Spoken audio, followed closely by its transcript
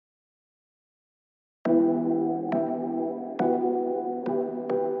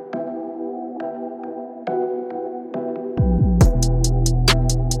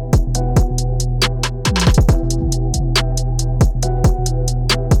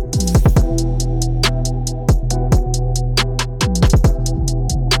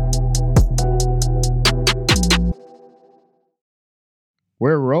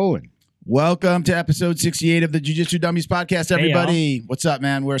We're rolling. Welcome to episode 68 of the Jiu-Jitsu Dummies podcast, everybody. Hey, what's up,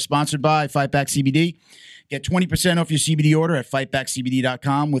 man? We're sponsored by Fightback CBD. Get 20% off your CBD order at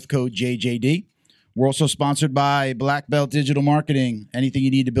fightbackcbd.com with code JJD. We're also sponsored by Black Belt Digital Marketing. Anything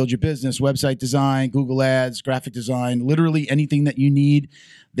you need to build your business, website design, Google Ads, graphic design, literally anything that you need,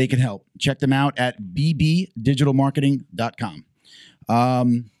 they can help. Check them out at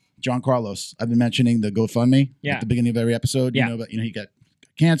bbdigitalmarketing.com. John Carlos, I've been mentioning the GoFundMe at the beginning of every episode. You know, but he got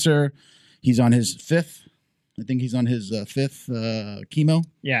cancer. He's on his fifth. I think he's on his fifth chemo.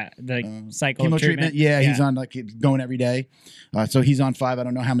 Yeah, the cycle chemo of treatment. Yeah, he's on going every day. So he's on 5. I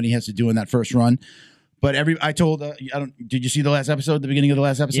don't know how many he has to do in that first run. But I told did you see the last episode? The beginning of the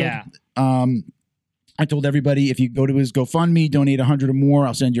last episode? Yeah. I told everybody if you go to his GoFundMe, donate 100 or more,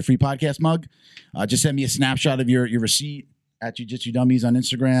 I'll send you a free podcast mug. Just send me a snapshot of your receipt at Jiu-Jitsu Dummies on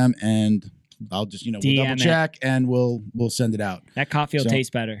Instagram, and I'll just we'll double check and we'll send it out. That coffee will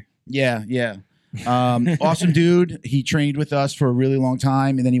taste better. Yeah. Awesome dude. He trained with us for a really long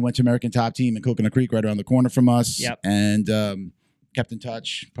time, and then he went to American Top Team in Coconut Creek, right around the corner from us. Yep. And kept in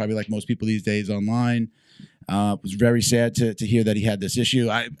touch, probably like most people these days online. It was very sad to hear that he had this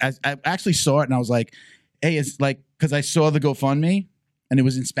issue. I actually saw it and I was like, hey, it's like, because I saw the GoFundMe and it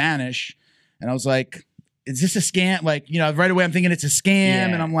was in Spanish, and I was like, is this a scam? Like, right away I'm thinking it's a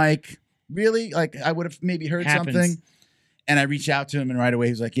scam, and I'm like, really? Like, I would have maybe heard something. And I reached out to him, and right away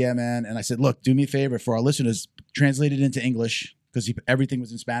he was like, yeah, man. And I said, look, do me a favor for our listeners, translate it into English, because everything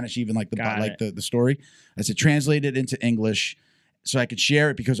was in Spanish, even like the story. I said, translate it into English so I could share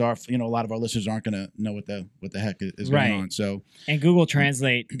it, because a lot of our listeners aren't going to know what the heck is going on. So, and Google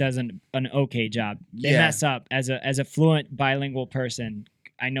Translate does an okay job. They mess up. As a fluent bilingual person,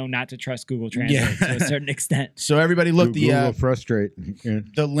 I know not to trust Google Translate to a certain extent. So everybody, look, Google frustrate.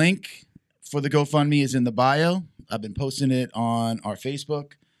 The link for the GoFundMe is in the bio. I've been posting it on our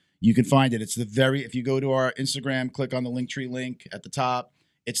Facebook. You can find it. It's if you go to our Instagram, click on the Linktree link at the top.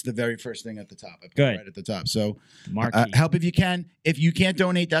 It's the very first thing at the top. I put it right at the top. So help if you can. If you can't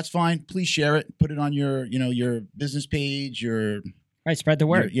donate, that's fine. Please share it. Put it on your business page. Spread the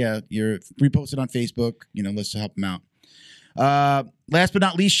word. Your repost it on Facebook. Let's help them out. Last but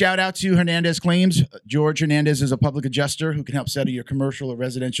not least, shout out to Hernandez Claims. George Hernandez is a public adjuster who can help settle your commercial or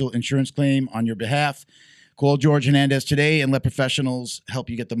residential insurance claim on your behalf. Call George Hernandez today and let professionals help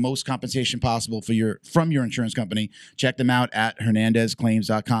you get the most compensation possible from your insurance company. Check them out at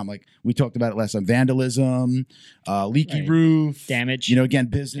hernandezclaims.com. Like we talked about it last time, vandalism, leaky roof, damage. Again,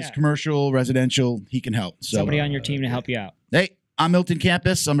 business, commercial, residential, he can help. So, somebody on your team to help you out. Hey, I'm Milton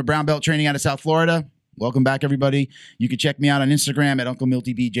Campus. I'm a brown belt training out of South Florida. Welcome back, everybody. You can check me out on Instagram at Uncle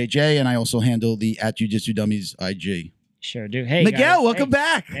Milty BJJ, and I also handle the at Jiu-Jitsu Dummies IG. Sure do. Hey, Miguel, guys. welcome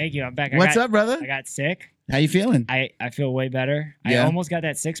back. Thank you. I'm back. What's up, brother? I got sick. How you feeling? I feel way better. Yeah. I almost got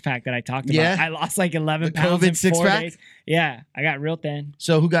that 6-pack that I talked about. Yeah. I lost like 11 the pounds COVID in 4 6-pack? days. Yeah, I got real thin.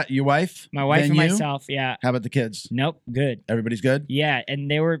 So who got your wife? My wife and you? myself, yeah. How about the kids? Nope, good. Everybody's good? Yeah, and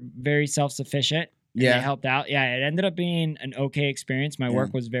they were very self-sufficient. Yeah. They helped out. Yeah, it ended up being an okay experience. My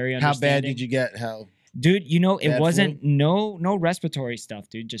work was very understanding. How bad did you get? Dude, it wasn't flu? no respiratory stuff,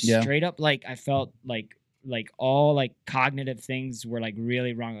 dude. Just straight up, like I felt like all like cognitive things were like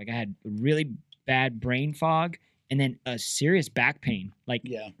really wrong. Like I had really bad brain fog and then a serious back pain. Like,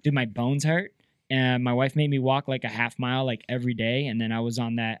 dude, my bones hurt. And my wife made me walk like a half mile like every day, and then I was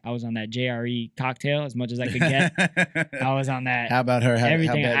on that JRE cocktail as much as I could get. I was on that. How about her?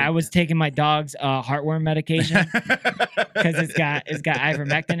 Everything. I was taking my dog's heartworm medication because it's got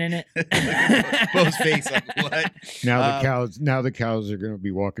ivermectin in it. Bo's face like what? Now the cows are going to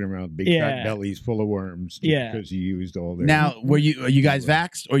be walking around big fat bellies full of worms. Yeah, because you used all their. Now, are you guys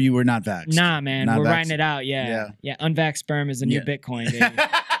vaxxed or you were not vaxxed? Nah, man, we're riding it out. Yeah. Unvaxxed sperm is the new Bitcoin, baby.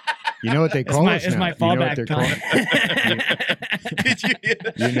 You know what they call us now? It's my fallback plan.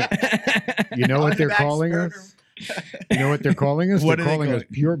 You know what they're calling us? You know what they're calling us? What they're calling us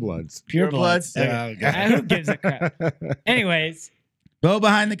purebloods. Purebloods. Oh, God. Who gives a crap? Anyways. Bo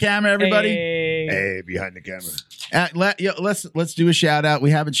behind the camera, everybody. Hey, behind the camera. Let's do a shout out. We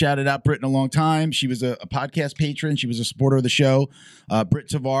haven't shouted out Britt in a long time. She was a podcast patron. She was a supporter of the show. Britt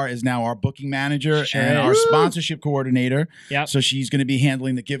Tavar is now our booking manager and our sponsorship coordinator. Yep. So she's going to be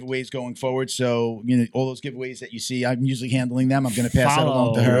handling the giveaways going forward. So all those giveaways that you see, I'm usually handling them. I'm going to pass that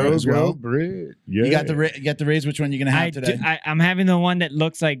along to her as well. Britt. Yeah. You got the raise. Which one you're going to have today? I'm having the one that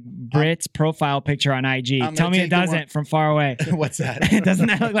looks like Britt's profile picture on IG. Tell me it doesn't from far away. What's that? Doesn't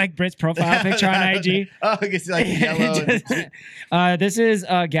that look like Britt's profile picture on IG? Oh, it's like yellow. This is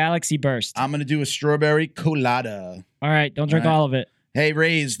Galaxy Burst. I'm going to do a strawberry colada. All right. Don't drink all of it. Hey,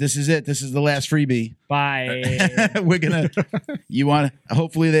 Rays, this is it. This is the last freebie. Bye. We're gonna.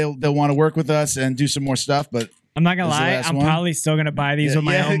 Hopefully they'll want to work with us and do some more stuff. But I'm not gonna lie. I'm probably still gonna buy these with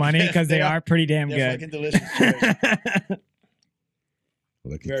my own money because they are pretty damn they're good. Fucking delicious.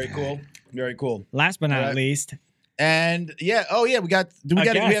 Very cool. Very cool. Last but not least. And yeah, we have a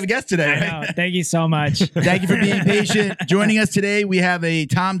guest today, right? I know. Thank you so much. Thank you for being patient. Joining us today, we have a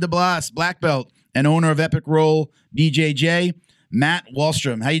Tom DeBlas black belt and owner of Epic Roll BJJ, Matt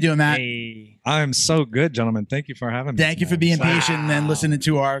Wallstrom. How you doing, Matt? Hey. I'm so good, gentlemen. Thank you for having me. Thank you for being patient and listening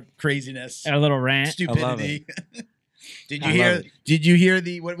to our craziness, a little rant, stupidity. Did you hear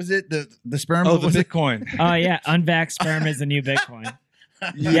the what was it? The sperm? Oh, the Bitcoin. Oh yeah, unvaxxed sperm is the new Bitcoin.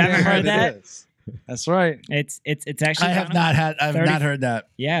 You haven't heard that? That's right. It's actually. I've not heard that.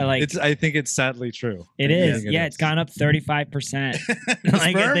 Yeah, like I think it's sadly true. It is. Yeah, it's gone up 35%.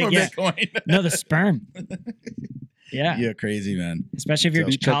 Like, sperm or Bitcoin? No, the sperm. Yeah, you're crazy, man. Especially if you're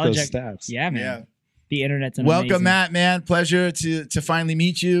college stats. Yeah, man. Yeah. The internet's welcome, amazing. Matt. Man, pleasure to finally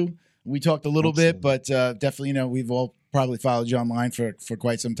meet you. We talked a little bit, but definitely, we've all probably followed you online for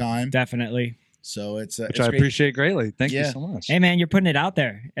quite some time. Definitely. So which I appreciate greatly. Thank you so much. Hey man, you're putting it out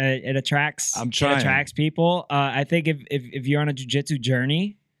there. It attracts. I'm trying. It attracts people. I think if you're on a jiu-jitsu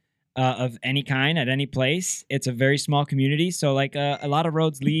journey of any kind at any place, it's a very small community. So like a lot of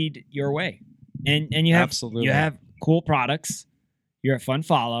roads lead your way, and you have absolutely you have cool products. You're a fun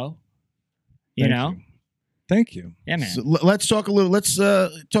follow. You know. Thank you. Yeah, man. So let's talk a little. Let's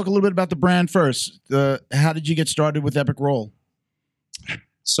talk a little bit about the brand first. How did you get started with Epic Roll?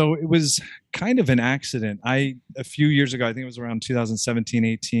 So it was kind of an accident. A few years ago, I think it was around 2017,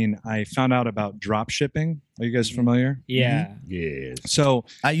 18, I found out about drop shipping. Are you guys familiar? Yeah. Mm-hmm. Yes. So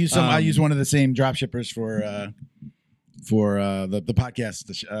I use I use one of the same drop shippers for the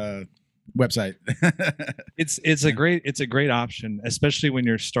podcast website. It's a great option, especially when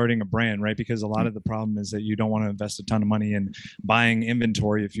you're starting a brand, right? Because a lot of the problem is that you don't want to invest a ton of money in buying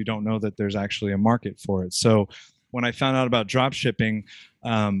inventory if you don't know that there's actually a market for it. So when I found out about drop shipping,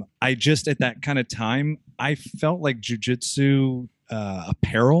 I just at that kind of time, I felt like jiu-jitsu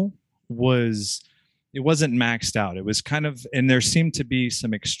apparel wasn't maxed out. It was kind of, and there seemed to be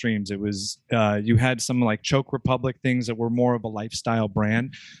some extremes. It was, you had some like Choke Republic things that were more of a lifestyle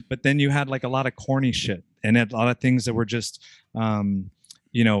brand, but then you had like a lot of corny shit and a lot of things that were just, like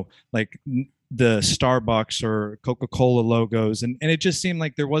the Starbucks or Coca-Cola logos. And it just seemed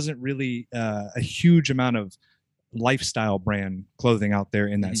like there wasn't really a huge amount of lifestyle brand clothing out there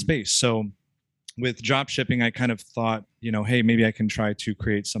in that space. So with drop shipping, I kind of thought, hey, maybe I can try to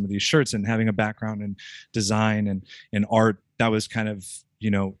create some of these shirts, and having a background in design and art, that was kind of,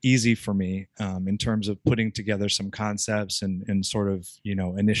 easy for me in terms of putting together some concepts and sort of,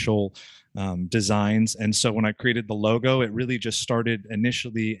 initial designs. And so when I created the logo, it really just started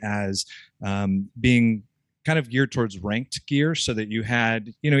initially as being kind of geared towards ranked gear, so that you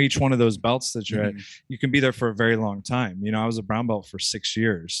had, each one of those belts that you're at, you can be there for a very long time. I was a brown belt for 6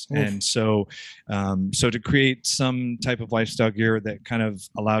 years. Oof. And so, to create some type of lifestyle gear that kind of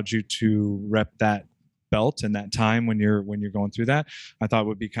allowed you to rep that belt and that time when you're going through that, I thought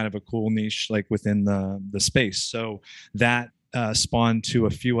would be kind of a cool niche, like within the space. So that spawned to a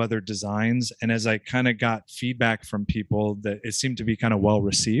few other designs. And as I kind of got feedback from people, that it seemed to be kind of well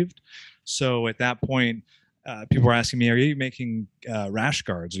received. So at that point, people were asking me, are you making rash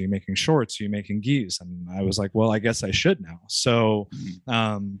guards? Are you making shorts? Are you making gis? And I was like, well, I guess I should now. So,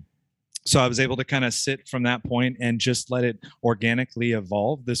 so I was able to kind of sit from that point and just let it organically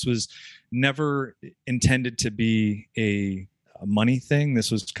evolve. This was never intended to be a money thing.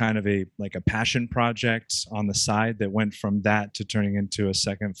 This was kind of a passion project on the side that went from that to turning into a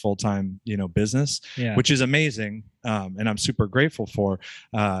second full-time, business, which is amazing. And I'm super grateful for.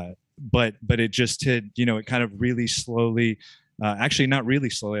 But it just hit, it kind of really slowly, actually not really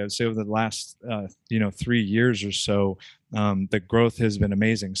slowly, I would say over the last, 3 years or so, the growth has been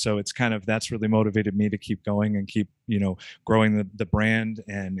amazing. So it's kind of, that's really motivated me to keep going and keep, growing the brand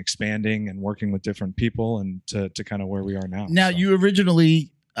and expanding and working with different people and to kind of where we are now. Now, you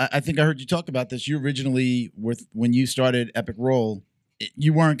originally, I think I heard you talk about this, you originally, when you started Epic Roll,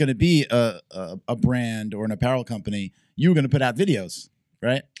 you weren't going to be a brand or an apparel company. You were going to put out videos.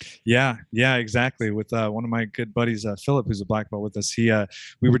 Right. Yeah, exactly. With one of my good buddies, Philip, who's a black belt with us,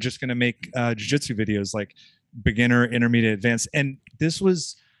 we were just going to make jiu-jitsu videos, like beginner, intermediate, advanced. And this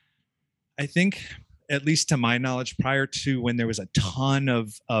was, I think, at least to my knowledge, prior to when there was a ton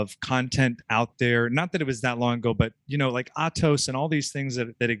of content out there, not that it was that long ago, but like Atos and all these things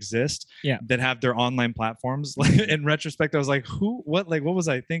that exist, that have their online platforms. Like in retrospect, I was like, what was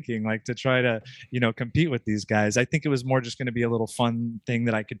I thinking? Like to try to, compete with these guys. I think it was more just going to be a little fun thing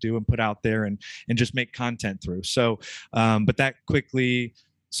that I could do and put out there and just make content through. So, but that quickly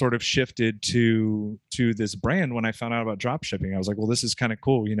sort of shifted to this brand when I found out about drop shipping. I was like, well, this is kind of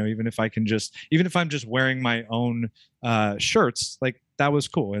cool. Even if I'm just wearing my own shirts, like that was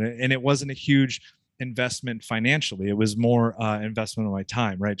cool. And it wasn't a huge investment financially. It was more investment of my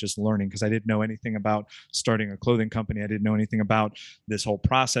time, right? Just learning, because I didn't know anything about starting a clothing company. I didn't know anything about this whole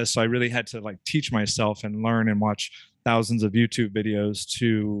process. So I really had to like teach myself and learn and watch thousands of YouTube videos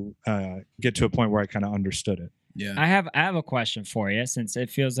to get to a point where I kind of understood it. Yeah. I have a question for you, since it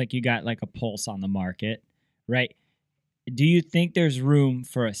feels like you got like a pulse on the market, right? Do you think there's room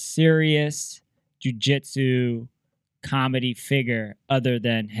for a serious jiu-jitsu comedy figure other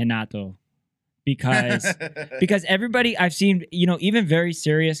than Renato? Because everybody I've seen, even very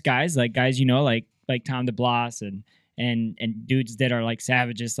serious guys, like Tom DeBlas and dudes that are like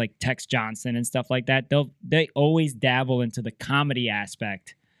savages like Tex Johnson and stuff like that, they always dabble into the comedy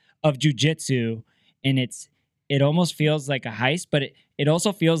aspect of jiu-jitsu, and it almost feels like a heist, but it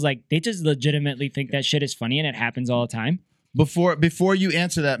also feels like they just legitimately think that shit is funny, and it happens all the time. Before you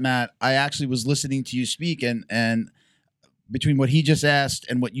answer that, Matt, I actually was listening to you speak, and between what he just asked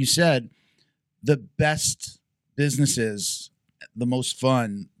and what you said, the best businesses, the most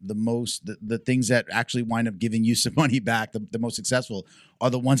fun, the things that actually wind up giving you some money back, the most successful, are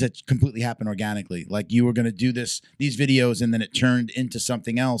the ones that completely happen organically. Like you were going to do these videos and then it turned into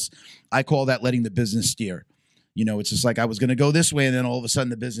something else. I call that letting the business steer. It's just like I was going to go this way, and then all of a sudden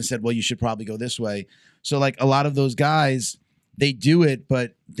the business said, well, you should probably go this way. So like a lot of those guys, they do it,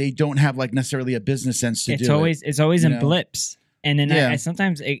 but they don't have like necessarily a business sense to do it. It's always in blips. And then I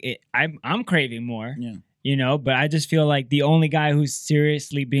sometimes I'm craving more, but I just feel like the only guy who's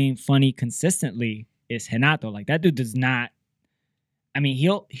seriously being funny consistently is Renato. Like that dude does not. I mean, he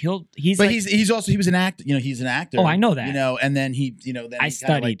was an actor. He's an actor. Oh, I know that. And then I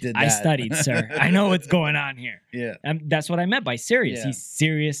studied, sir. I know what's going on here. Yeah, that's what I meant by serious. Yeah. He's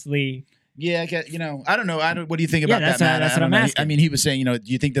seriously. Yeah, I get. I don't know. What do you think about that, Matt? That's what I'm asking. I mean, he was saying, do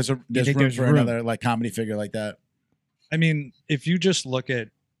you think there's room for another like comedy figure like that? I mean, if you just look at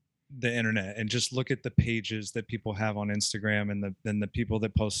the internet and just look at the pages that people have on Instagram and the people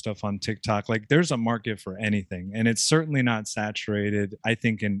that post stuff on TikTok, like there's a market for anything, and it's certainly not saturated. I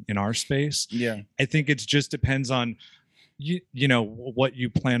think in our space, I think it just depends on what you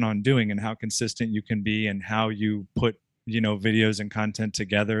plan on doing and how consistent you can be and how you put videos and content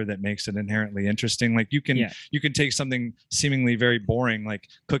together that makes it inherently interesting. Like you can take something seemingly very boring like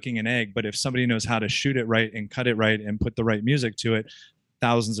cooking an egg, but if somebody knows how to shoot it right and cut it right and put the right music to it,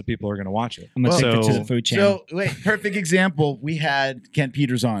 thousands of people are going to watch it. I'm going to take it to the food channel. So, wait, perfect example. We had Kent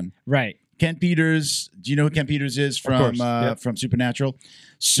Peters on. Right. Kent Peters, do you know who Kent Peters is from Supernatural?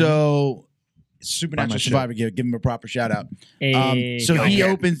 So, Supernatural Survivor, give him a proper shout out. So he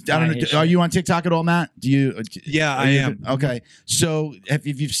opens, I don't know, are you on TikTok at all, Matt? Yeah, I am. Okay. So,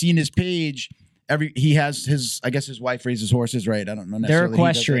 if you've seen his page, he has his wife raises horses, right? I don't know necessarily. They're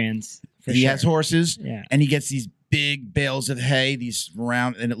equestrians. He has horses, and he gets these big bales of hay, these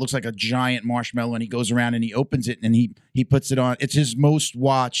round, and it looks like a giant marshmallow, and he goes around and he opens it and he puts it on. It's his most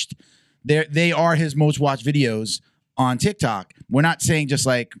watched. They are his most watched videos on TikTok. We're not saying just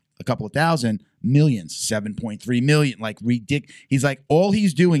like a couple of thousand, millions, 7.3 million, like ridiculous. He's like, all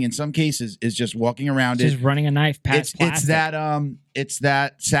he's doing in some cases is just walking around just running a knife past plastic. It's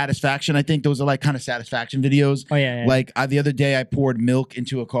that satisfaction. I think those are like kind of satisfaction videos. Oh yeah. Like the other day I poured milk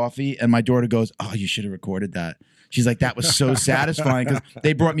into a coffee and my daughter goes, oh, you should have recorded that. She's like, that was so satisfying, because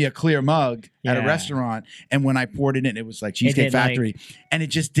they brought me a clear mug at a restaurant, and when I poured it in, it was like Cheesecake Factory, and it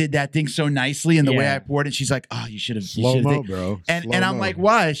just did that thing so nicely. And the way I poured it, she's like, oh, you should have slow-mo, bro. And I'm like,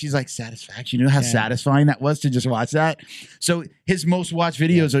 why? She's like, satisfaction. You know how satisfying that was to just watch that? So his most watched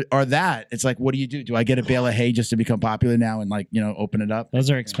videos are that. It's like, what do you do? Do I get a bale of hay just to become popular now and like, open it up?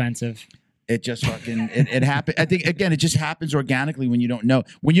 Those are expensive. It just fucking it happened. I think again, it just happens organically when you don't know.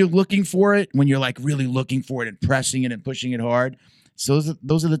 When you're looking for it, when you're like really looking for it and pressing it and pushing it hard. So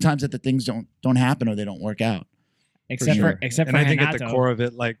those are the times that the things don't happen or they don't work out. Except for I think at the core of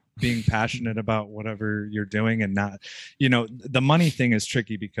it, like being passionate about whatever you're doing and not, the money thing is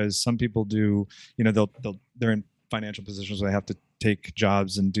tricky because some people do, they're in financial positions where they have to take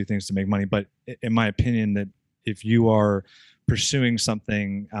jobs and do things to make money. But in my opinion, that if you are pursuing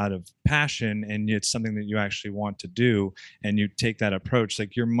something out of passion and it's something that you actually want to do, and you take that approach,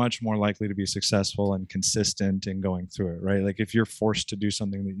 like you're much more likely to be successful and consistent in going through it, right? Like if you're forced to do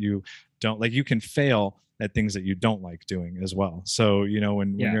something that you don't like, you can fail at things that you don't like doing as well. So,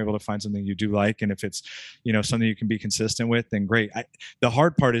 when you're able to find something you do like, and if it's, something you can be consistent with, then great. The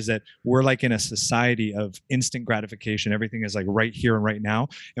hard part is that we're like in a society of instant gratification. Everything is like right here and right now.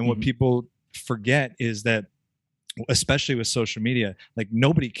 And what people forget is that, especially with social media, like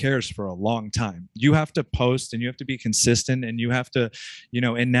nobody cares for a long time. You have to post and you have to be consistent, and you have to,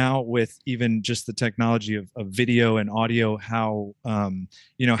 and now with even just the technology of video and audio, how,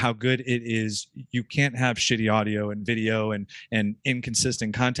 how good it is. You can't have shitty audio and video and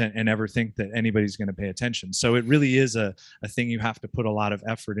inconsistent content and ever think that anybody's going to pay attention. So it really is a thing you have to put a lot of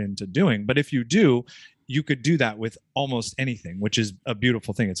effort into doing. But if you do, you could do that with almost anything, which is a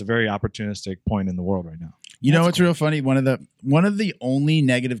beautiful thing. It's a very opportunistic point in the world right now. What's real funny? One of the only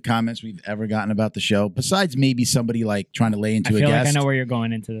negative comments we've ever gotten about the show, besides maybe somebody like trying to lay into a guest. I feel like I know where you're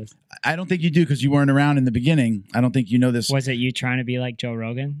going into this. I don't think you do, because you weren't around in the beginning. I don't think you know this. Was it you trying to be like Joe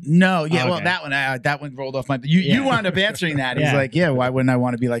Rogan? No, yeah, well, that one rolled off my. You wound up answering that. He's like, yeah, why wouldn't I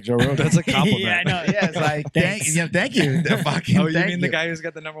want to be like Joe Rogan? That's a compliment. Yeah, I know. Yeah, it's like, thank you. The guy who's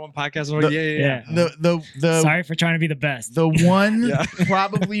got the #1 podcast? Yeah. The sorry for trying to be the best. The one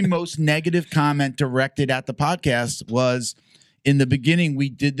probably most negative comment directed at the podcast was, in the beginning, we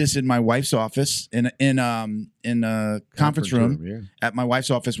did this in my wife's office in a conference room at my wife's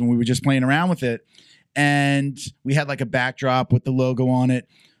office when we were just playing around with it, and we had like a backdrop with the logo on it,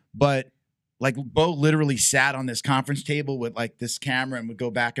 but like Bo literally sat on this conference table with like this camera and would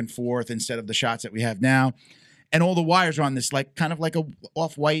go back and forth instead of the shots that we have now, and all the wires are on this like kind of like a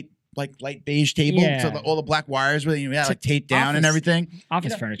off-white, like light beige table, so all the black wires were like taped down and everything.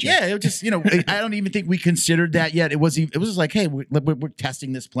 Office furniture. Yeah, it was just I don't even think we considered that yet. It was just like, hey, we're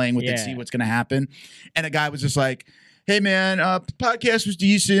testing this, playing with it, see what's gonna happen. And a guy was just like, hey man, podcast was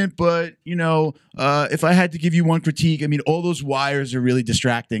decent, but if I had to give you one critique, I mean, all those wires are really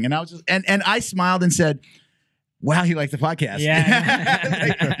distracting. And I was just and I smiled and said, wow, he liked the podcast.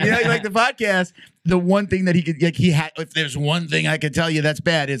 Yeah. He liked the podcast. The one thing that he could, like, if there's one thing I could tell you that's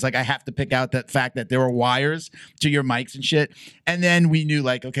bad, is like, I have to pick out that fact that there were wires to your mics and shit. And then we knew,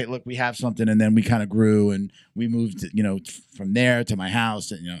 like, okay, look, we have something. And then we kind of grew and we moved, from there to my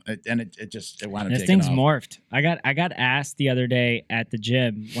house. And, and it wound up this taking thing's off. morphed. I got asked the other day at the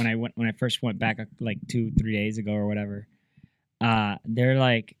gym when I first went back like 2-3 days ago or whatever. They're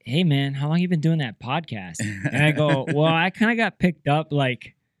like, hey man, how long you been doing that podcast? And I go, well, I kind of got picked up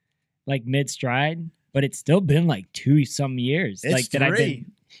like mid stride, but it's still been like 2 some years. It's like that I've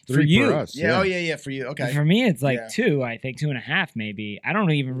been for Three you. for us, Yeah. Oh yeah. For you. Okay. For me, it's like 2, I think 2.5 maybe. I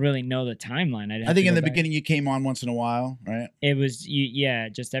don't even really know the timeline. I think in the beginning you came on once in a while, right? It was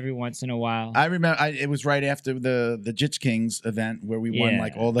just every once in a while. I remember it was right after the Jits Kings event where we won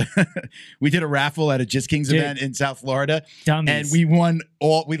like all the we did a raffle at a Jits Kings event in South Florida. Dummies. And we won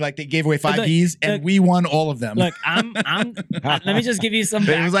all they gave away 5 Gs and we won all of them. Look, I'm let me just give you some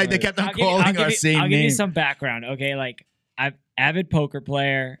background. It was like they kept on calling our same name. I'll give you some background, okay? Like, I'm avid poker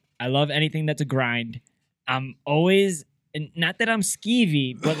player. I love anything that's a grind. I'm always, not that I'm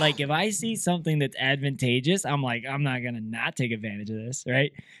skeevy, but like if I see something that's advantageous, I'm like, I'm not gonna not take advantage of this,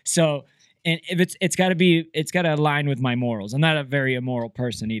 right? So, and if it's got to align with my morals. I'm not a very immoral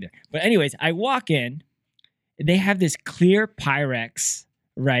person either. But anyways, I walk in, they have this clear Pyrex,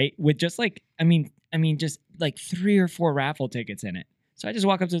 right, with just like, I mean, just like 3 or 4 raffle tickets in it. So I just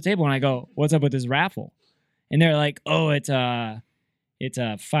walk up to the table and I go, "What's up with this raffle?" And they're like, "Oh, it's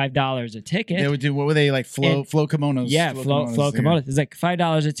 $5 a ticket." They would do, what were they, like flow kimonos? Yeah, flow kimonos. It's like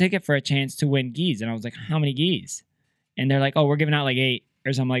 $5 a ticket for a chance to win gis. And I was like, how many gis? And they're like, oh, we're giving out like 8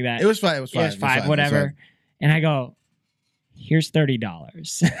 or something like that. It was 5. It was 5. Yeah, it was 5, whatever. And I go, here's $30.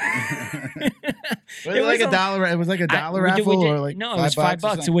 Was it like a dollar? It was like a dollar raffle, or like no, it was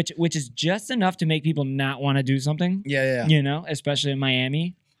 $5. So which is just enough to make people not want to do something. Yeah. Especially in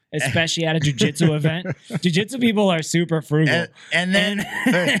Miami. Especially at a jiu-jitsu event. Jiu-jitsu people are super frugal. And then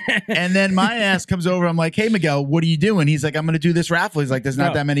my ass comes over. I'm like, hey, Miguel, what are you doing? He's like, I'm going to do this raffle. He's like, there's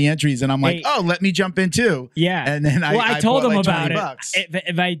not that many entries. And I'm like, oh, let me jump in too. Yeah. And then I told him like about $20.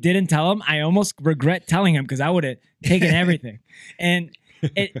 If I didn't tell him, I almost regret telling him because I would have taken everything. And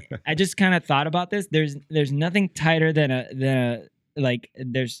I just kind of thought about this. There's nothing tighter than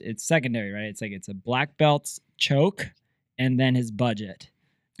it's secondary, right? It's like it's a black belt's choke and then his budget.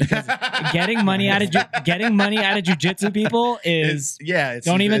 Getting money out of jujitsu people is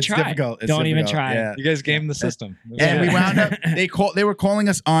don't even try. Difficult. Don't even try. Yeah. You guys gamed the system. And we wound up. They were calling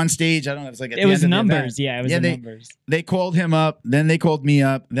us on stage. I don't know. It was like it was numbers. Yeah, it was numbers. They called him up. Then they called me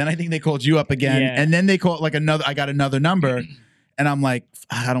up. Then I think they called you up again. Yeah. And then they called like another. I got another number. And I'm like,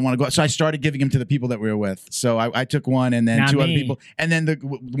 I don't want to go. So I started giving them to the people that we were with. So I took one, and then Not two me. other people, and then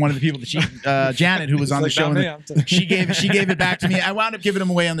one of the people that Janet, who was on the It's show, like, not she gave it back to me. I wound up giving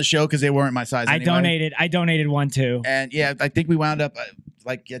them away on the show because they weren't my size. I anyway. donated one too. And yeah, I think we wound up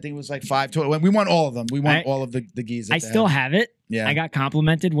I think it was like 5 total. We won all of them. We won all of the geese. I still have it. Yeah. I got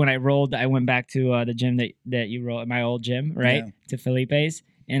complimented when I rolled. I went back to the gym that you rolled, my old gym, right, to Felipe's.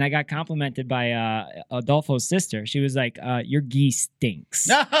 And I got complimented by Adolfo's sister. She was like, "Your gi stinks."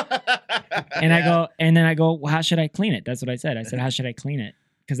 And I go, well, how should I clean it? That's what I said. I said, how should I clean it?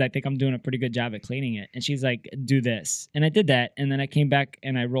 Because I think I'm doing a pretty good job at cleaning it. And she's like, do this. And I did that. And then I came back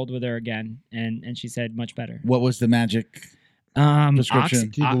and I rolled with her again. And she said, much better. What was the magic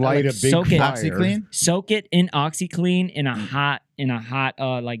prescription? Light a big soak it, fire. OxyClean? Soak it in OxyClean in a hot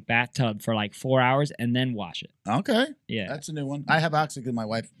like bathtub for like 4 hours and then wash it. Okay. Yeah. That's a new one. I have OxyClean. My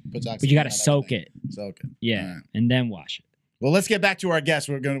wife puts OxyClean. But you got to on soak everything. it. Soak it. Yeah. All right. And then wash it. Well, let's get back to our guests.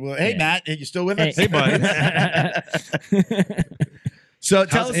 Hey, Yeah. Matt, you still with us? Hey, bud. So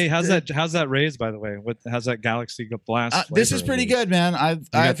tell us. How's that raised, by the way? How's that Galaxy Blast? This is pretty good, man.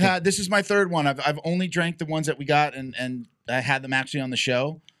 This is my third one. I've only drank the ones that we got, and I had them actually on the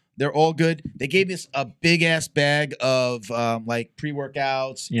show. They're all good. They gave us a big ass bag of like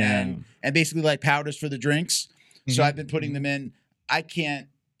pre-workouts and basically like powders for the drinks. Mm-hmm. So I've been putting them in. I can't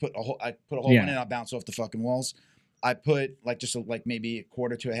put a whole. I put a whole one in. I'll bounce off the fucking walls. I put like like maybe a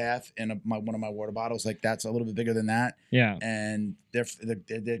quarter to a half in one of my water bottles. Like that's a little bit bigger than that. Yeah, and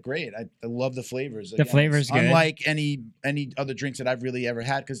they're great. I love the flavors. The flavors good. Unlike any other drinks that I've really ever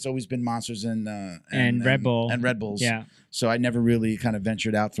had, because it's always been Monsters and Red Bull and Red Bulls. Yeah. So I never really kind of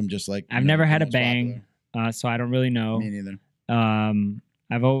ventured out from just like. I've never had a Bang, so I don't really know. Me neither.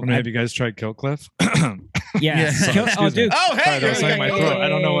 Have you guys tried Killcliff? Yeah. Dude. Oh, hey. Sorry, that was in my throat. I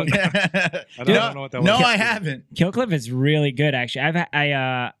don't know what. I don't know what that was. No, I haven't. Killcliff is really good, actually.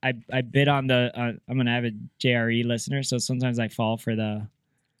 I bid on the. I'm an avid JRE listener, so sometimes I fall for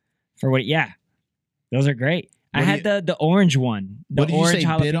what. Yeah, those are great. I had the orange one. What did you say?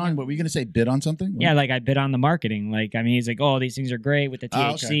 Jalapeno. Bid on? What were you gonna say? Bid on something? Yeah, like I bid on the marketing. Like I mean, he's like, oh, these things are great with the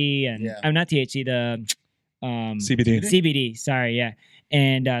THC and I'm not THC, the CBD. CBD. Sorry, yeah.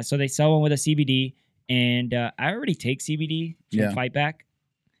 And so they sell one with a CBD. And I already take CBD from Fight Back.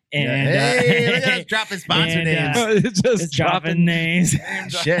 And hey, look at us dropping sponsor names. Just dropping names.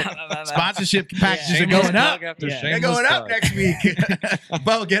 Shit. Sponsorship packages are going up. They're going up next week.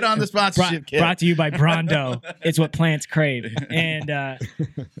 Bo, get on the sponsorship kit. Brought to you by Brondo. It's what plants crave. And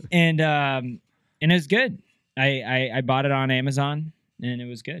it was good. I bought it on Amazon and it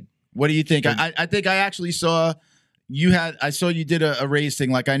was good. What do you think? I think I actually saw I saw you did a raise thing.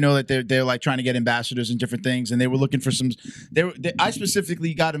 Like I know that they're like trying to get ambassadors and different things, and they were looking for some. I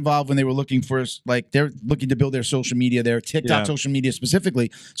specifically got involved when they were looking for they're looking to build their social media, their TikTok social media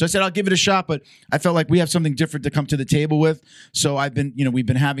specifically. So I said I'll give it a shot, but I felt like we have something different to come to the table with. So we've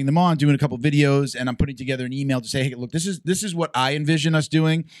been having them on, doing a couple videos, and I'm putting together an email to say, hey, look, this is what I envision us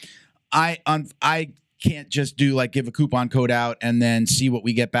doing. I can't just give a coupon code out and then see what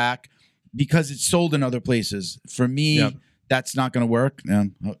we get back, because it's sold in other places. For me, that's not going to work.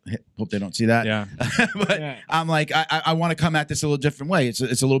 Hope they don't see that. Yeah. But I'm like, I want to come at this a little different way. It's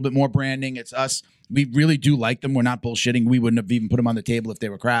a little bit more branding. It's us. We really do like them. We're not bullshitting. We wouldn't have even put them on the table if they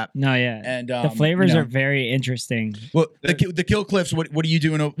were crap. No, yeah. And the flavors are very interesting. Well, the Killcliffs. What are you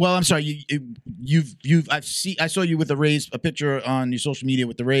doing? Well, I'm sorry. I saw you with a picture on your social media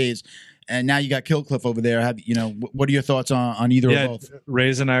with the Rays. And now you got Killcliff over there. What are your thoughts on either or both?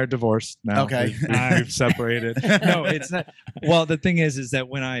 Rays and I are divorced now. Okay, we've separated. No, it's not. Well, the thing is that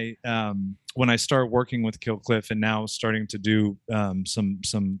when I start working with Killcliff and now starting to do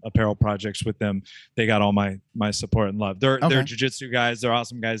some apparel projects with them, they got all my support and love. They're jiu-jitsu guys. They're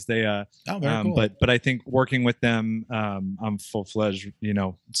awesome guys. They very cool. But I think working with them, I'm full-fledged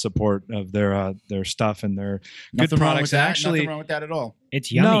support of their stuff and their good products. Actually, nothing wrong with that at all. It's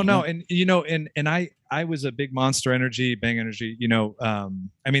yummy. No, and I was a big Monster Energy, Bang Energy. I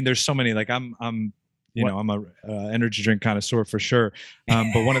mean, there's so many. Like I'm a energy drink connoisseur for sure.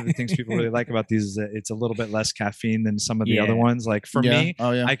 But one of the things people really like about these is that it's a little bit less caffeine than some of the other ones. Like for me,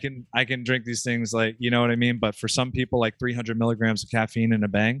 I can drink these things like, you know what I mean? But for some people, like 300 milligrams of caffeine in a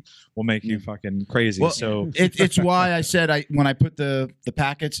Bang will make you fucking crazy. Well, so it's why I said when I put the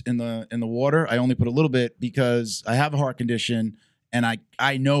packets in the water, I only put a little bit because I have a heart condition. and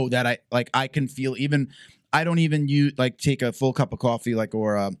I know that I can feel even. I don't even take a full cup of coffee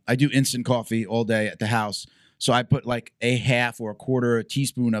or I do instant coffee all day at the house. So I put like a half or a quarter a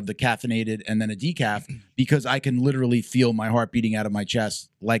teaspoon of the caffeinated and then a decaf because I can literally feel my heart beating out of my chest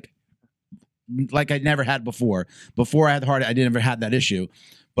like I never had before. Before I had the heart, I never had that issue,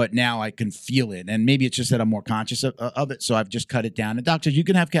 but now I can feel it. And maybe it's just that I'm more conscious of it. So I've just cut it down. And doctors, you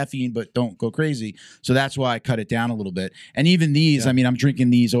can have caffeine, but don't go crazy. So that's why I cut it down a little bit. And even these, I mean, I'm drinking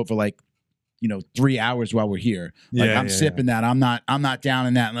these over 3 hours while we're here. I'm sipping that. I'm not down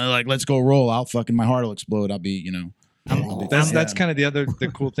in that. And they're like, let's go roll. My heart will explode. I'll be, That's kind of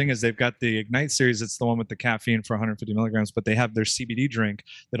the cool thing is they've got the Ignite series. It's the one with the caffeine for 150 milligrams, but they have their CBD drink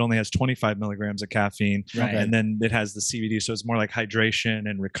that only has 25 milligrams of caffeine. Right. And then it has the CBD. So it's more like hydration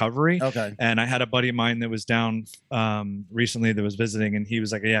and recovery. Okay. And I had a buddy of mine that was down recently that was visiting, and he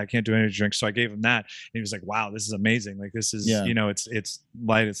was like, yeah, I can't do energy drinks. So I gave him that. And he was like, wow, this is amazing. Like this is, it's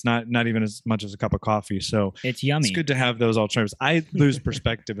light. It's not even as much as a cup of coffee. So it's yummy. It's good to have those alternatives. I lose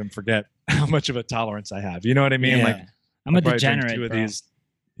perspective and forget how much of a tolerance I have. You know what I mean? Yeah. Like, I'm a degenerate, bro. These.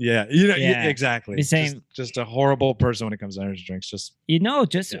 Yeah, exactly. The same. Just a horrible person when it comes to energy drinks.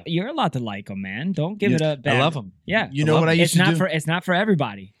 You're allowed to like them, man. Don't give it a bad. I love them. Yeah, you know what I used to do? It's not for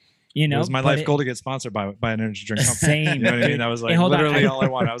everybody. It was my life goal to get sponsored by an energy drink company. Same. You know what I mean? That was like literally all I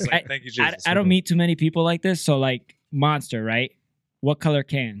wanted. I was like, thank you, Jesus. I don't meet too many people like this. So like Monster, right? What color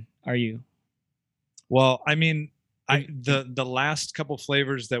can are you? Well, I mean, the last couple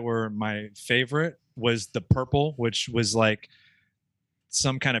flavors that were my favorite was the purple, which was like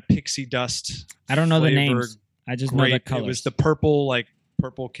some kind of pixie dust. I don't know the names. I just know the colors. It was the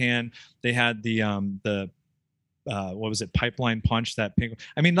purple can. They had the what was it? Pipeline Punch, that pink.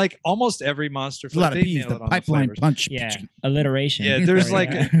 I mean, like almost every Monster flavor. A lot of P's. The Pipeline Punch. Yeah, alliteration. Yeah, there's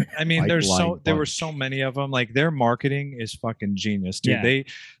like, I mean, there were so many of them. Like their marketing is fucking genius, dude. Yeah.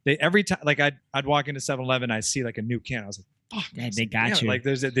 They every time, like I'd walk into 7-Eleven, I'd see like a new can. I was like, fuck, they got you. Like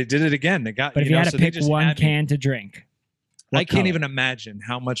they did it again. They got. But if you had to pick one can to drink. I can't even imagine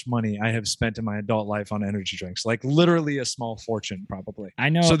how much money I have spent in my adult life on energy drinks. Like literally a small fortune, probably. I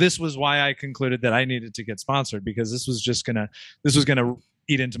know. So this was why I concluded that I needed to get sponsored, because this was gonna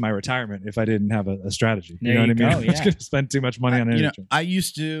eat into my retirement if I didn't have a strategy. You know what I mean? I was gonna spend too much money on energy drinks. I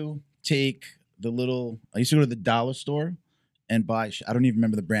used to go to the dollar store and buy. I don't even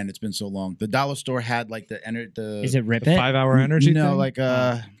remember the brand. It's been so long. The dollar store had like the. Is it Rip It? 5-hour energy? No, thing? like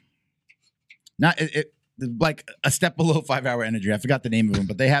not it. Like a step below 5-hour energy. I forgot the name of them,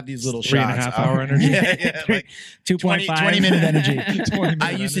 but they have these little 3.5 hour energy. Yeah, like 2.5 20-minute energy. 20-minute I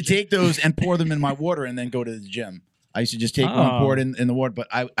used to take those and pour them in my water and then go to the gym. I used to just take one, pour it in the water, but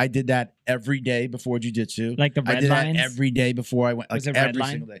I did that every day before jiu-jitsu. Like the red I did lines? that every day before I went. Like Was it every red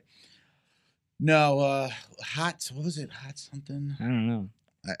single day. No, hot. What was it? Hot something. I don't know.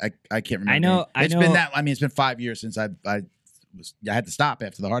 I can't remember. I know. It's been that. I mean, it's been 5 years since I had to stop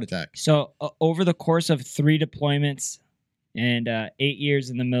after the heart attack. So over the course of 3 deployments and 8 years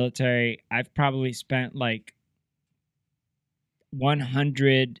in the military, I've probably spent like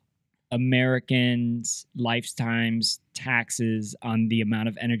 100 Americans' lifetimes taxes on the amount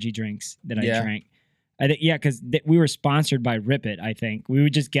of energy drinks that I drank. Because we were sponsored by Rip It. I think we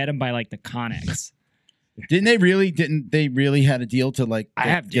would just get them by like the Connex. Didn't they really had a deal to like?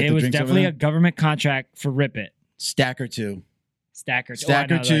 Get it was definitely a government contract for Rip It. Stacker 2. Stacker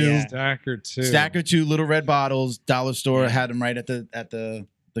 2. Stacker 2. Little red bottles. Dollar store had them right at the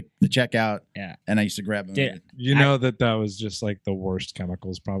checkout. Yeah. And I used to grab them. You know that was just like the worst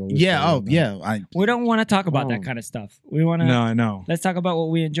chemicals probably. Yeah. Oh yeah. We don't want to talk about that kind of stuff. We want to. No, I know. Let's talk about what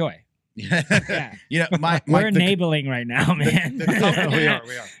we enjoy. Yeah. You know, we're enabling right now, man. We are.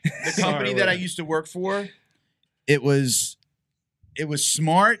 The company that I used to work for, it was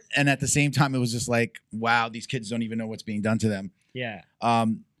smart, and at the same time, it was just like, wow, these kids don't even know what's being done to them. Yeah.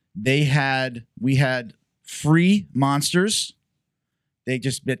 We had free Monsters. They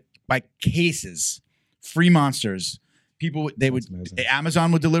just bit by cases, free Monsters.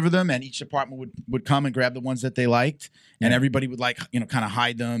 Amazon would deliver them, and each department would come and grab the ones that they liked, and everybody would kind of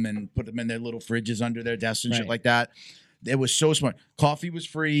hide them and put them in their little fridges under their desks and shit like that. It was so smart. Coffee was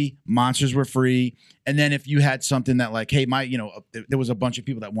free, Monsters were free, and then if you had something that like, hey, there was a bunch of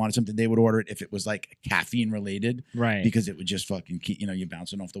people that wanted something, they would order it if it was like caffeine related, right? Because it would just fucking keep, you're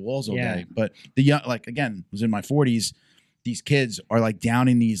bouncing off the walls all day. But the young, again, was in my 40s. These kids are like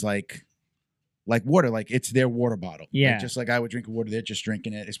downing these like water, like it's their water bottle. Yeah. Just like I would drink water, they're just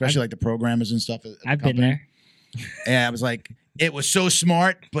drinking it, especially like the programmers and stuff. I've been there. And I was like, it was so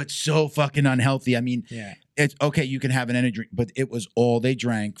smart, but so fucking unhealthy. I mean, it's okay, you can have an energy drink, but it was all they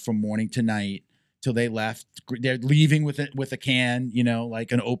drank from morning to night till they left. They're leaving with a can,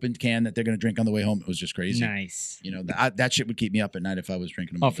 like an opened can that they're going to drink on the way home. It was just crazy. Nice. That shit would keep me up at night if I was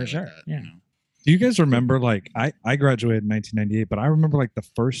drinking them. Oh, for sure. That, yeah. Do you guys remember, like, I graduated in 1998, but I remember, like, the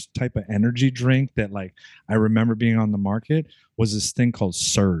first type of energy drink that, like, I remember being on the market was this thing called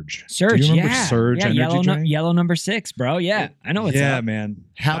Surge. Surge, Do you remember yeah. Surge energy drink? Yellow number 6, bro. Yeah, I know what's up. Yeah, man.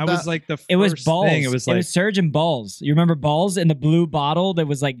 That was, like, the first It was balls. thing. It was Surge and balls. You remember balls in the blue bottle that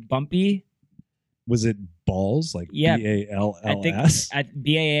was, like, bumpy? Was it balls? Like, yeah. BALLS? At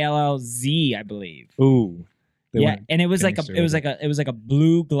BALLZ, I believe. Ooh. Yeah, and it was like a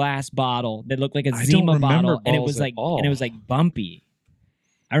blue glass bottle that looked like a Zima bottle, and it was like bumpy.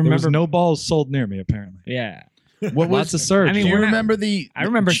 I remember there was no balls sold near me, apparently. Yeah. What was lots of Surge? I mean, you remember I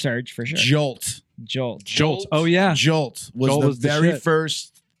remember Surge for sure. Jolt. Oh yeah, Jolt was the very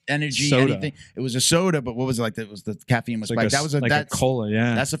first energy soda. Anything. It was a soda, but what was it like? That was the caffeine was spiked. That was a cola.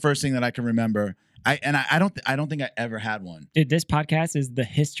 Yeah, that's the first thing that I can remember. I don't think I ever had one. Dude, this podcast is the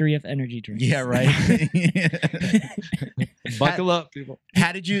history of energy drinks. Yeah, right. Buckle up, people.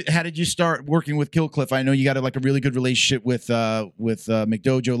 How did you start working with Killcliff? I know you got a really good relationship with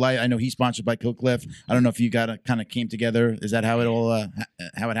McDojo Light. I know he's sponsored by Killcliff. I don't know if you kind of came together. Is that how it all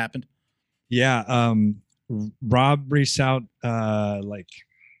how it happened? Yeah. Rob reached out like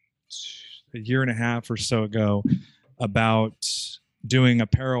a year and a half or so ago about doing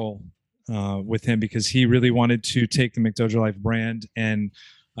apparel with him, because he really wanted to take the McDojo Life brand and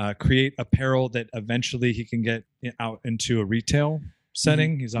create apparel that eventually he can get out into a retail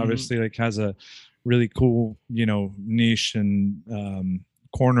setting. He's obviously like has a really cool, niche and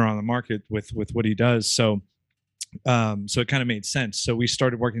corner on the market with what he does. So it kind of made sense. So we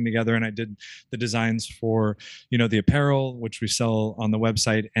started working together, and I did the designs for, the apparel, which we sell on the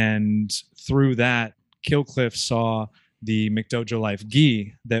website. And through that, Killcliff saw the McDojo Life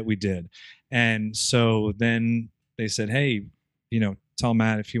gi that we did. And so then they said, hey, tell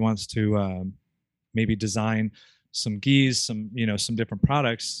Matt if he wants to maybe design some gis, some different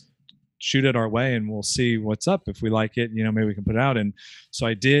products, shoot it our way and we'll see what's up. If we like it, maybe we can put it out. And so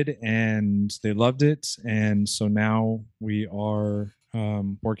I did, and they loved it. And so now we are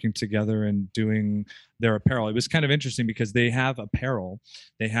working together and doing their apparel. It was kind of interesting because they have apparel,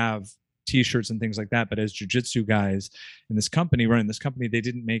 they have t-shirts and things like that, but as jiu-jitsu guys in this company, running this company, they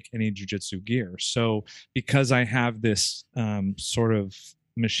didn't make any jiu-jitsu gear. So because I have this sort of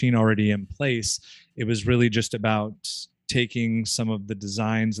machine already in place, it was really just about taking some of the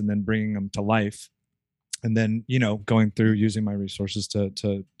designs and then bringing them to life, and then going through using my resources to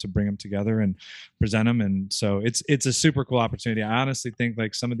bring them together and present them. And so it's a super cool opportunity. I honestly think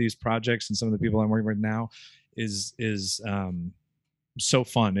like some of these projects and some of the people I'm working with now is so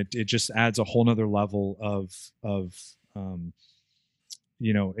fun. It just adds a whole nother level of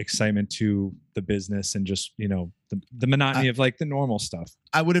excitement to the business, and just the monotony of like the normal stuff.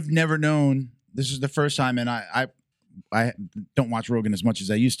 I would have never known. This is the first time, and I don't watch Rogan as much as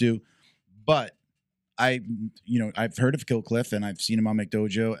I used to, but I've heard of Killcliff and I've seen him on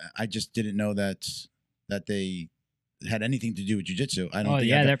McDojo. I just didn't know that they had anything to do with jiu-jitsu. I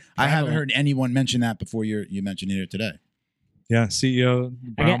haven't heard anyone mention that before you mentioned it here today. Yeah, CEO.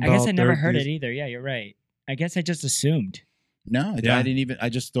 I guess I never heard it either. Yeah, you're right. I guess I just assumed. No, I didn't even. I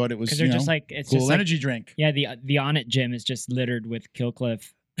just thought it was they're just like it's cool just energy drink. Yeah, the Onnit gym is just littered with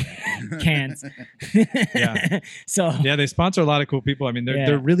Killcliff cans. Yeah. So yeah, they sponsor a lot of cool people. I mean,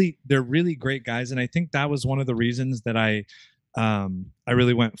 they're really great guys, and I think that was one of the reasons that I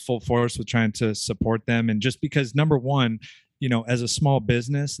really went full force with trying to support them. And just because, number one, as a small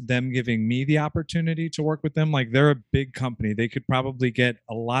business, them giving me the opportunity to work with them, like they're a big company, they could probably get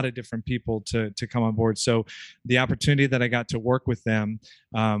a lot of different people to come on board. So the opportunity that I got to work with them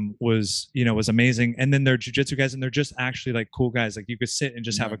was amazing. And then they're jiu-jitsu guys, and they're just actually like cool guys. Like you could sit and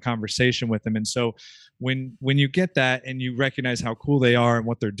just have a conversation with them. And so when you get that and you recognize how cool they are and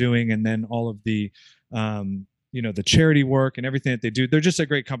what they're doing, and then all of the the charity work and everything that they do, they're just a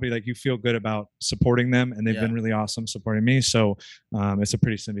great company. Like you feel good about supporting them, and they've been really awesome supporting me. So it's a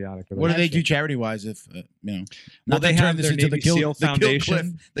pretty symbiotic relationship. What do they do charity wise? If well, they have their Navy SEAL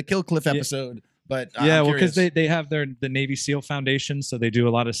Foundation, the Killcliff episode. But because they have the Navy SEAL Foundation, so they do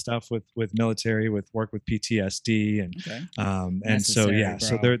a lot of stuff with military, with work with PTSD, and so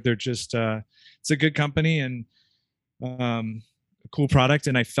so they're just it's a good company and a cool product.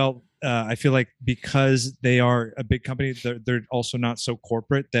 And I feel like because they are a big company, they're also not so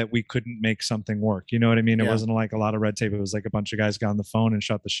corporate that we couldn't make something work. You know what I mean? It wasn't like a lot of red tape. It was like a bunch of guys got on the phone and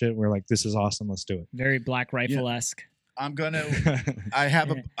shot the shit. We're like, this is awesome. Let's do it. Very Black Rifle-esque. I'm gonna. I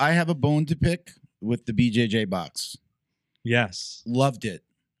have a bone to pick with the BJJ box. Yes, loved it.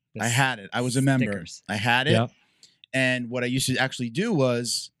 I had it. I was a member. Stickers. I had it. Yep. And what I used to actually do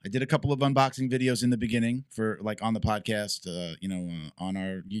was I did a couple of unboxing videos in the beginning for like on the podcast, on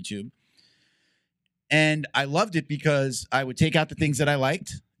our YouTube. And I loved it because I would take out the things that I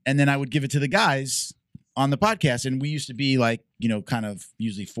liked and then I would give it to the guys on the podcast. And we used to be like, kind of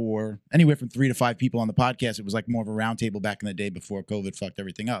usually anywhere from 3 to 5 people on the podcast. It was like more of a round table back in the day before COVID fucked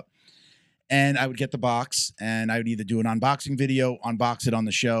everything up. And I would get the box and I would either do an unboxing video, unbox it on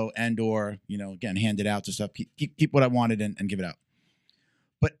the show, and or, again, hand it out to stuff, keep what I wanted and give it out.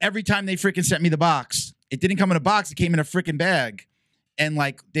 But every time they freaking sent me the box, it didn't come in a box. It came in a freaking bag. And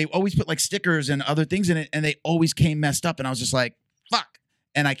like, they always put like stickers and other things in it. And they always came messed up. And I was just like, fuck.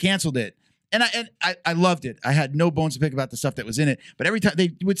 And I canceled it. And I loved it. I had no bones to pick about the stuff that was in it. But every time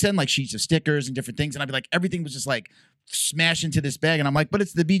they would send like sheets of stickers and different things. And I'd be like, everything was just like smashed into this bag. And I'm like, but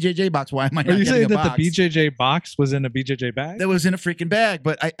it's the BJJ box. Why am I not getting a box? Are you saying that the BJJ box was in a BJJ bag? That was in a freaking bag.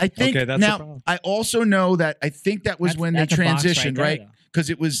 But I think okay, that's now I also know that I think that was when they transitioned, right? Because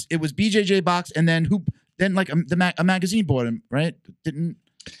it was BJJ box. And then like a magazine bought him, right?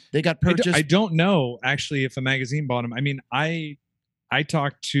 They got purchased? I don't know actually if a magazine bought him. I mean, I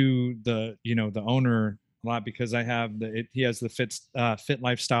talked to the owner a lot because I have he has the Fit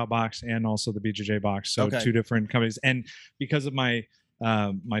Lifestyle box and also the BJJ box. So two different companies. And because of my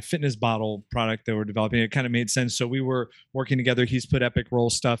fitness bottle product that we're developing, it kind of made sense. So we were working together. He's put Epic Roll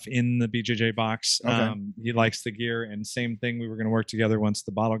stuff in the BJJ box. He likes the gear, and same thing. We were going to work together once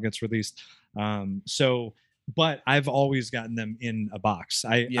the bottle gets released. But I've always gotten them in a box.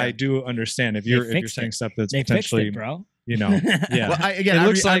 I do understand if you're saying stuff that's potentially, fixed it, bro. Yeah. Well, it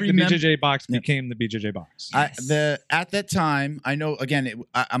looks like the BJJ box became the BJJ box. At that time, I know. Again,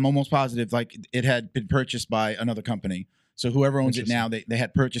 I'm almost positive like it had been purchased by another company. So whoever owns it now, they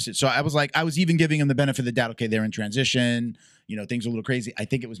had purchased it. So I was even giving them the benefit of the doubt. Okay, they're in transition. Things are a little crazy. I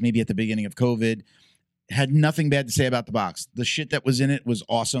think it was maybe at the beginning of COVID. Had nothing bad to say about the box. The shit that was in it was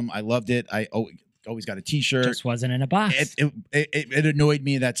awesome. I loved it. I always got a T-shirt. Just wasn't in a box. It annoyed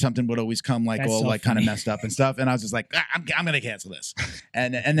me that something would always come like all like kind of messed up and stuff. And I was just like, I'm gonna cancel this.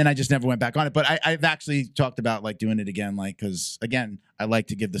 And then I just never went back on it. But I've actually talked about like doing it again, like because again, I like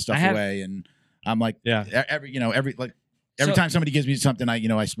to give the stuff away, and I'm like, every time somebody gives me something,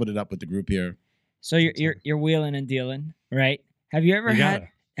 I split it up with the group here. So you're wheeling and dealing, right? Have you ever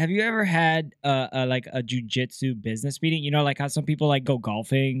had like a jujitsu business meeting? Like how some people like go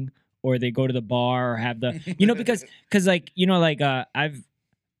golfing or they go to the bar or have the because like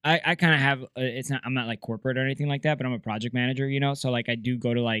I kind of have I'm not like corporate or anything like that, but I'm a project manager, so like I do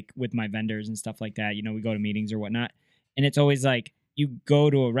go to like with my vendors and stuff like that, we go to meetings or whatnot, and it's always like you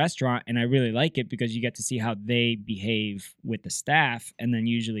go to a restaurant and I really like it because you get to see how they behave with the staff, and then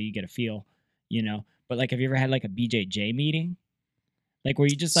usually you get a feel, but like have you ever had like a BJJ meeting? Like where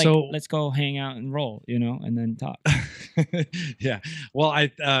you just like, let's go hang out and roll, and then talk. Yeah. Well,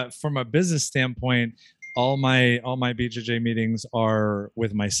 from a business standpoint, all my BJJ meetings are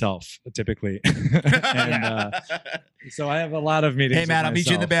with myself typically. And so I have a lot of meetings. Hey man, I'll meet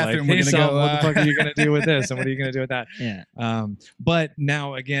you in the bathroom. Like, we're gonna go. What the fuck are you gonna do with this? And what are you gonna do with that? Yeah. But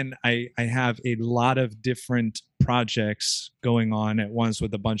now again, I have a lot of different projects going on at once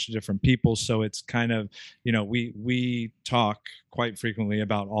with a bunch of different people. So it's kind of, we talk quite frequently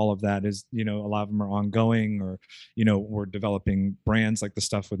about all of that. Is, a lot of them are ongoing, or, we're developing brands like the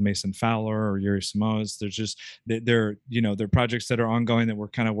stuff with Mason Fowler or Yuri Simões. There's just, they're projects that are ongoing that we're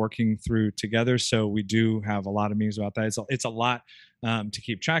kind of working through together. So we do have a lot of meetings about that. It's a lot to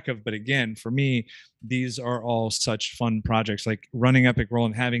keep track of. But again, for me, these are all such fun projects. Like running Epic Roll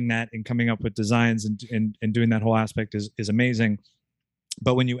and having that and coming up with designs and doing that whole aspect is amazing.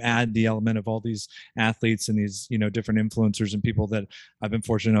 But when you add the element of all these athletes and these, different influencers and people that I've been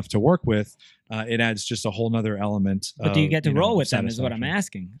fortunate enough to work with, it adds just a whole nother element. But do you get to roll with them is what I'm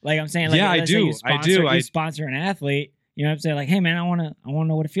asking. Like I'm saying, like, yeah, I do. You sponsor an athlete. You know what I'm saying? Like, hey man, I want to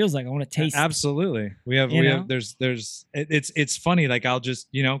know what it feels like. I want to taste. Absolutely. We have it's funny. Like I'll just,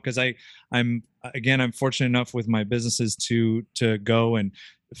 cause I'm fortunate enough with my businesses to go and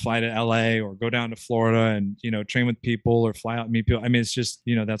fly to LA or go down to Florida and, train with people or fly out and meet people. I mean, it's just,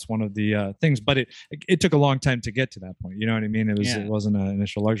 that's one of the things, but it took a long time to get to that point. You know what I mean? It wasn't an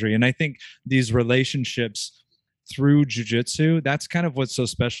initial luxury. And I think these relationships through jiu-jitsu, that's kind of what's so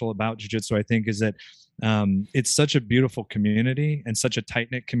special about jiu-jitsu, I think, is that it's such a beautiful community and such a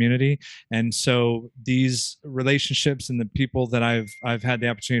tight-knit community. And so these relationships and the people that I've had the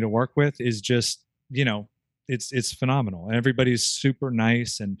opportunity to work with is just, it's phenomenal, and everybody's super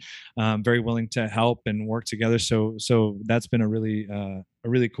nice and very willing to help and work together. So that's been a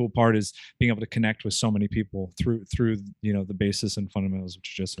really cool part, is being able to connect with so many people through the basis and fundamentals of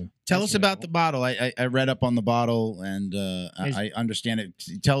jiu-jitsu. Tell us about the bottle. I read up on the bottle, and I understand it.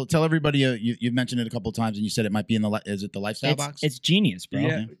 Tell everybody. You've mentioned it a couple of times, and you said it might be in the. Is it the lifestyle box? It's genius, bro.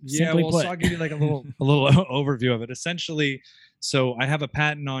 Yeah. Simply Well, put. so I'll give you like a little overview of it. Essentially, so I have a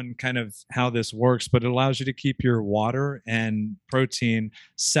patent on kind of how this works, but it allows you to keep your water and protein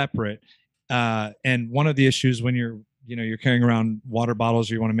separate. And one of the issues when you're carrying around water bottles,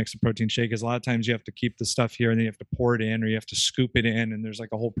 or you want to mix a protein shake, is a lot of times you have to keep the stuff here and then you have to pour it in, or you have to scoop it in, and there's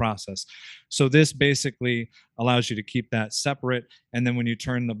like a whole process. So this basically allows you to keep that separate. And then when you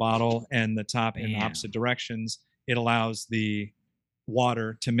turn the bottle and the top in opposite directions, it allows the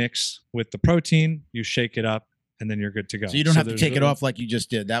water to mix with the protein. You shake it up, and then you're good to go. So you don't have to take it off like you just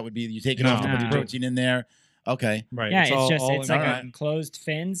did. That would be, you take it off to put the protein in there. Okay. Right. Yeah, it's like a closed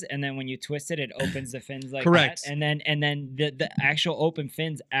fins, and then when you twist it, it opens the fins like Correct. that. And then the actual open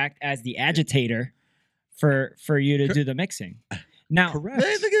fins act as the agitator for you to do the mixing. Now, Correct.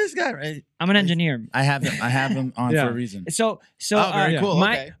 Hey, look at this guy. Right? I'm an engineer. I have him on for a reason. So very cool.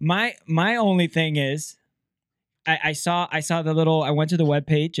 My only thing is, I saw the little. I went to the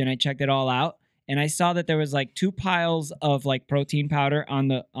webpage and I checked it all out, and I saw that there was like 2 piles of like protein powder on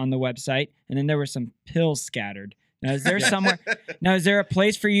the website, and then there were some pills scattered. Now, is there somewhere? Now, is there a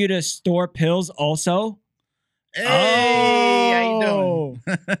place for you to store pills also? Hey, how you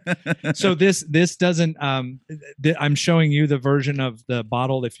doing? So this doesn't. I'm showing you the version of the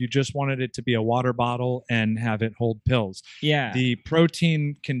bottle if you just wanted it to be a water bottle and have it hold pills. Yeah. The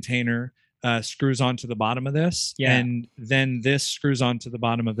protein container screws onto the bottom of this, and then this screws onto the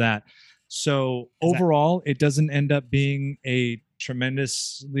bottom of that. So overall, it doesn't end up being a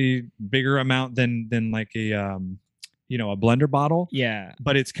tremendously bigger amount than like a a blender bottle. Yeah.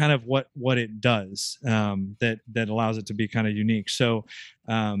 But it's kind of what it does that allows it to be kind of unique. So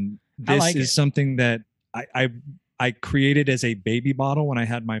this is something that I created as a baby bottle when I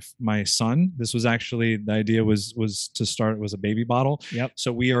had my son. This was actually, the idea was to start was a baby bottle. Yep.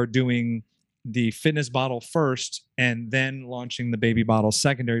 So we are doing the fitness bottle first and then launching the baby bottle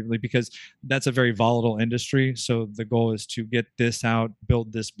secondarily, because that's a very volatile industry. So the goal is to get this out,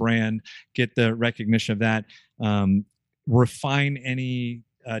 build this brand, get the recognition of that, refine any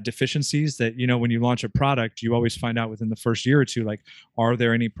deficiencies that, when you launch a product, you always find out within the first year or two, like, are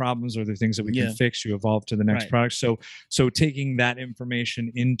there any problems? Are there things that we can fix? You evolve to the next product. So taking that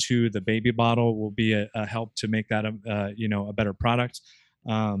information into the baby bottle will be a help to make that a better product.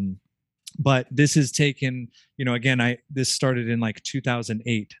 But this has taken, again, this started in like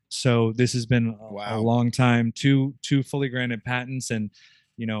 2008. So this has been a long time, two fully granted patents, and,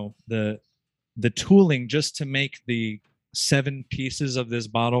 the tooling just to make the 7 pieces of this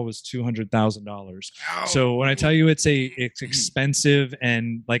bottle was $200,000. So when I tell you it's expensive,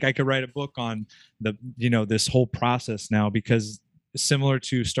 and like I could write a book on this whole process now, because similar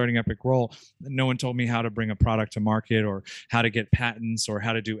to starting Epic Roll, no one told me how to bring a product to market or how to get patents or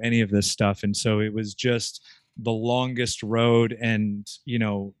how to do any of this stuff. And so it was just the longest road. And,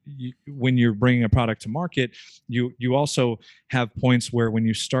 when you're bringing a product to market, you also have points where when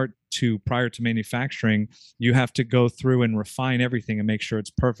you start prior to manufacturing, you have to go through and refine everything and make sure it's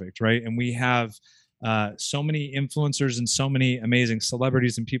perfect. Right. And we have so many influencers and so many amazing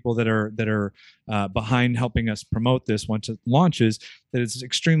celebrities and people that are behind helping us promote this once it launches, that it's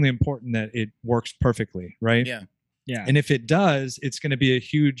extremely important that it works perfectly, right? Yeah. And if it does, it's going to be a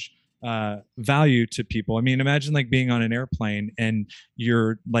huge value to people. I mean, imagine like being on an airplane and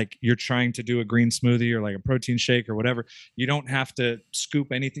you're trying to do a green smoothie or like a protein shake or whatever. You don't have to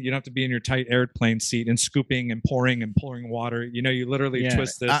scoop anything. You don't have to be in your tight airplane seat and scooping and pouring water. You literally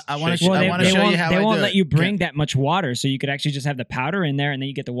twist this. I want to show you how they won't let you bring that much water, so you could actually just have the powder in there, and then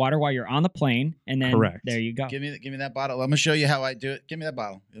you get the water while you're on the plane, and then there you go. Give me that bottle. I'm gonna show you how I do it. Give me that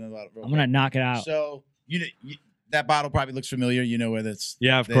bottle. I'm gonna knock it out. So that bottle probably looks familiar. You know where that's.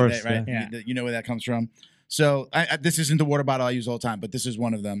 Yeah, of course. Right? Yeah. You know where that comes from. So this isn't the water bottle I use all the time, but this is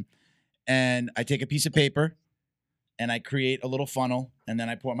one of them. And I take a piece of paper and I create a little funnel, and then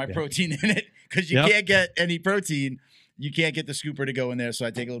I pour my protein in it, because you can't get any protein. You can't get the scooper to go in there. So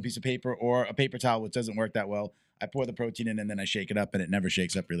I take a little piece of paper or a paper towel, which doesn't work that well. I pour the protein in, and then I shake it up, and it never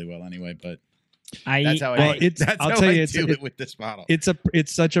shakes up really well anyway. But that's how I do it with this bottle.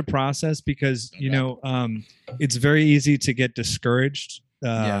 It's such a process, because it's very easy to get discouraged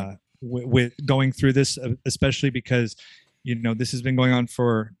with going through this, especially because this has been going on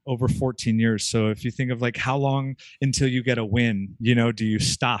for over 14 years. So if you think of like how long until you get a win, do you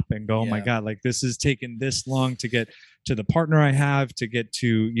stop and go, oh my God, like this has taken this long to get to the partner I have, to get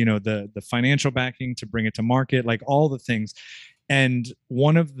to, the financial backing, to bring it to market, like all the things. And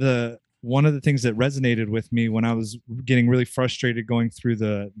one of the things that resonated with me when I was getting really frustrated going through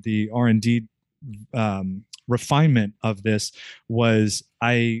the R&D refinement of this was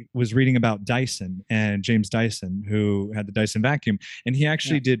I was reading about Dyson and James Dyson, who had the Dyson vacuum, and he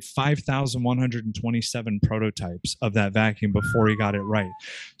actually did 5,127 prototypes of that vacuum before he got it right.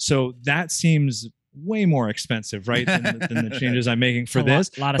 So that seems way more expensive, right, than the changes I'm making for this.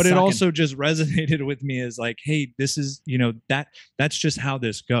 But it also just resonated with me as like, hey, this is, that's just how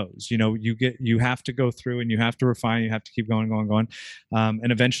this goes. You have to go through and you have to refine, you have to keep going.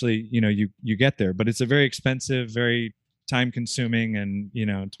 And eventually, you get there, but it's a very expensive, very time consuming and,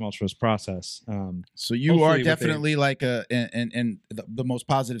 tumultuous process. So you are definitely like in the most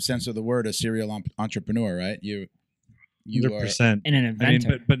positive sense of the word, a serial entrepreneur, right? You 100%. And an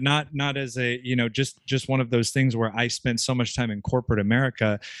inventor. But not as a, just one of those things where I spent so much time in corporate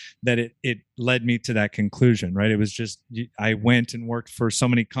America that it led me to that conclusion, right? It was just, I went and worked for so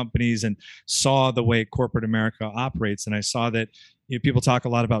many companies and saw the way corporate America operates. And I saw that people talk a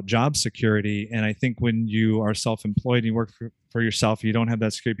lot about job security. And I think when you are self-employed and you work for yourself, you don't have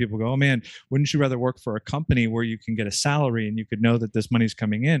that security. People go, oh man, wouldn't you rather work for a company where you can get a salary and you could know that this money's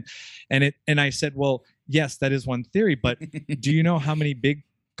coming in? And I said, well, yes, that is one theory, but do you know how many big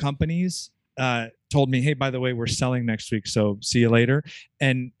companies told me, hey, by the way, we're selling next week, so see you later.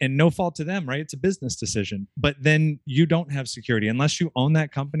 And no fault to them, right? It's a business decision. But then you don't have security unless you own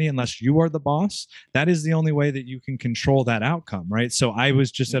that company, unless you are the boss. That is the only way that you can control that outcome, right? So I was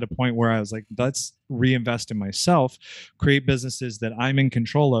just at a point where I was like, let's reinvest in myself, create businesses that I'm in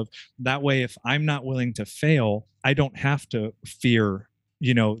control of. That way, if I'm not willing to fail, I don't have to fear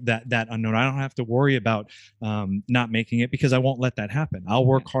that unknown. I don't have to worry about not making it, because I won't let that happen. I'll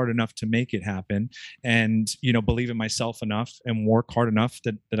work hard enough to make it happen, and believe in myself enough and work hard enough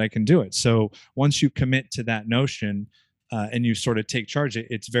that I can do it. So once you commit to that notion and you sort of take charge,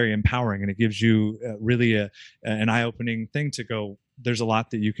 it's very empowering, and it gives you really an eye-opening thing to go, there's a lot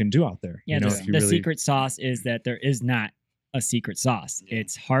that you can do out there. Yeah, the secret sauce is that there is not a secret sauce.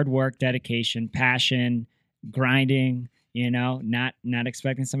 It's hard work, dedication, passion, grinding, not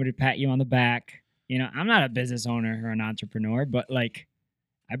expecting somebody to pat you on the back. I'm not a business owner or an entrepreneur, but like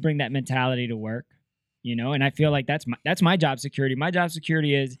I bring that mentality to work, and I feel like that's my job security. My job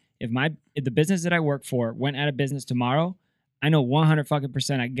security is if the business that I work for went out of business tomorrow, I know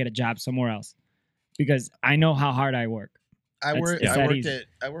 100% I can get a job somewhere else because I know how hard I work. I worked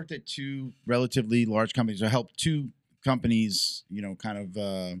at two relatively large companies. I helped two companies,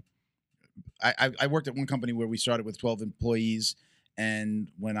 I worked at one company where we started with 12 employees, and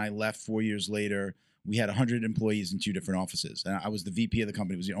when I left 4 years later, we had 100 employees in two different offices. And I was the VP of the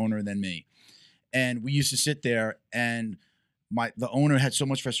company, was the owner, and then me. And we used to sit there, and the owner had so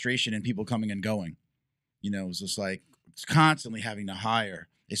much frustration in people coming and going. It was just like it's constantly having to hire,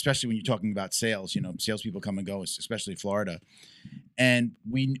 especially when you're talking about sales. Salespeople come and go, especially Florida. And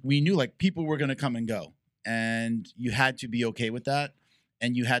we knew like people were going to come and go, and you had to be okay with that.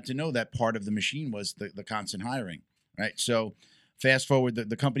 And you had to know that part of the machine was the constant hiring, right? So fast forward,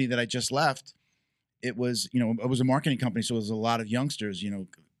 the company that I just left, it was a marketing company. So it was a lot of youngsters,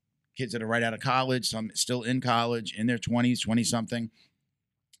 kids that are right out of college, some still in college, in their 20s, 20-something.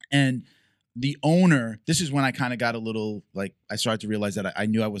 And the owner, this is when I kind of got a little, like, I started to realize that I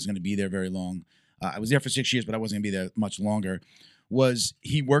knew I wasn't going to be there very long. I was there for 6 years, but I wasn't going to be there much longer, was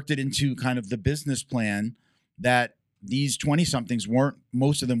he worked it into kind of the business plan that these 20-somethings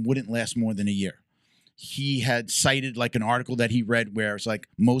most of them wouldn't last more than a year. He had cited like an article that he read where it's like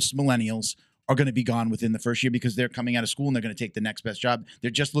most millennials are going to be gone within the first year because they're coming out of school and they're going to take the next best job. They're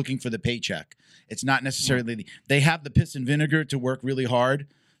just looking for the paycheck. It's not necessarily, they have the piss and vinegar to work really hard.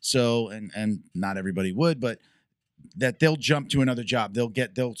 So, and not everybody would, but that they'll jump to another job.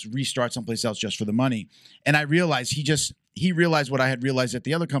 They'll restart someplace else just for the money. And I realized he realized what I had realized at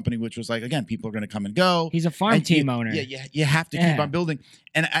the other company, which was like, again, people are going to come and go. He's a farm team owner. Yeah, you have to keep on building.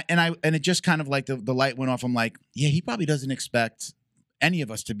 And it just kind of like the light went off. I'm like, yeah, he probably doesn't expect any of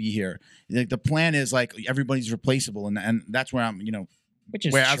us to be here. Like the plan is like everybody's replaceable, and that's where I'm, which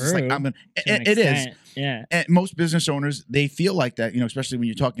is where true. I was like, it is. Yeah. And most business owners, they feel like that, especially when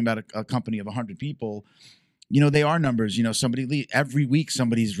you're talking about a company of 100 people. They are numbers. Somebody every week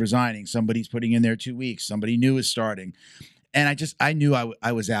somebody's resigning, somebody's putting in their 2 weeks, somebody new is starting. And I knew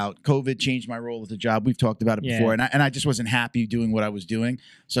I was out. COVID changed my role at the job. We've talked about it before. And I just wasn't happy doing what I was doing.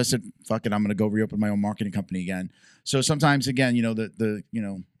 So I said, fuck it, I'm going to go reopen my own marketing company again. So sometimes, again, you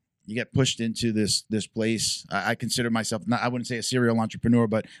know, you get pushed into this place. I consider myself, I wouldn't say a serial entrepreneur,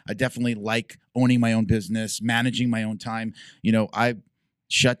 but I definitely like owning my own business, managing my own time. You know, I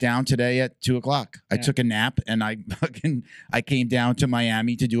shut down today at 2:00. I took a nap and I came down to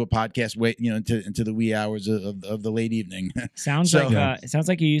Miami to do a podcast into the wee hours of the late evening. It sounds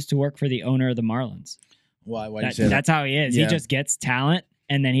like you used to work for the owner of the Marlins. Why do you say that? That's how he is. Yeah. He just gets talent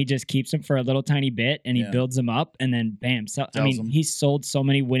and then he just keeps them for a little tiny bit and he builds them up and then bam. So he sold so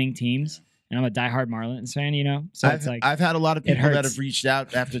many winning teams. And I'm a diehard Marlins fan, you know. So I've had a lot of people that have reached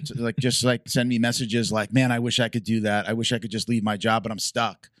out after just send me messages like, "Man, I wish I could do that. I wish I could just leave my job, but I'm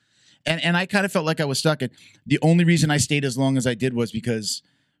stuck." And I kind of felt like I was stuck. And the only reason I stayed as long as I did was because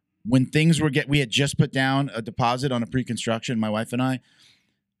when things we had just put down a deposit on a pre-construction, my wife and I,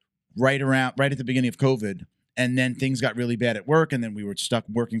 right at the beginning of COVID, and then things got really bad at work, and then we were stuck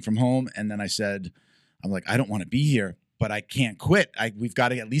working from home. And then I'm like, I don't want to be here, but I can't quit. We've got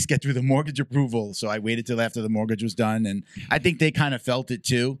to at least get through the mortgage approval. So I waited till after the mortgage was done. And I think they kind of felt it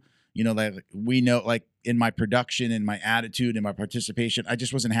too. You know, like we know, like in my production, in my attitude, in my participation, I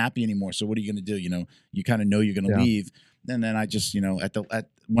just wasn't happy anymore. So what are you going to do? You know, you kind of know you're going to leave. And then I just, you know,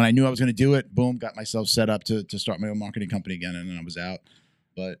 when I knew I was going to do it, boom, got myself set up to start my own marketing company again. And then I was out.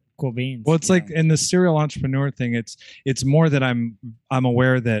 But cool beans. Well, it's like in the serial entrepreneur thing, it's more that I'm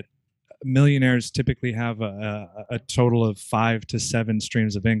aware that millionaires typically have a total of 5 to 7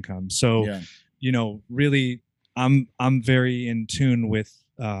 streams of income. So, you know, really, I'm very in tune with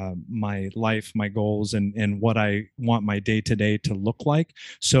my life, my goals, and what I want my day to day to look like.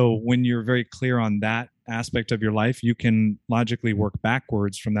 So when you're very clear on that aspect of your life, you can logically work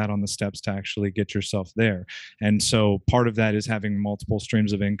backwards from that on the steps to actually get yourself there. And so part of that is having multiple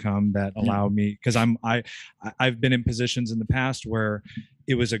streams of income that allow me, because I've been in positions in the past where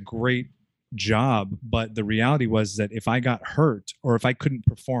it was a great job, but the reality was that if I got hurt or if I couldn't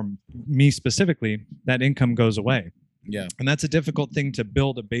perform, me specifically, that income goes away. Yeah. And that's a difficult thing to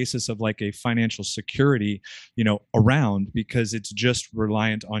build a basis of like a financial security, you know, around, because it's just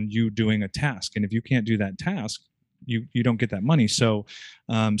reliant on you doing a task. And if you can't do that task, you don't get that money. So,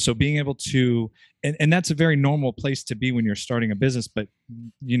 so being able to, and that's a very normal place to be when you're starting a business, but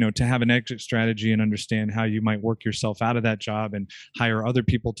you know, to have an exit strategy and understand how you might work yourself out of that job and hire other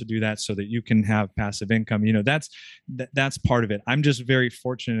people to do that so that you can have passive income, you know, that's part of it. I'm just very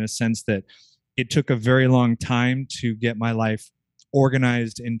fortunate in a sense that it took a very long time to get my life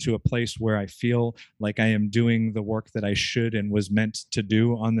organized into a place where I feel like I am doing the work that I should and was meant to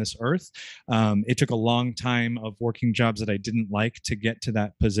do on this earth. It took a long time of working jobs that I didn't like to get to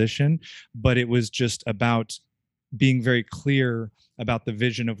that position, but it was just about being very clear about the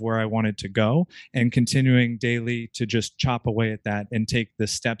vision of where I wanted to go and continuing daily to just chop away at that and take the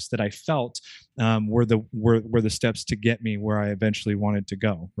steps that I felt were the steps to get me where I eventually wanted to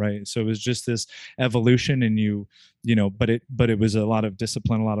go. Right. So it was just this evolution, and you know, but it was a lot of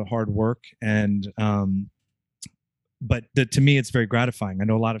discipline, a lot of hard work, and but to me, it's very gratifying. I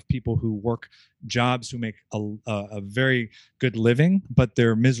know a lot of people who work jobs who make a very good living, but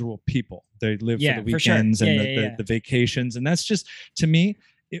they're miserable people. They live for the weekends and the vacations. And that's just, to me,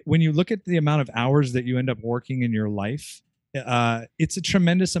 when you look at the amount of hours that you end up working in your life, it's a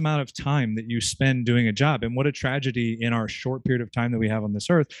tremendous amount of time that you spend doing a job. And what a tragedy in our short period of time that we have on this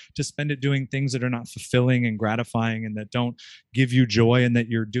earth to spend it doing things that are not fulfilling and gratifying and that don't give you joy and that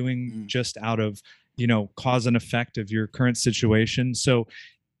you're doing just out of, you know, cause and effect of your current situation. So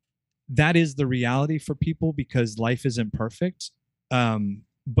that is the reality for people, because life isn't perfect.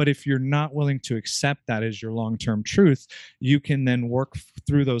 But if you're not willing to accept that as your long-term truth, you can then work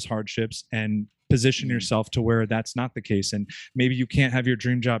through those hardships and position yourself to where that's not the case. And maybe you can't have your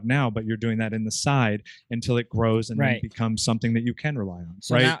dream job now, but you're doing that in the side until it grows and then becomes something that you can rely on.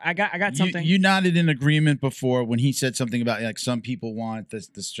 So now I got something. You nodded in agreement before when he said something about like some people want the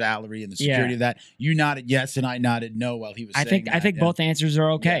salary and the security of that. You nodded yes, and I nodded no while he was saying that. I think both answers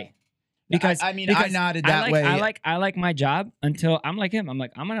are okay. Yeah. Because I nodded that way. I like my job until I'm like him. I'm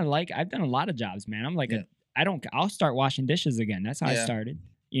like, I've done a lot of jobs, man. I'm like, I'll start washing dishes again. That's how I started,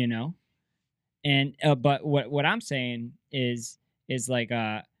 you know? And, but what I'm saying is like,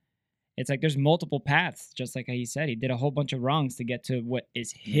 it's like, there's multiple paths, just like how he said, he did a whole bunch of wrongs to get to what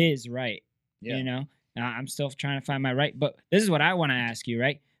is his right, you know? I'm still trying to find my right, but this is what I want to ask you,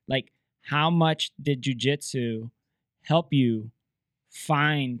 right? Like, how much did jujitsu help you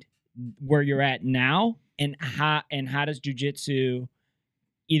find where you're at now, and how does jujitsu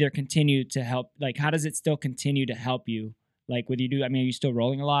either continue to help, like how does it still continue to help you Like, what do you do? I mean, are you still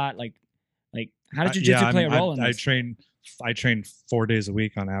rolling a lot? Like how did jiu-jitsu play a role in this? I train 4 days a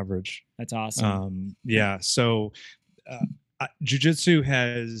week on average. That's awesome. So jiu-jitsu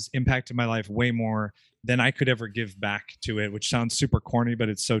has impacted my life way more than I could ever give back to it, which sounds super corny, but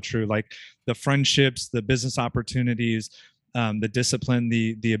it's so true. Like the friendships, the business opportunities, the discipline,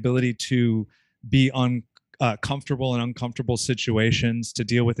 the ability to be comfortable in uncomfortable situations, to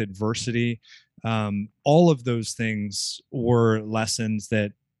deal with adversity. All of those things were lessons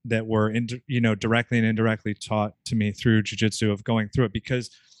that were directly and indirectly taught to me through jiu-jitsu, of going through it, because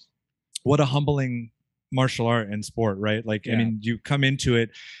what a humbling martial art and sport, right? Like, I mean, you come into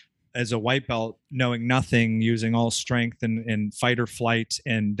it as a white belt knowing nothing, using all strength and fight or flight,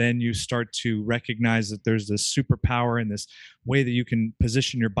 and then you start to recognize that there's this superpower and this way that you can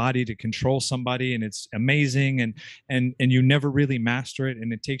position your body to control somebody, and it's amazing, and you never really master it,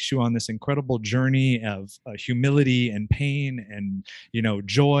 and it takes you on this incredible journey of humility and pain and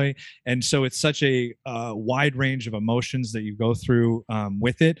joy. And so it's such a wide range of emotions that you go through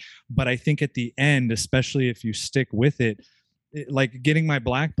with it. But I think at the end, especially if you stick with it, like getting my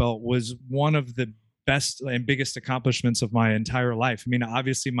black belt was one of the best and biggest accomplishments of my entire life. I mean,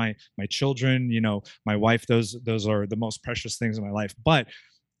 obviously my children, my wife, those are the most precious things in my life. But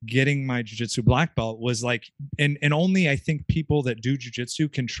getting my jiu-jitsu black belt was like, and only I think people that do jiu-jitsu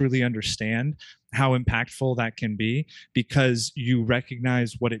can truly understand how impactful that can be, because you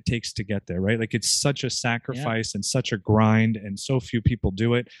recognize what it takes to get there, right? Like it's such a sacrifice and such a grind, and so few people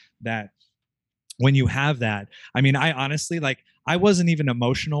do it, that when you have that, I mean, I honestly, like, I wasn't even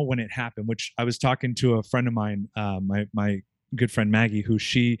emotional when it happened, which I was talking to a friend of mine, my good friend Maggie, who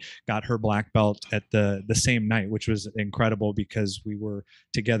she got her black belt at the same night, which was incredible because we were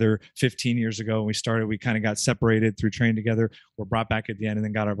together 15 years ago. And we kind of got separated through training together. We're brought back at the end and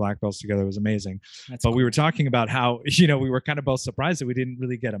then got our black belts together. It was amazing. But cool. We were talking about how, we were kind of both surprised that we didn't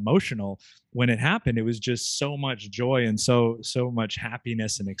really get emotional when it happened. It was just so much joy and so much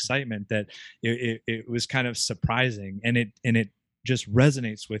happiness and excitement that it was kind of surprising, and it just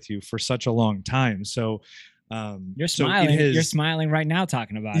resonates with you for such a long time. So you're smiling. You're smiling right now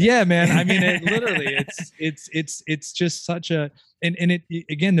talking about it. Yeah, man. I mean, it literally, it's just such a, and it,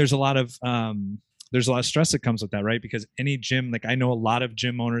 again, there's a lot of stress that comes with that, right? Because any gym, like I know a lot of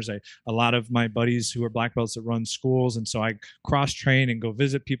gym owners, a lot of my buddies who are black belts that run schools. And so I cross train and go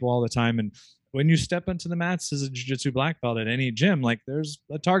visit people all the time. And when you step into the mats as a jiu-jitsu black belt at any gym, like there's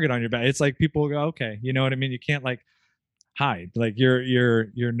a target on your back. It's like people go, okay, you know what I mean? You can't like hide, like you're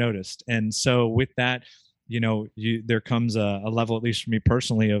noticed. And so with that, there comes a level, at least for me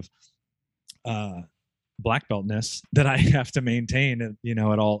personally, of black beltness that I have to maintain, at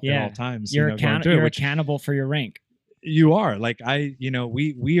all times. You're accountable for your rank. You are, like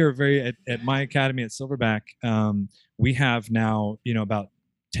we are very at my academy at Silverback. We have now about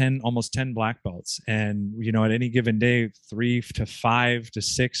almost 10 black belts, and at any given day 3 to 5 to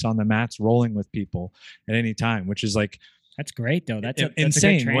 6 on the mats rolling with people at any time, which is like, that's great though. That's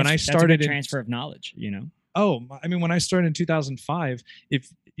insane. When I started transfer of knowledge, Oh, I mean, when I started in 2005, if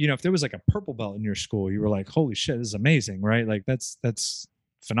there was like a purple belt in your school, you were like, holy shit, this is amazing, right? Like that's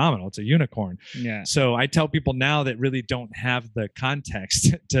phenomenal. It's a unicorn. Yeah. So I tell people now that really don't have the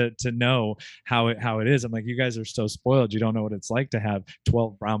context to know how it is. I'm like, you guys are so spoiled. You don't know what it's like to have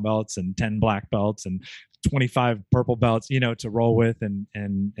 12 brown belts and 10 black belts and 25 purple belts, to roll with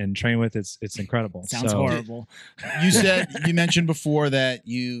and train with. It's incredible. Sounds horrible. You mentioned before that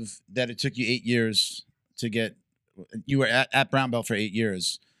it took you 8 years to get. You were at brown belt for 8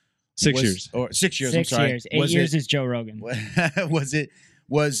 years. 6 years. Or 6 years. 6 I'm sorry. years. 8 years is Joe Rogan. Was there?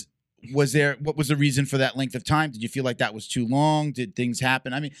 What was the reason for that length of time? Did you feel like that was too long? Did things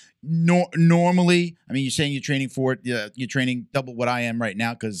happen? I mean, normally, I mean, you're saying you're training for it. You're training double what I am right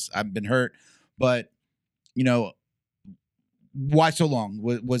now because I've been hurt. But why so long?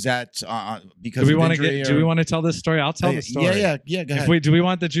 Was that because do we want to tell this story? I'll tell the story. Yeah. Go ahead. Do we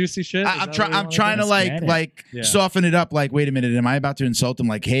want the juicy shit? I'm trying to soften it up. Like, wait a minute, am I about to insult him?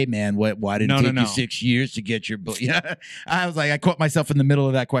 Like, hey man, why did it take you 6 years to get your book? Yeah, I was like, I caught myself in the middle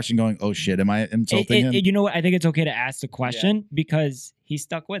of that question, going, oh shit, am I insulting him? You know what? I think it's okay to ask the question because he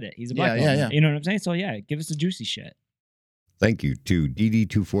stuck with it. He's a black belt. Yeah. You know what I'm saying? So yeah, give us the juicy shit. Thank you to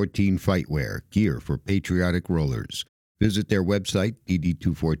DD214 Fightwear, gear for patriotic rollers. Visit their website,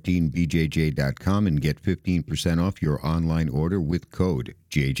 dd214bjj.com, and get 15% off your online order with code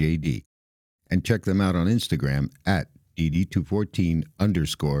JJD. And check them out on Instagram at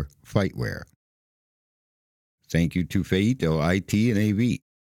dd214_Fightwear. Thank you to Feito IT and AV,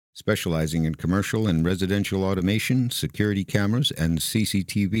 specializing in commercial and residential automation, security cameras, and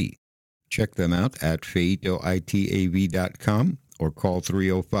CCTV. Check them out at feitoitav.com or call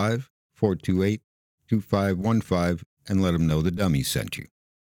 305-428-2515 and let them know the dummy sent you.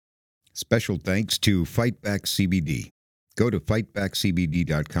 Special thanks to Fightback CBD. Go to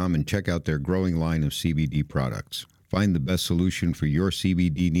fightbackcbd.com and check out their growing line of CBD products. Find the best solution for your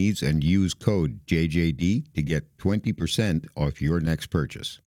CBD needs and use code JJD to get 20% off your next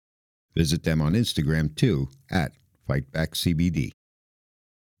purchase. Visit them on Instagram too at FightbackCBD.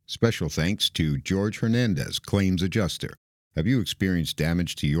 Special thanks to George Hernandez, Claims Adjuster. Have you experienced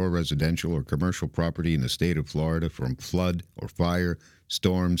damage to your residential or commercial property in the state of Florida from flood or fire,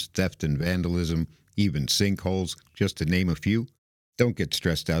 storms, theft and vandalism, even sinkholes, just to name a few? Don't get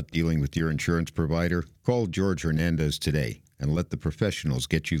stressed out dealing with your insurance provider. Call George Hernandez today and let the professionals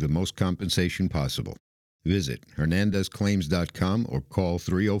get you the most compensation possible. Visit HernandezClaims.com or call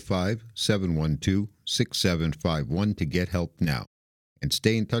 305-712-6751 to get help now. And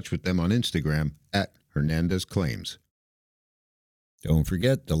stay in touch with them on Instagram at Hernandez Claims. Don't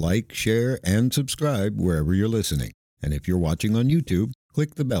forget to like, share, and subscribe wherever you're listening. And if you're watching on YouTube,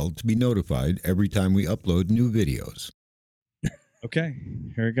 click the bell to be notified every time we upload new videos. Okay,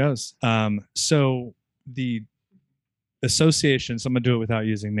 here it goes. So the association, so I'm going to do it without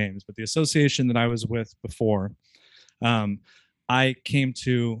using names, but the association that I was with before, I came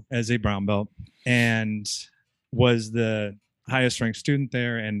to as a brown belt and was the highest ranked student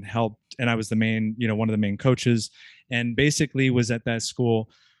there and helped, and I was the main, one of the main coaches, and basically was at that school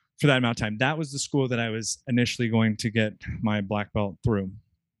for that amount of time. That was the school that I was initially going to get my black belt through.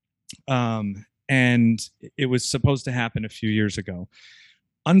 And it was supposed to happen a few years ago.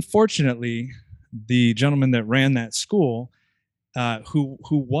 Unfortunately, the gentleman that ran that school, who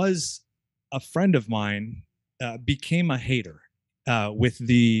was a friend of mine, became a hater with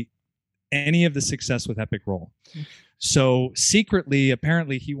any of the success with Epic Roll. So secretly,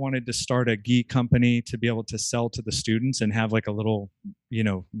 apparently, he wanted to start a gi company to be able to sell to the students and have like a little,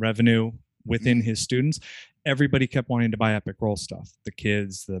 revenue within his students. Everybody kept wanting to buy Epic Roll stuff, the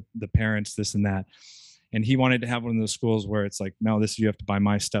kids, the parents, this and that. And he wanted to have one of those schools where it's like, no, you have to buy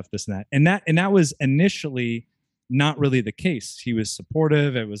my stuff, this and that. And that was initially not really the case. He was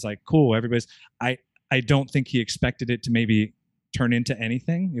supportive. It was like, cool, everybody's, I don't think he expected it to maybe turn into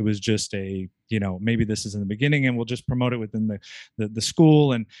anything. It was just maybe this is in the beginning and we'll just promote it within the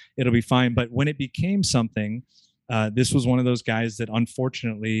school and it'll be fine. But when it became something, this was one of those guys that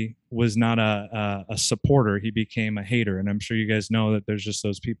unfortunately was not a supporter. He became a hater. And I'm sure you guys know that there's just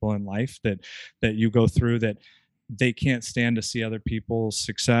those people in life that you go through that they can't stand to see other people's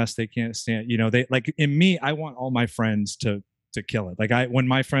success. They can't stand, they like in me, I want all my friends to kill it. Like when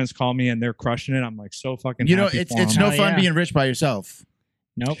my friends call me and they're crushing it, I'm like so fucking happy it's no fun being rich by yourself.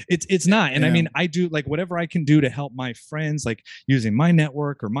 Nope. It's not. And I mean, I do like whatever I can do to help my friends, like using my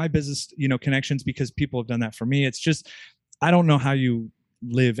network or my business, connections, because people have done that for me. It's just, I don't know how you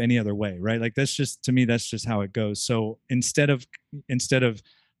live any other way, right? Like that's just, to me, that's just how it goes. So instead of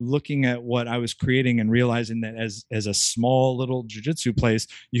looking at what I was creating and realizing that as a small little jiu-jitsu place,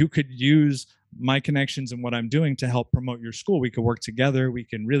 you could use my connections and what I'm doing to help promote your school. We could work together. We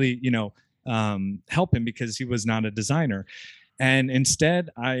can really, help him because he was not a designer. And instead,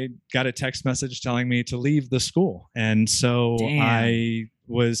 I got a text message telling me to leave the school. And so I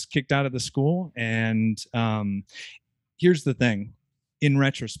was kicked out of the school. And here's the thing. In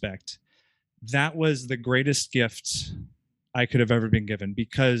retrospect, that was the greatest gift I could have ever been given,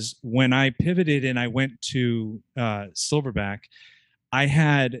 because when I pivoted and I went to Silverback, I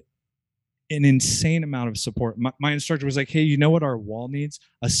had an insane amount of support. My instructor was like, "Hey, you know what our wall needs?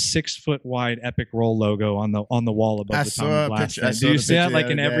 A 6-foot wide Epic Roll logo on the wall above the Tommy Blast." Do you see that? Like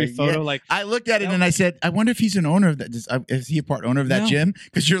in every photo, yeah. like I looked at it and I said, "I wonder if he's an owner of that. Is he a part owner of that gym?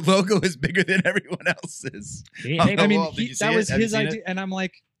 Because your logo is bigger than everyone else's." I mean, that was his idea, and I'm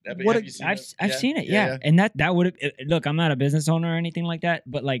like, "What? I've seen it, yeah." And that would look. I'm not a business owner or anything like that,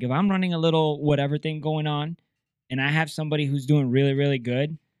 but like if I'm running a little whatever thing going on, and I have somebody who's doing really, really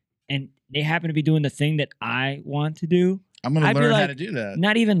good, and they happen to be doing the thing that I want to do, I'm going to learn how to do that.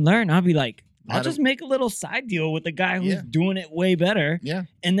 Not even learn. I'll be like, I'll just make a little side deal with the guy who's doing it way better. Yeah.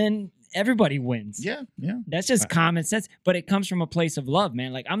 And then everybody wins. Yeah. Yeah. That's just common sense, but it comes from a place of love,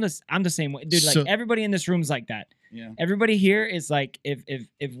 man. Like I'm the same way, dude. Like everybody in this room is like that. Yeah. Everybody here is like,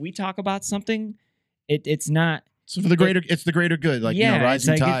 if we talk about something, it's not. So for the greater, it's the greater good. Like,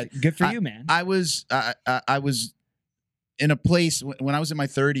 rising tide. Good for you, man. I was in a place when I was in my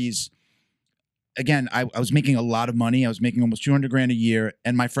 30s. Again, I was making a lot of money. I was making almost $200,000 a year,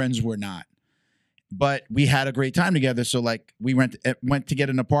 and my friends were not. but we had a great time together. So like we went to get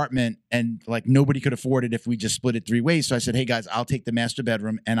an apartment, and like nobody could afford it if we just split it 3 ways. So I said, hey guys, I'll take the master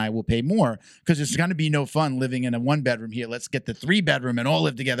bedroom and I will pay more, because it's going to be no fun living in a 1-bedroom here. Let's get the 3-bedroom and all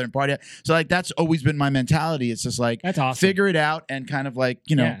live together and party. So like that's always been my mentality. It's just like, that's awesome. Figure it out, and kind of like,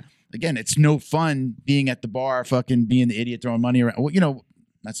 you know, again, it's no fun being at the bar, fucking being the idiot throwing money around. Well, you know,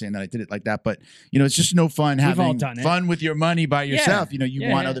 not saying that I did it like that, but you know, it's just no fun having fun with your money by yourself. You know, you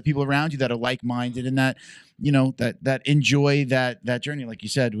want other people around you that are like-minded and that, you know, that enjoy that journey. Like you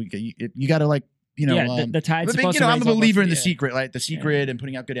said, you got to like, you know, the tide's supposed you know, to I'm a believer in The Secret, like The Secret and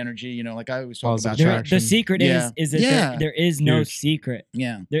putting out good energy. You know, like I always talk about the secret is that there is no secret.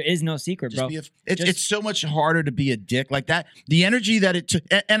 Yeah, there is no secret, bro. It's so much harder to be a dick like that. The energy that it took,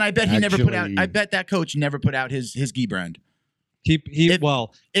 and I bet he never put out. I bet that coach never put out his gi brand.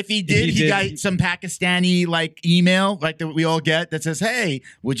 If he did, he got some Pakistani like email like that we all get that says, "Hey,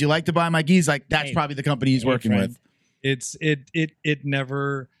 would you like to buy my gis?" Like that's probably the company he's working with. It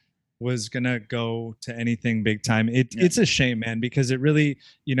never was gonna go to anything big time. It's a shame, man, because it really,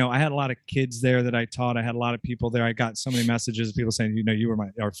 you know, I had a lot of kids there that I taught. I had a lot of people there. I got so many messages of people saying, you know, you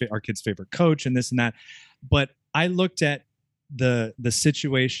were our kid's favorite coach and this and that. But I looked at the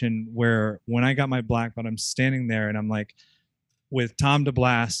situation where when I got my black belt, I'm standing there and I'm like, with Tom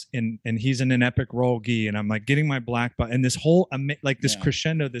DeBlas, and he's in an epic roll gi, and I'm like getting my black belt, and this whole this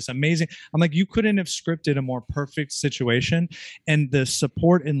crescendo, this amazing. I'm like, you couldn't have scripted a more perfect situation, and the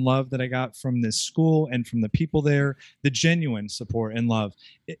support and love that I got from this school and from the people there, the genuine support and love.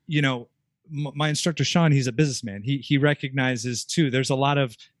 You know, my instructor Sean, he's a businessman. He recognizes too. There's a lot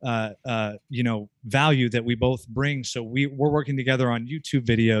of you know, value that we both bring. So we're working together on YouTube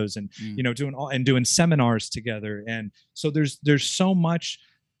videos and you know, doing seminars together. And so there's so much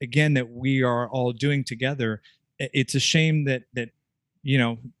again that we are all doing together. It's a shame that you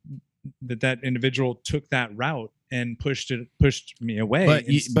know that individual took that route and pushed me away.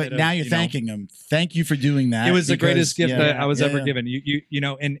 But now you're thanking him. Thank you for doing that. It was the greatest gift that I was ever given. You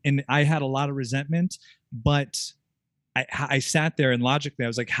know, and I had a lot of resentment, but I sat there and logically I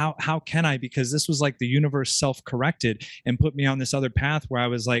was like, how can I? Because this was like the universe self-corrected and put me on this other path where I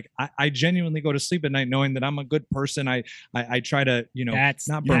was like, I genuinely go to sleep at night knowing that I'm a good person. I try to, you know,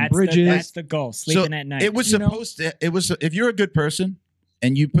 not burn bridges. That's the goal. Sleeping at night. It was supposed to. It was if you're a good person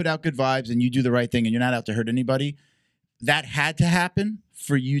and you put out good vibes and you do the right thing and you're not out to hurt anybody, that had to happen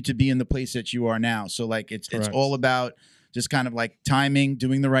for you to be in the place that you are now. So like it's all about just kind of like timing,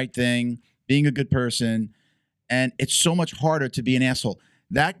 doing the right thing, being a good person. And it's so much harder to be an asshole.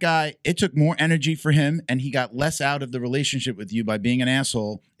 That guy, it took more energy for him and he got less out of the relationship with you by being an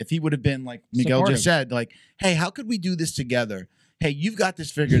asshole. If he would have been like Miguel just said, like, hey, how could we do this together? Hey, you've got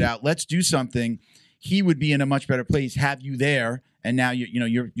this figured out. Let's do something. He would be in a much better place, have you there. And now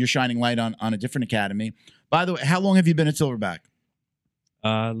you're shining light on a different academy. By the way, how long have you been at Silverback?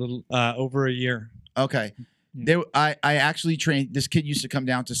 A little over a year. Okay. I actually trained. This kid used to come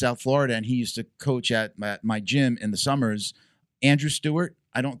down to South Florida, and he used to coach at my gym in the summers. Andrew Stewart.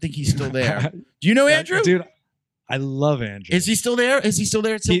 I don't think he's still there. Do you know Andrew? Dude, I love Andrew. Is he still there? Is he still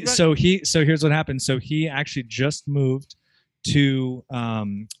there at Silverback? So here's what happened. So he actually just moved to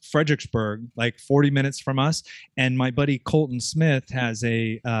Fredericksburg, like 40 minutes from us, and my buddy Colton Smith has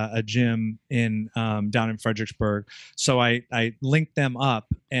a gym in down in Fredericksburg. So I linked them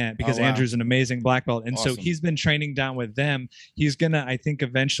up, and because Andrew's an amazing black belt, and so he's been training down with them. He's gonna, I think,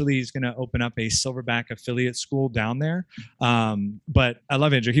 eventually he's gonna open up a Silverback affiliate school down there. But I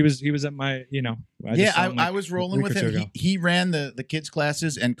love Andrew. He was at my, you know. I was rolling with him. He ran the kids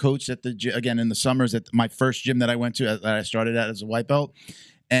classes and coached at again in the summers at my first gym that I went to that I started at as a white belt,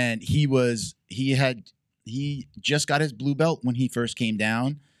 and he just got his blue belt when he first came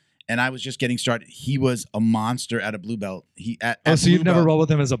down, and I was just getting started. He was a monster at a blue belt. So you've never rolled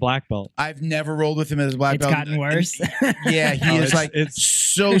with him as a black belt? I've never rolled with him as a black belt. It's gotten worse. Yeah, he is it's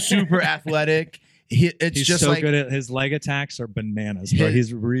so super athletic. He's just so like good at his leg attacks are bananas, bro.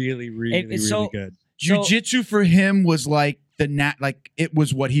 He's really good. Jiu-jitsu for him was like it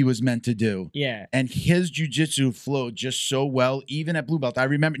was what he was meant to do. Yeah. And his jiu-jitsu flowed just so well, even at blue belt. I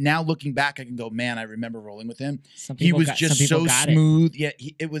remember now looking back, I can go, man, I remember rolling with him. He was just so smooth. Yeah,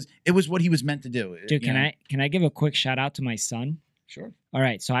 it was what he was meant to do. Dude, can I give a quick shout out to my son? Sure. All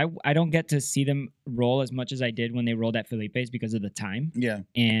right. So I don't get to see them roll as much as I did when they rolled at Felipe's because of the time. Yeah.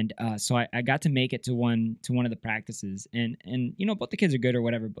 And so I got to make it to one of the practices, and you know, both the kids are good or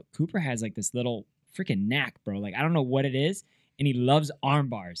whatever, but Cooper has like this little freaking knack, bro. Like I don't know what it is, and he loves arm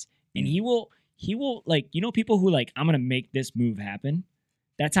bars, and he will like, you know, people who like, I'm gonna make this move happen.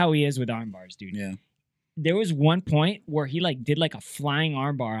 That's how he is with arm bars, dude. Yeah. There was one point where he like did like a flying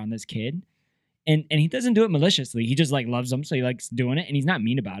arm bar on this kid, And he doesn't do it maliciously. He just like loves them, so he likes doing it, and he's not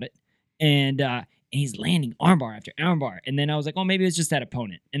mean about it. And he's landing armbar after armbar. And then I was like, oh, maybe it's just that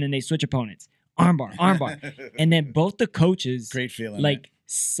opponent. And then they switch opponents. Armbar. And then both the coaches, great feeling, like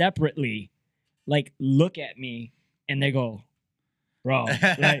separately, like look at me and they go, bro.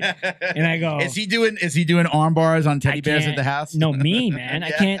 Like, and I go, is he doing arm bars on teddy bears at the house? No, me, man.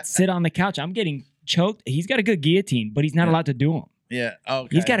 I can't sit on the couch. I'm getting choked. He's got a good guillotine, but he's not allowed to do them. Yeah.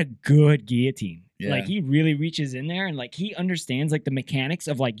 Okay. He's got a good guillotine. Yeah. Like he really reaches in there and like he understands like the mechanics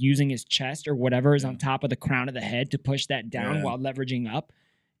of like using his chest or whatever is on top of the crown of the head to push that down while leveraging up.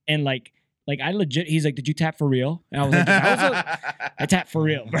 And like I legit, he's like, did you tap for real? And I was like, I tapped for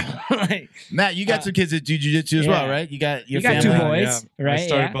real, bro. Like, Matt, you got some kids that do jiu-jitsu as well, right? You got your got family? two boys, right? I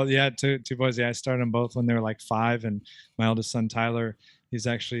started both. Yeah, two boys. Yeah, I started them both when they were like 5, and my eldest son Tyler, he's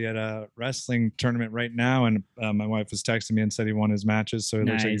actually at a wrestling tournament right now, and my wife was texting me and said he won his matches, so it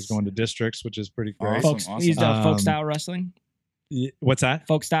looks like he's going to districts, which is pretty great. Awesome. He's folk style wrestling. What's that?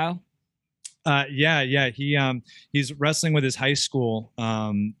 Folk style. Yeah. He's wrestling with his high school,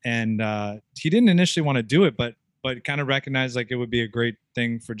 and he didn't initially want to do it, but kind of recognized like it would be a great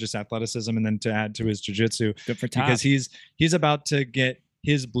thing for just athleticism, and then to add to his jiu-jitsu. Good for Top. Because he's about to get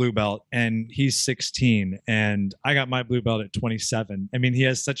his blue belt, and he's 16, and I got my blue belt at 27. I mean, he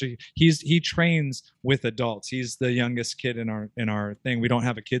has he trains with adults. He's the youngest kid in our thing. We don't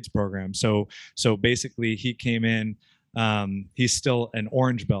have a kids program, so basically he came in. He's still an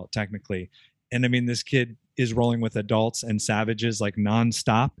orange belt technically. And I mean, this kid is rolling with adults and savages like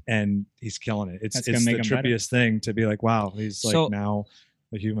nonstop, and he's killing it. It's the trippiest thing to be like, wow, he's like now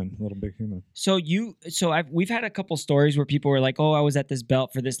a little big human. We've had a couple stories where people were like, oh, I was at this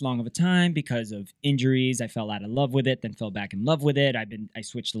belt for this long of a time because of injuries. I fell out of love with it, then fell back in love with it. I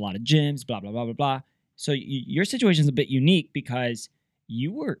switched a lot of gyms, blah, blah, blah, blah, blah. So your situation is a bit unique because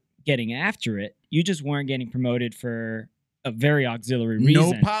you were getting after it. You just weren't getting promoted for a very auxiliary reason.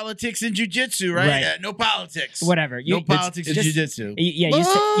 No politics in jiu-jitsu, right? No politics. Whatever. No politics in jiu-jitsu. Yeah,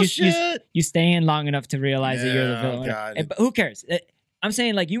 you stay in long enough to realize that you're the villain. God. But who cares? I'm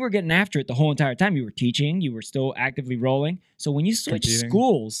saying like you were getting after it the whole entire time. You were teaching. You were still actively rolling. So when you switch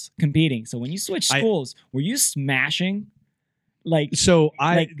schools, competing. So when you switch schools, were you smashing? This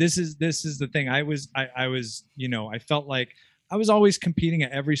is the thing. I was, I felt like I was always competing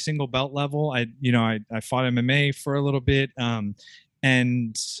at every single belt level. I fought MMA for a little bit. And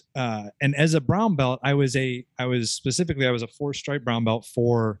as a brown belt, I was a 4-stripe brown belt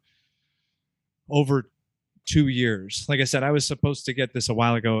for over 2 years. Like I said, I was supposed to get this a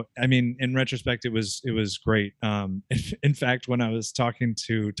while ago. I mean, in retrospect, it was great. In fact, when I was talking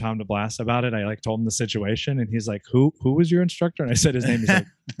to Tom DeBlas about it, I like told him the situation, and he's like, "Who was your instructor?" And I said his name. He's like,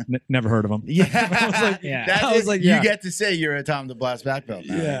 "Never heard of him." Yeah, I was like, you get to say you're a Tom DeBlas black belt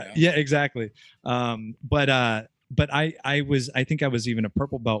now. Yeah, exactly. But I think I was even a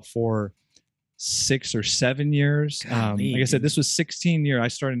purple belt for 6 or 7 years. Like I said, this was 16 years. I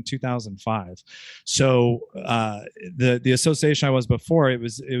started in 2005. So the association I was before, it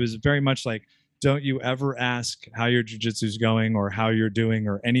was very much like, don't you ever ask how your jiu-jitsu is going or how you're doing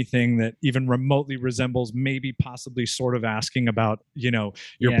or anything that even remotely resembles maybe possibly sort of asking about, your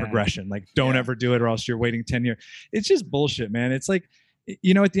progression. Like, don't ever do it or else you're waiting 10 years. It's just bullshit, man. It's like, at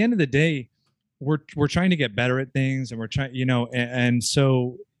the end of the day, we're trying to get better at things, and we're trying, and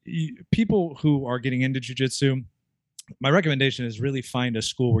so people who are getting into jiu-jitsu, my recommendation is really find a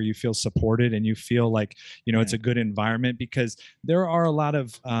school where you feel supported and you feel like, it's a good environment, because there are a lot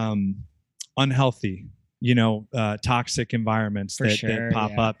of unhealthy, toxic environments that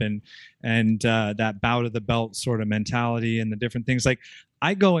pop up, and that bout of the belt sort of mentality and the different things. Like,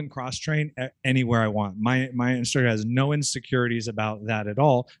 I go and cross train anywhere I want. My instructor has no insecurities about that at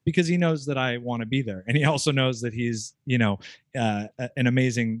all, because he knows that I want to be there, and he also knows that he's an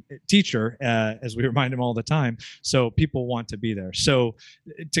amazing teacher, as we remind him all the time. So people want to be there. So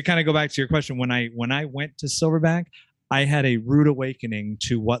to kind of go back to your question, when I went to Silverback, I had a rude awakening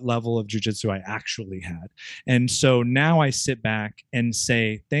to what level of jiu-jitsu I actually had. And so now I sit back and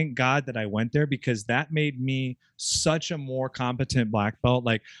say, thank God that I went there, because that made me such a more competent black belt.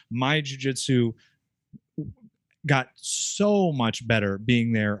 Like, my jiu-jitsu got so much better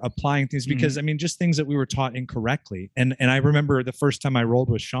being there, applying things, because just things that we were taught incorrectly. And I remember the first time I rolled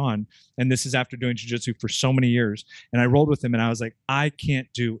with Sean, and this is after doing jiu-jitsu for so many years, and I rolled with him and I was like, I can't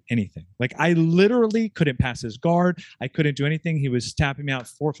do anything. Like, I literally couldn't pass his guard. I couldn't do anything. He was tapping me out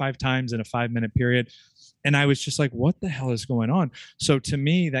 4 or 5 times in a 5-minute period. And I was just like, what the hell is going on? So to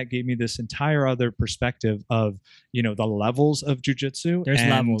me, that gave me this entire other perspective of, the levels of jiu-jitsu. There's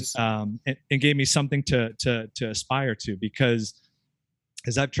levels. It gave me something to aspire to, because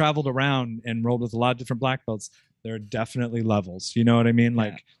as I've traveled around and rolled with a lot of different black belts, there are definitely levels. You know what I mean?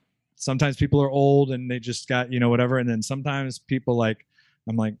 Like sometimes people are old and they just got, you know, whatever. And then sometimes people like,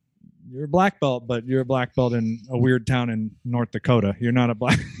 I'm like, you're a black belt, but you're a black belt in a weird town in North Dakota. You're not a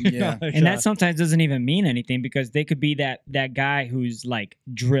black. Yeah. And that sometimes doesn't even mean anything, because they could be that guy who's like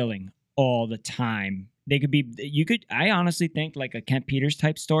drilling all the time. They could be, I honestly think like a Kent Peters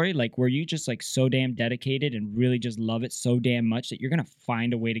type story, like where you just like so damn dedicated and really just love it so damn much that you're going to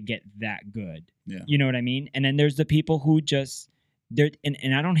find a way to get that good. Yeah. You know what I mean? And then there's the people who just,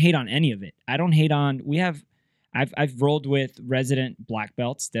 and I don't hate on any of it. I don't hate on, I've rolled with resident black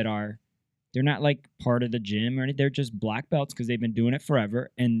belts that they're not like part of the gym or anything. They're just black belts because they've been doing it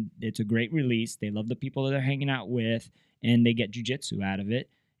forever, and it's a great release. They love the people that they're hanging out with, and they get jujitsu out of it.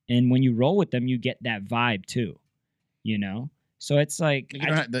 And when you roll with them, you get that vibe too, you know? So it's like... You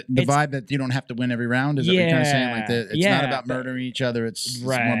don't have the vibe that you don't have to win every round, is that what you're kind of saying? Like it's not about murdering each other. It's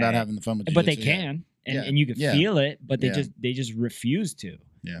more about having the fun with jiu-jitsu. But they can, and you can feel it, but they just refuse to.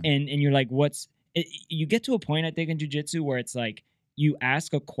 Yeah. And you're like, you get to a point, I think, in jiu-jitsu where it's like, you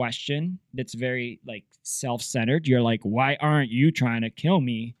ask a question that's very like self-centered. You're like, why aren't you trying to kill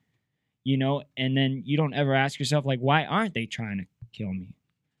me? You know? And then you don't ever ask yourself, like, why aren't they trying to kill me?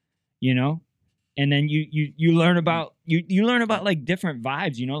 You know? And then you learn about you learn about like different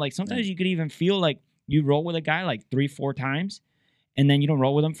vibes, you know? Like sometimes you could even feel like you roll with a guy like 3-4 times, and then you don't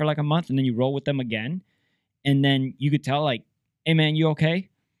roll with them for like a month, and then you roll with them again. And then you could tell like, hey man, you okay?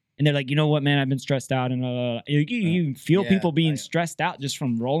 And they're like, you know what, man, I've been stressed out. And you feel people being stressed out just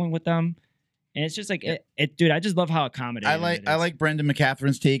from rolling with them. And it's just like, dude, I just love how accommodating I like Brendan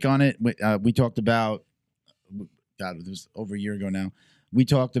McCaffrey's take on it. We talked about, God, it was over a year ago now. We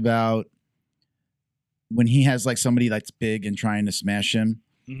talked about when he has like somebody that's big and trying to smash him.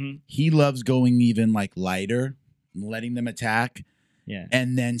 Mm-hmm. He loves going even like lighter and letting them attack. Yeah.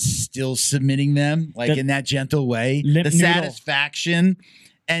 And then still submitting them like in that gentle way. The noodle. Satisfaction.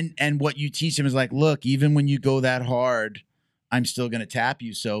 And what you teach him is like, look, even when you go that hard, I'm still going to tap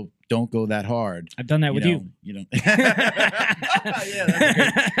you. So don't go that hard. I've done that with you. You know. Yeah,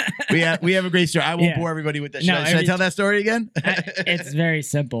 that's great. We have a great story. I won't bore everybody with that. Should I tell that story again? It's very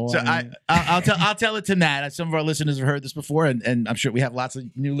simple. So I'll tell it to Matt. Some of our listeners have heard this before, and I'm sure we have lots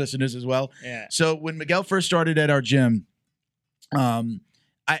of new listeners as well. Yeah. So when Miguel first started at our gym,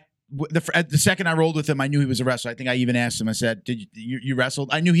 the second I rolled with him, I knew he was a wrestler. I think I even asked him. I said, "Did you wrestled?"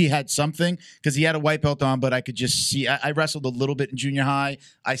 I knew he had something because he had a white belt on, but I could just see. I wrestled a little bit in junior high.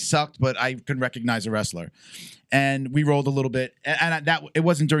 I sucked, but I could recognize a wrestler, and we rolled a little bit. And that it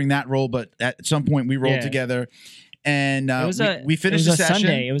wasn't during that roll, but at some point we rolled together. And we finished the session.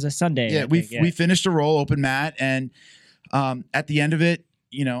 It was a Sunday. Yeah, we finished a roll, open mat, and at the end of it,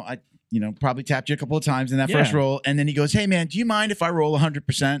 I probably tapped you a couple of times in that first roll, and then he goes, "Hey man, do you mind if I roll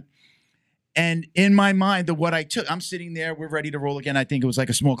 100%?" And in my mind, what I took, I'm sitting there, we're ready to roll again. I think it was like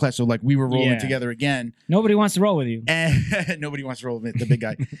a small class, so like we were rolling together again. Nobody wants to roll with you. And nobody wants to roll with the big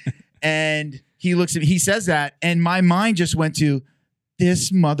guy. And he looks at me, he says that, and my mind just went to,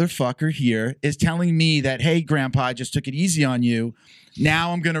 this motherfucker here is telling me that, hey, grandpa, I just took it easy on you.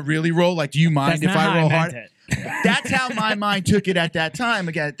 Now I'm going to really roll. Like, do you mind if I roll hard? That's how my mind took it at that time.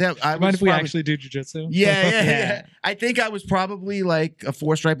 Again, mind if we actually do jiu-jitsu? Yeah. I think I was probably like a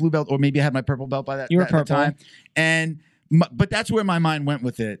 4-stripe blue belt, or maybe I had my purple belt by that, you were purple. Time. But that's where my mind went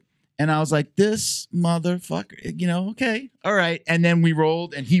with it. And I was like, this motherfucker, okay, all right. And then we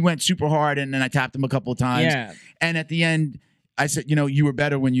rolled, and he went super hard, and then I tapped him a couple of times. Yeah. And at the end, I said, you were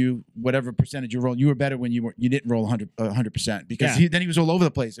better when whatever percentage you rolled, you were better when you didn't roll 100%, because then he was all over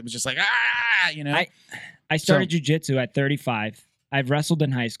the place. It was just like, I started jiu-jitsu at 35. I've wrestled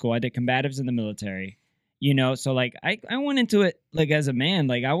in high school. I did combatives in the military, so like I went into it like as a man,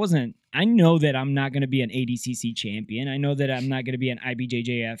 like I know that I'm not going to be an ADCC champion. I know that I'm not going to be an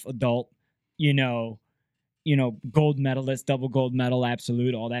IBJJF adult, gold medalist, double gold medal,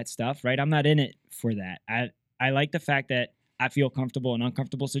 absolute, all that stuff, right? I'm not in it for that. I like the fact that I feel comfortable in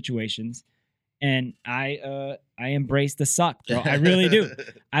uncomfortable situations, and I embrace the suck, bro. I really do.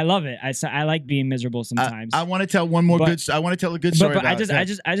 I love it. I like being miserable sometimes. I want to tell one more I want to tell a good story. But I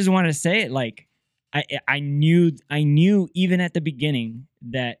just wanted to say it. Like I knew even at the beginning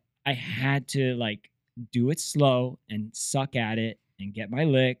that I had to like do it slow and suck at it and get my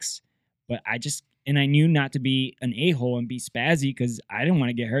licks. But I knew not to be an a-hole and be spazzy, because I didn't want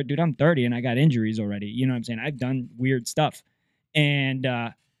to get hurt. Dude, I'm 30 and I got injuries already. You know what I'm saying? I've done weird stuff. And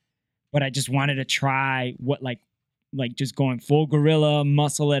but I just wanted to try what like just going full gorilla,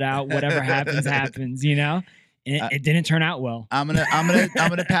 muscle it out, whatever happens, happens, And it didn't turn out well. I'm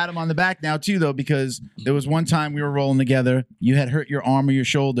gonna pat him on the back now too, though, because there was one time we were rolling together. You had hurt your arm or your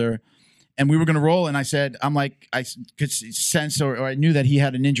shoulder, and we were gonna roll. And I said, I could sense or I knew that he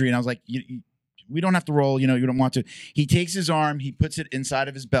had an injury, and I was like, we don't have to roll. You don't want to. He takes his arm, he puts it inside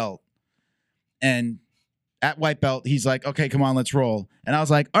of his belt, and at white belt, he's like, okay, come on, let's roll. And I was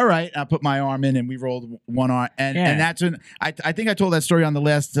like, all right. I put my arm in and we rolled one arm. And that's when I think I told that story on the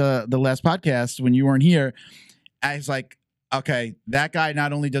last podcast when you weren't here. I was like, okay, that guy,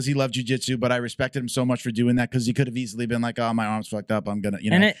 not only does he love jiu-jitsu, but I respected him so much for doing that because he could have easily been like, oh, my arm's fucked up. I'm going to,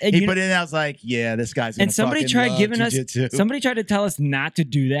 he put it in. I was like, yeah, this guy's going to somebody tried giving jiu-jitsu. Somebody tried to tell us not to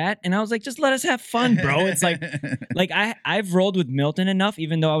do that. And I was like, just let us have fun, bro. It's like I've rolled with Milton enough,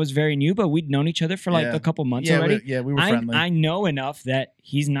 even though I was very new, but we'd known each other for like a couple months already. We were friendly. I know enough that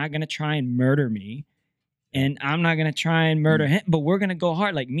he's not going to try and murder me and I'm not going to try and murder him, but we're going to go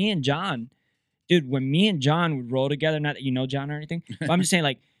hard. Like me and John. Dude, when me and John would roll together, not that you know John or anything, but I'm just saying,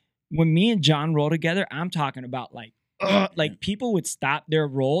 like, when me and John roll together, I'm talking about like people would stop their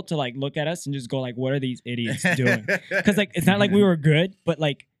roll to like look at us and just go like, what are these idiots doing? Because like it's not like we were good, but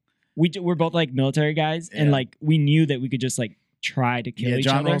like we're both like military guys, and like we knew that we could just like try to kill each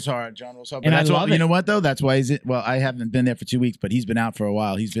other. John rolls hard. But that's why, you know what though? That's why I haven't been there for 2 weeks, but he's been out for a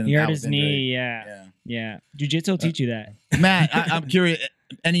while. He hurt his knee. Yeah. Jiu-jitsu will teach you that. Matt, I'm curious.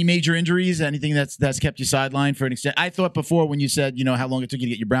 Any major injuries? Anything that's kept you sidelined for an extent? I thought before when you said how long it took you to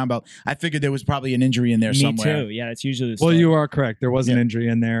get your brown belt, I figured there was probably an injury in there somewhere. Me too. Yeah, that's usually the story. Well, you are correct. There was an injury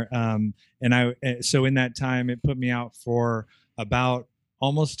in there, so in that time it put me out for about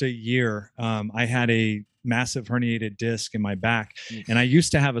almost a year. I had a massive herniated disc in my back, and I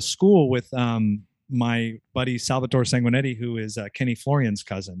used to have a school with my buddy Salvatore Sanguinetti, who is Kenny Florian's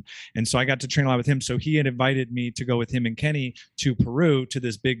cousin. And so I got to train a lot with him. So he had invited me to go with him and Kenny to Peru to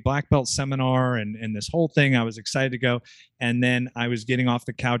this big black belt seminar and this whole thing. I was excited to go. And then I was getting off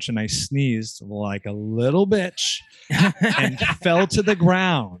the couch and I sneezed like a little bitch and fell to the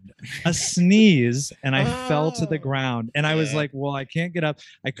ground. A sneeze and I fell to the ground. And I was like, well, I can't get up.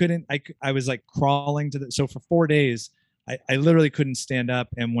 I was like crawling so for 4 days, I literally couldn't stand up.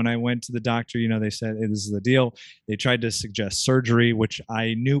 And when I went to the doctor, they said, hey, this is the deal. They tried to suggest surgery, which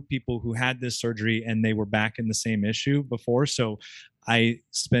I knew people who had this surgery and they were back in the same issue before. So I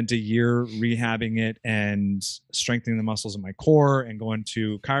spent a year rehabbing it and strengthening the muscles in my core and going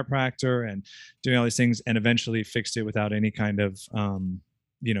to chiropractor and doing all these things, and eventually fixed it without any kind of,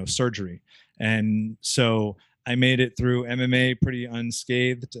 surgery. And so I made it through MMA pretty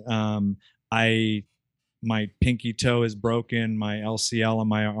unscathed. My pinky toe is broken. My LCL on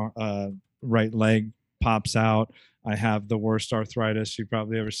my right leg pops out. I have the worst arthritis you've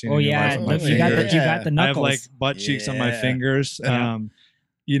probably ever seen. You got the knuckles. I have like butt cheeks on my fingers. That's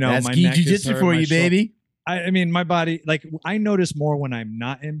my neck jiu-jitsu for you, baby. I mean, my body, like I notice more when I'm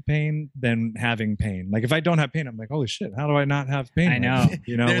not in pain than having pain. Like if I don't have pain, I'm like, holy shit, how do I not have pain? I know.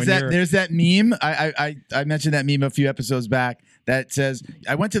 There's that meme. I mentioned that meme a few episodes back that says,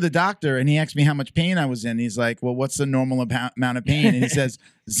 I went to the doctor and he asked me how much pain I was in. He's like, well, what's the normal amount of pain? And he says,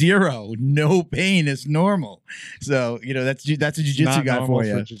 0. No pain is normal. So, that's a jiu-jitsu guy for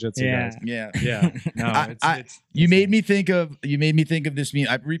you. Jiu-jitsu guys. Yeah. No, you made me think of this meme.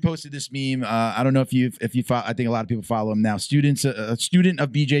 I reposted this meme. I don't know if you follow, I think a lot of people follow him now. A student of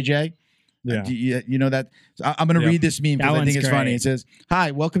BJJ. Yeah. You know that? So I'm going to read this meme because I think it's funny. It says,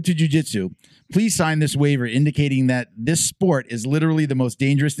 hi, welcome to Jiu-Jitsu. Please sign this waiver indicating that this sport is literally the most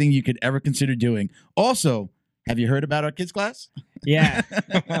dangerous thing you could ever consider doing. Also, have you heard about our kids class? Yeah.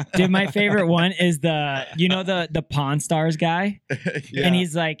 Dude, my favorite one is the Pawn Stars guy. Yeah. And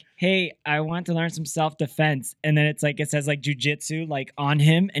he's like, hey, I want to learn some self-defense. And then it says like jiu-jitsu like on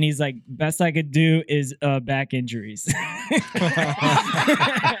him. And he's like, best I could do is back injuries.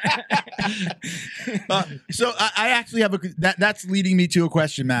 So I actually have that's leading me to a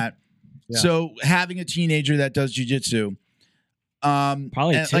question, Matt. Yeah. So having a teenager that does jiu-jitsu,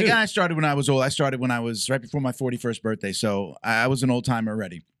 probably two. Like I started when I was old. I started when I was right before my 41st birthday, so I was an old timer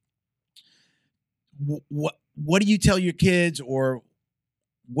already. What do you tell your kids, or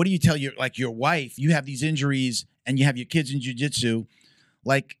what do you tell your wife? You have these injuries, and you have your kids in jiu-jitsu.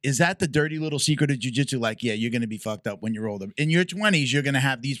 Like, is that the dirty little secret of jiu-jitsu? Like, yeah, you're going to be fucked up when you're older. In your 20s, you're going to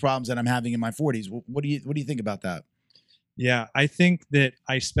have these problems that I'm having in my 40s. What do you think about that? Yeah, I think that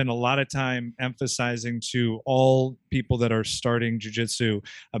I spend a lot of time emphasizing to all people that are starting jiu-jitsu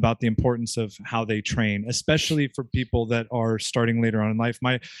about the importance of how they train, especially for people that are starting later on in life.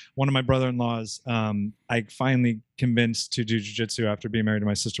 One of my brother-in-laws, I finally convinced to do jiu-jitsu after being married to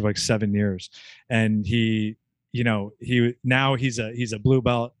my sister for like 7 years, and he's a blue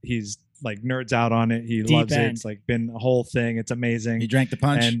belt. He's like nerds out on it. He Deep loves end. it. It's like been a whole thing. It's amazing. You drank the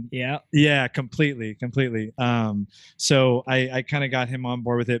punch. And yeah, completely. So I kind of got him on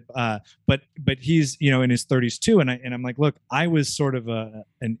board with it. But he's, in his 30s too. And I'm like, look, I was sort of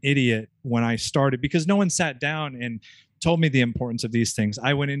an idiot when I started because no one sat down and told me the importance of these things.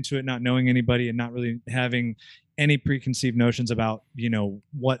 I went into it not knowing anybody and not really having any preconceived notions about,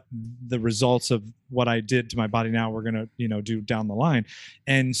 what the results of what I did to my body now we're going to, do down the line.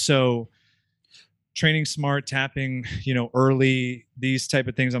 And so training smart, tapping, early, these type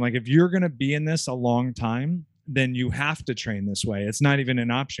of things. I'm like, if you're going to be in this a long time, then you have to train this way. It's not even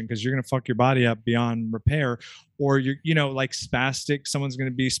an option because you're going to fuck your body up beyond repair, or you're, like spastic, someone's going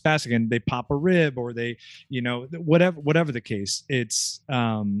to be spastic and they pop a rib or they, whatever the case, it's,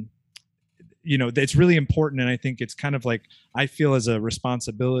 it's really important. And I think it's kind of like, I feel as a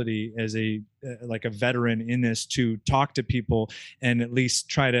responsibility as like a veteran in this to talk to people and at least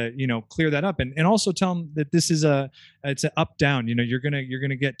try to, clear that up and also tell them that this is it's an up down, you're going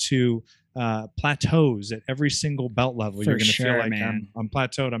to get to plateaus at every single belt level. You're going to feel like I'm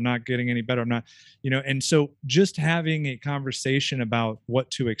plateaued. I'm not getting any better. I'm not, and so just having a conversation about what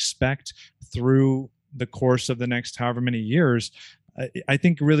to expect through the course of the next however many years, I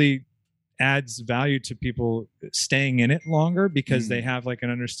think really adds value to people staying in it longer because they have like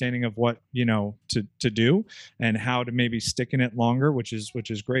an understanding of what, to do and how to maybe stick in it longer, which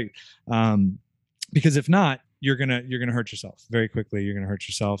is great. Because if not, you're gonna hurt yourself very quickly. You're gonna hurt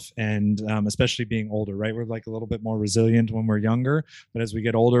yourself, and especially being older, right? We're like a little bit more resilient when we're younger, but as we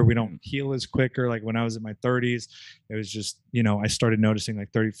get older, we don't heal as quicker. Like when I was in my 30s, it was just, I started noticing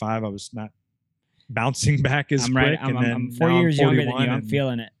like 35, I was not bouncing back as quick. I'm 4 years younger than you. I'm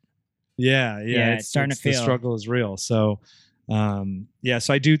feeling it. Yeah. It's starting to feel. The struggle is real. So,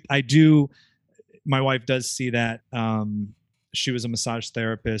 so I do. My wife does see that. She was a massage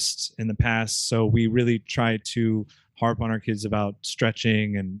therapist in the past, so we really try to harp on our kids about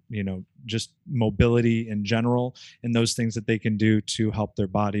stretching and, just mobility in general and those things that they can do to help their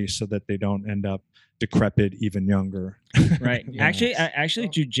body so that they don't end up decrepit even younger. Right. Actually,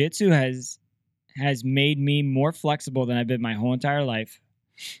 jiu-jitsu has made me more flexible than I've been my whole entire life.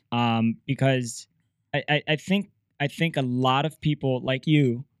 Because I think a lot of people like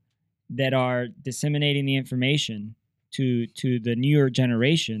you that are disseminating the information to the newer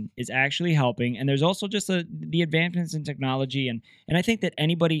generation is actually helping. And there's also just the advancements in technology, and I think that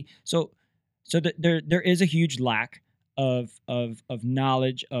anybody there is a huge lack of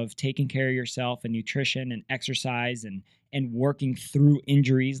knowledge of taking care of yourself and nutrition and exercise and working through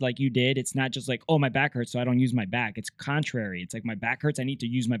injuries like you did. It's not just like, oh, my back hurts, so I don't use my back. It's contrary. It's like my back hurts, I need to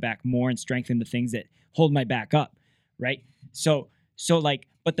use my back more and strengthen the things that hold my back up, right? So like,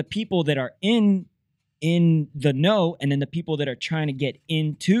 but the people that are in the know, and then the people that are trying to get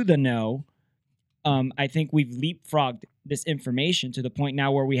into the know, I think we've leapfrogged this information to the point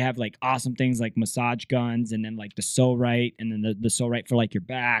now where we have like awesome things like massage guns, and then like the SoRite, and then the SoRite for like your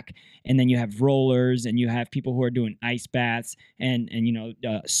back, and then you have rollers, and you have people who are doing ice baths and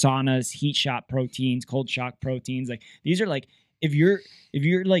saunas, heat shot proteins, cold shock proteins. Like these are like, if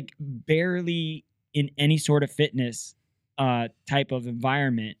you're like barely in any sort of fitness type of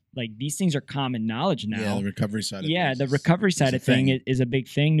environment, like these things are common knowledge now. Yeah, the recovery side of things. Yeah, the recovery side of thing is a big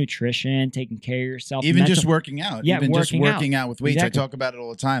thing. Nutrition, taking care of yourself. Even just working out. Yeah, even just working out with weights. Exactly. I talk about it all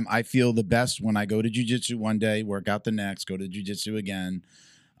the time. I feel the best when I go to jiu-jitsu one day, work out the next, go to jiu-jitsu again.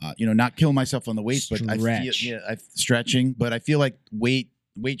 Not kill myself on the weights, but I feel stretching. But I feel like weight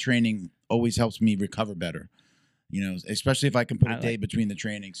training always helps me recover better. Especially if I can put a day between the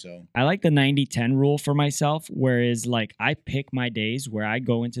training. So I like the 90-10 rule for myself, whereas like I pick my days where I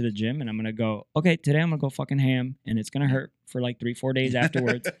go into the gym and I'm going to go, okay, today I'm going to go fucking ham, and it's going to hurt for like 3-4 days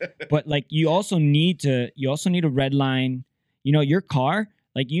afterwards. But like you also need a red line, your car,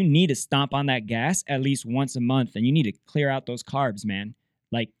 like you need to stomp on that gas at least once a month, and you need to clear out those carbs, man.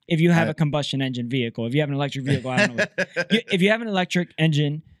 Like if you have a combustion engine vehicle, if you have an electric vehicle, I don't know. If you have an electric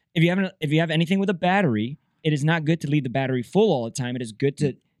engine, if you have anything with a battery, it is not good to leave the battery full all the time. It is good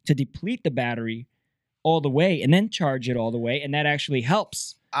to deplete the battery all the way and then charge it all the way, and that actually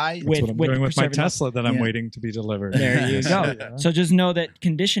helps. That's what I'm doing with my Tesla that I'm waiting to be be There you go. Yeah. So just know that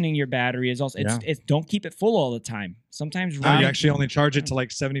conditioning your battery is also, it's don't keep it full all the time. Sometimes you actually only charge it to like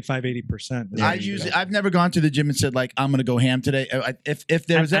 75-80%. I've never gone to the gym and said like, I'm going to go ham today. If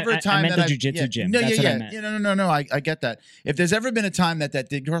there was ever a time I meant the jiu-jitsu gym. No, I get that. If there's ever been a time that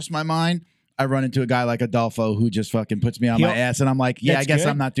did cross my mind, I run into a guy like Adolfo who just fucking puts me on my ass, and I'm like, yeah, I guess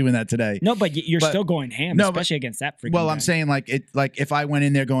I'm not doing that today. No, but you're still going ham, especially against that freaking guy. I'm saying like if I went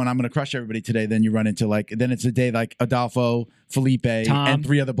in there going, I'm going to crush everybody today, then you run into then it's a day like Adolfo, Felipe, Tom, and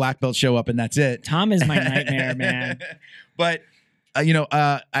 3 other black belts show up, and that's it. Tom is my nightmare, man. But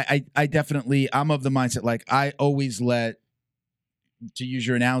I definitely, I'm of the mindset, like I always let, to use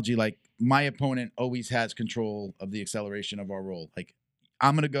your analogy, like my opponent always has control of the acceleration of our roll. Like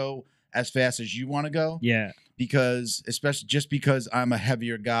I'm going to go as fast as you want to go. Yeah. Because especially just because I'm a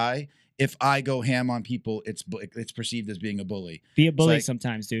heavier guy, if I go ham on people, it's perceived as being a bully. Be a bully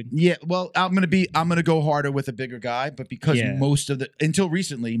sometimes, dude. Yeah, well, I'm gonna go harder with a bigger guy, but because until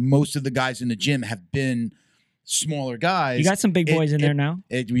recently, most of the guys in the gym have been smaller guys. You got some big boys in there now.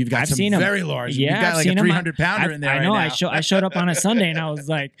 We've got some very large. Yeah, we've got like a 300 pounder in there. I know. Right now. I showed up on a Sunday and I was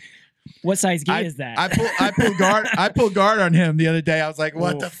like, what size gi is that? I pulled guard on him the other day. I was like,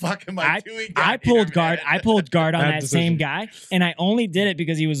 what the fuck am I doing? I pulled guard on that same guy, and I only did it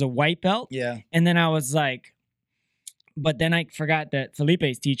because he was a white belt. Yeah. And then I was like, but then I forgot that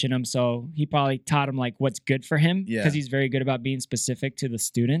Felipe's teaching him, so he probably taught him like what's good for him. Yeah. Because he's very good about being specific to the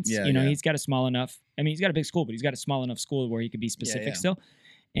students. Yeah, he's got a small enough. I mean, he's got a big school, but he's got a small enough school where he could be specific still.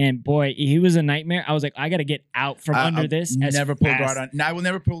 And boy, he was a nightmare. I was like, I got to get out from under this. Never pull guard on. I will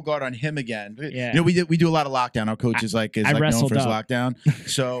never pull guard on him again. Yeah. We do a lot of lockdown. Our coach is known for his lockdown.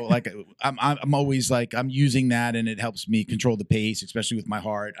 So like, I'm always like, I'm using that, and it helps me control the pace, especially with my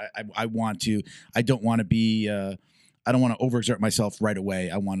heart. I don't want to be. I don't want to overexert myself right away.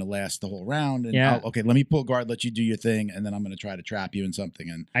 I want to last the whole round. And okay, let me pull guard, let you do your thing, and then I'm going to try to trap you in something.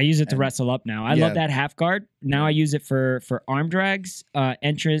 And I use it to wrestle up now. I love that half guard. Now I use it for arm drags,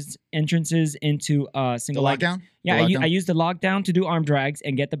 entrances into single leg. Lockdown? Yeah, I use the lockdown to do arm drags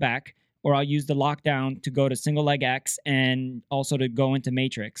and get the back, or I'll use the lockdown to go to single leg X and also to go into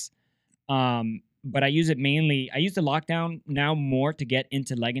matrix. But I use it mainly. I use the lockdown now more to get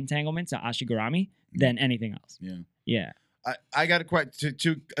into leg entanglements at Ashigarami than anything else. Yeah. Yeah. I got a question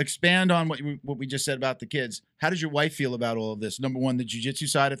to expand on what we just said about the kids. How does your wife feel about all of this? Number one, the jiu-jitsu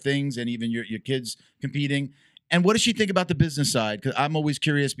side of things, and even your kids competing. And what does she think about the business side? Because I'm always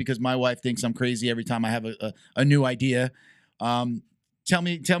curious, because my wife thinks I'm crazy every time I have a new idea. Tell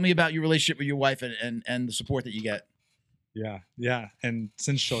me about your relationship with your wife and the support that you get. Yeah. And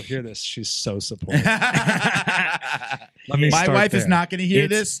since she'll hear this, she's so supportive. My wife is not going to hear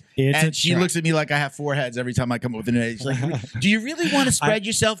this, and she looks at me like I have 4 heads every time I come up with an idea. She's like, do you really want to spread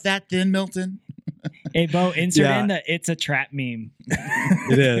yourself that thin, Milton? Hey, Bo, insert in the "it's a trap" meme.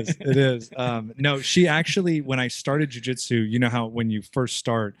 It is. No, she actually, when I started jiu-jitsu, you know how when you first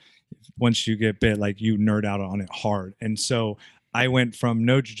start, once you get bit, like you nerd out on it hard. And so I went from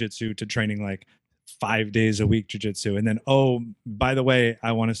no jiu-jitsu to training like 5 days a week jiu-jitsu, and then by the way,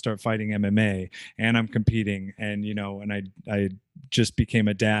 I want to start fighting MMA, and I'm competing, and and I just became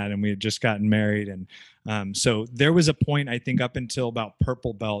a dad, and we had just gotten married, and so there was a point, I think up until about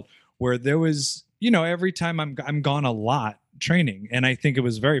purple belt, where there was every time I'm gone a lot training, and I think it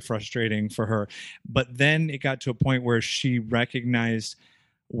was very frustrating for her. But then it got to a point where she recognized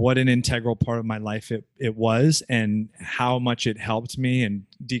what an integral part of my life it was, and how much it helped me, and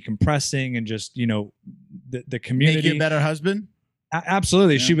decompressing, and just the community. Make you a better husband?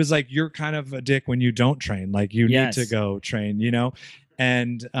 Absolutely. Yeah. She was like, you're kind of a dick when you don't train. Like you need to go train,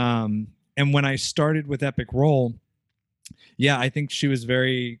 and when I started with Epic Roll, I think she was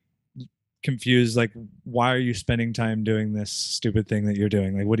very confused, like, why are you spending time doing this stupid thing that you're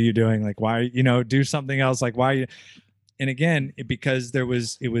doing? Like, what are you doing? Like, why do something else? Like, why are you? And again, because it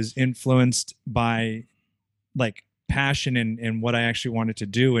was influenced by like passion and what I actually wanted to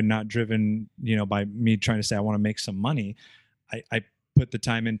do, and not driven, by me trying to say I want to make some money. I put the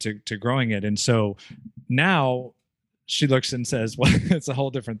time into growing it. And so now she looks and says, well, it's a whole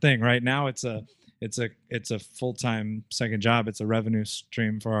different thing, right? Now it's a full-time second job. It's a revenue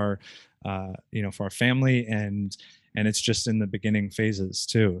stream for our, for our family. And it's just in the beginning phases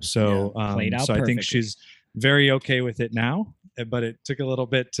too. So, so I think she's very okay with it now, but it took a little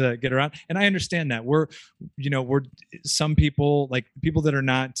bit to get around. And I understand that we're some people, like people that are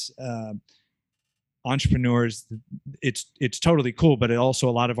not entrepreneurs, it's totally cool, but it also,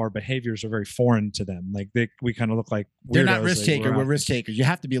 a lot of our behaviors are very foreign to them. Like we kind of look like weirdos. They're not risk taker. We're risk takers. You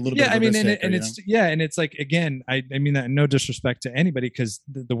have to be a little bit. And it's like, again, I mean that no disrespect to anybody, because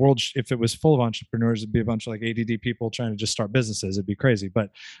the world, if it was full of entrepreneurs, it'd be a bunch of like ADD people trying to just start businesses. It'd be crazy. But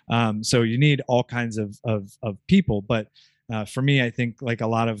so you need all kinds of people. But for me, I think like a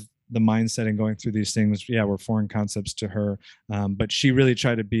lot of the mindset and going through these things, were foreign concepts to her. But she really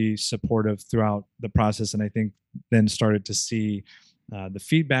tried to be supportive throughout the process. And I think then started to see the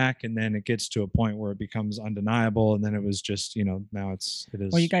feedback, and then it gets to a point where it becomes undeniable, and then it was just, now it is.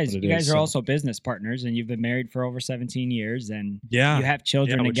 Well, you guys are also business partners, and you've been married for over 17 years, and you have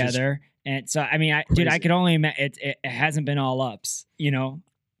children together. And so, I mean, I could only imagine it hasn't been all ups,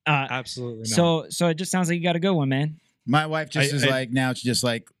 Absolutely not. So it just sounds like you got a good one, man. My wife now it's just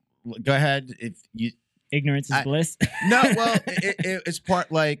like, go ahead. If you ignorance is bliss. No, well, it's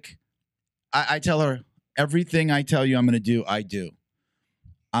part like I tell her everything I tell you I'm going to do, I do.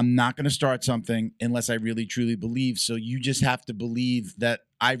 I'm not going to start something unless I really truly believe. So you just have to believe that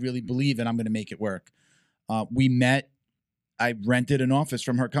I really believe, and I'm going to make it work. We met. I rented an office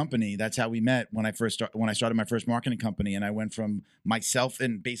from her company. That's how we met when I started my first marketing company. And I went from myself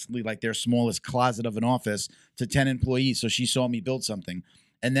in basically like their smallest closet of an office to 10 employees. So she saw me build something.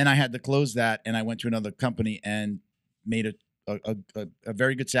 And then I had to close that, and I went to another company and made a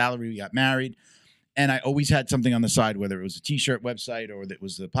very good salary. We got married. And I always had something on the side, whether it was a T-shirt website or it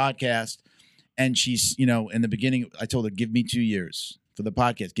was the podcast. And she's, in the beginning, I told her, give me 2 years for the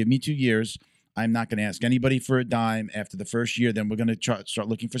podcast. Give me 2 years. I'm not going to ask anybody for a dime. After the first year, then we're going to start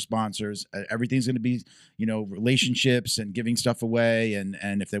looking for sponsors. Everything's going to be, relationships and giving stuff away.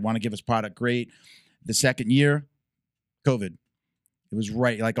 And if they want to give us product, great. The second year, COVID. It was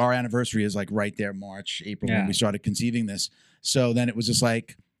right. Like our anniversary is like right there, March, April, when we started conceiving this. So then it was just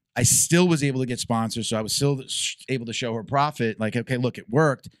like, I still was able to get sponsors. So I was still able to show her profit. Like, okay, look, it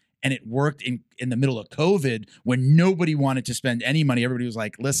worked. And it worked in the middle of COVID when nobody wanted to spend any money. Everybody was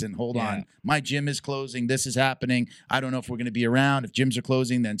like, listen, hold on. My gym is closing. This is happening. I don't know if we're going to be around. If gyms are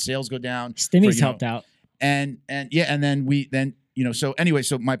closing, then sales go down. Stimmy's helped out. And then so anyway,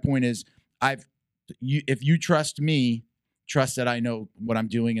 so my point is if you trust me, trust that I know what I'm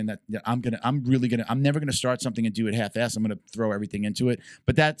doing, and that I'm never gonna start something and do it half-assed. I'm gonna throw everything into it.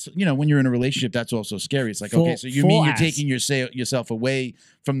 But that's, when you're in a relationship, that's also scary. It's like, okay, so you mean you're taking yourself away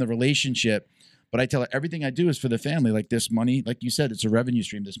from the relationship. But I tell her everything I do is for the family. Like this money, like you said, it's a revenue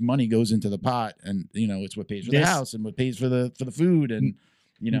stream. This money goes into the pot, and it's what pays for the house and what pays for the food, and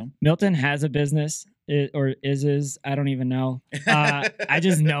Milton has a business, or is I don't even know. I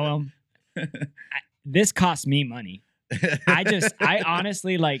just know him. This costs me money. I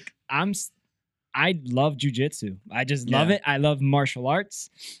honestly I love jujitsu. I just love it. I love martial arts.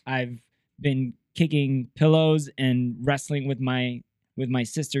 I've been kicking pillows and wrestling with my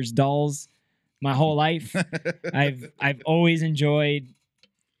sister's dolls my whole life. I've always enjoyed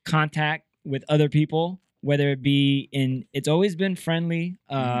contact with other people, whether it be it's always been friendly.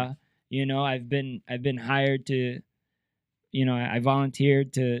 I've been hired to, I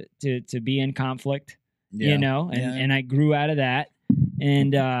volunteered to be in conflict. And I grew out of that.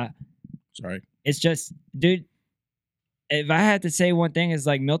 And sorry. It's just, dude, if I had to say one thing, is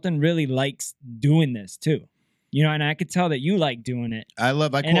like Milton really likes doing this too. And I could tell that you like doing it. I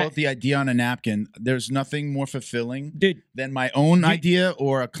call it the idea on a napkin. There's nothing more fulfilling than my own idea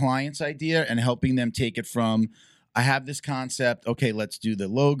or a client's idea, and helping them take it from, I have this concept. Okay, let's do the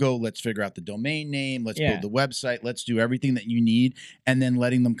logo. Let's figure out the domain name. Let's build the website. Let's do everything that you need, and then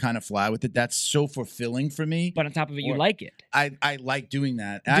letting them kind of fly with it. That's so fulfilling for me. But on top of it, you like it. I like doing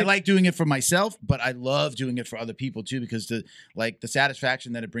that. I like doing it for myself, but I love doing it for other people too, because the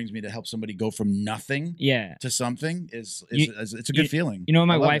satisfaction that it brings me to help somebody go from nothing to something is it's a good feeling. You know what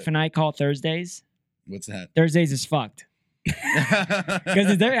my wife and I call Thursdays? What's that? Thursdays is fucked.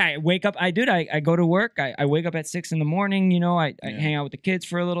 Because I wake up, I go to work. I wake up at 6 a.m. I hang out with the kids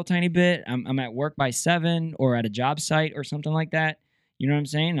for a little tiny bit. I'm at work by 7 or at a job site or something like that. You know what I'm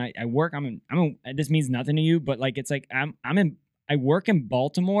saying? I work. This means nothing to you, but like it's like I work in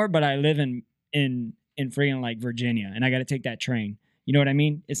Baltimore, but I live in freaking like Virginia, and I got to take that train. You know what I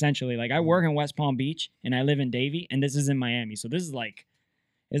mean? Essentially, like I work in West Palm Beach and I live in Davie, and this is in Miami. So this is like,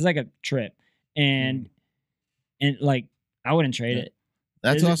 it's like a trip, and like. I wouldn't trade it.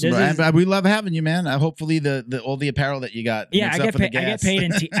 That's awesome, bro. We love having you, man. Hopefully, the all the apparel that you got. Yeah, I get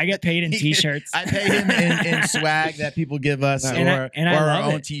paid in t-shirts. I pay him in swag that people give us, or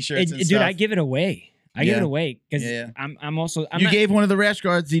our own t-shirts. And dude, stuff. I give it away. I give it away because I'm also. You gave one of the rash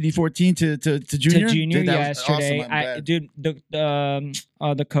guards DD14 to Junior. To Junior yesterday. Awesome.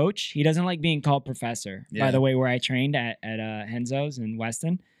 The coach, he doesn't like being called professor. By the way, where I trained at Henzo's in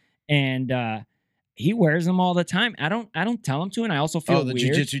Weston, and. He wears them all the time. I don't tell him to, and I also feel the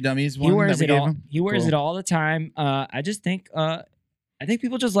weird. Jiu-Jitsu Dummies one. He wears it all. He wears it all the time. I just think I think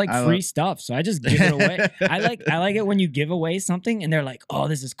people just like free stuff, so I just give it away. I like it when you give away something and they're like, "Oh,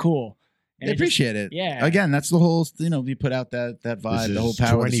 this is cool," And They appreciate it. Yeah. Again, that's the whole, we put out that vibe, This the whole is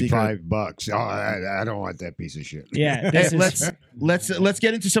power of the secret. $25. Oh, I don't want that piece of shit. Yeah. Hey, let's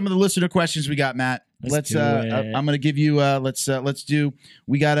get into some of the listener questions we got, Matt. Let's do it. I'm gonna give you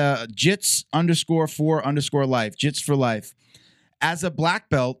we got a Jits_4_life, Jits for life. As a black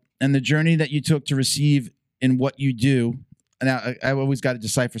belt and the journey that you took to receive in what you do. Now I always got to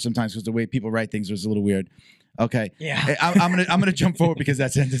decipher sometimes because the way people write things was a little weird. Okay. Yeah. I'm gonna jump forward because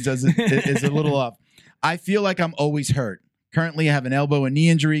that sentence is a little off. I feel like I'm always hurt. Currently, I have an elbow and knee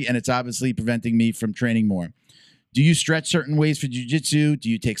injury, and it's obviously preventing me from training more. Do you stretch certain ways for jiu-jitsu? Do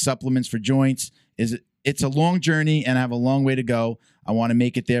you take supplements for joints? It's a long journey, and I have a long way to go. I want to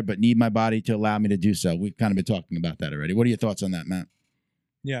make it there, but need my body to allow me to do so. We've kind of been talking about that already. What are your thoughts on that, Matt?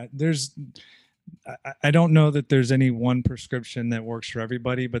 Yeah, I don't know that there's any one prescription that works for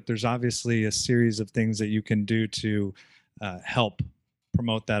everybody, but there's obviously a series of things that you can do to help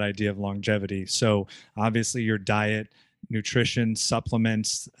promote that idea of longevity. So obviously your diet, nutrition,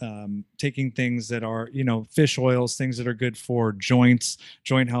 supplements, taking things that are, fish oils, things that are good for joints,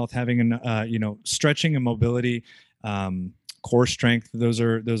 joint health, having stretching and mobility, core strength. Those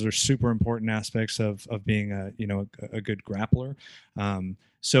are super important aspects of being a good grappler.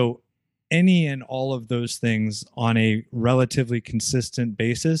 So any and all of those things on a relatively consistent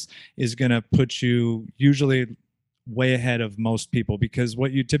basis is going to put you usually way ahead of most people, because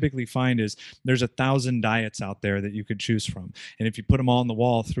what you typically find is there's 1,000 diets out there that you could choose from. And if you put them all on the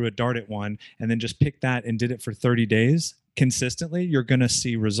wall, threw a dart at one, and then just pick that and did it for 30 days consistently, you're going to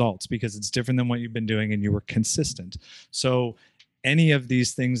see results because it's different than what you've been doing and you were consistent. So any of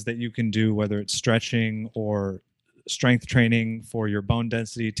these things that you can do, whether it's stretching or strength training for your bone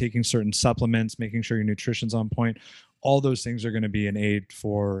density, taking certain supplements, making sure your nutrition's on point, all those things are going to be an aid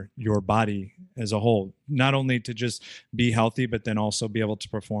for your body as a whole, not only to just be healthy, but then also be able to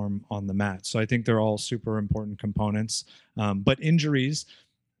perform on the mat. So I think they're all super important components. But injuries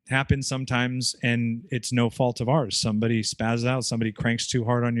happen sometimes, and it's no fault of ours. Somebody spazzes out, somebody cranks too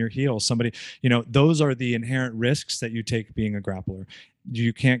hard on your heel, somebody, those are the inherent risks that you take being a grappler.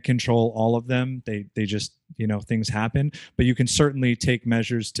 You can't control all of them. They just, things happen, but you can certainly take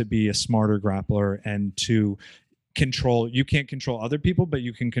measures to be a smarter grappler and to control. You can't control other people, but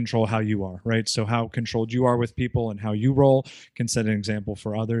you can control how you are, right? So how controlled you are with people and how you roll can set an example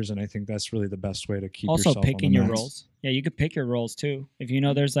for others. And I think that's really the best way to keep also yourself picking on the your mats. roles. Yeah, you could pick your roles too.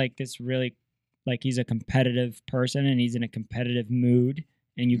 If there's like this really, like he's a competitive person and he's in a competitive mood,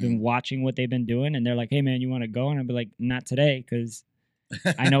 and you've been watching what they've been doing, and they're like, "Hey man, you want to go?" And I'd be like, "Not today," because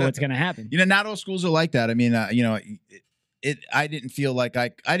I know what's gonna happen. Not all schools are like that. I mean, I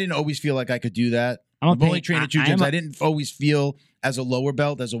didn't always feel like I could do that. I've only trained at two gyms. I didn't always feel as a lower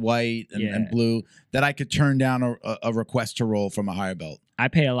belt, as a white and blue, that I could turn down a request to roll from a higher belt. I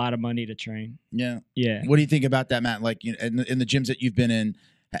pay a lot of money to train. Yeah. Yeah. What do you think about that, Matt? Like in the gyms that you've been in,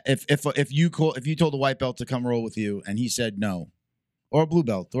 if you told a white belt to come roll with you and he said no, or a blue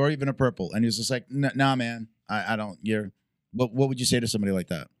belt, or even a purple, and he was just like, nah, man, I don't. What would you say to somebody like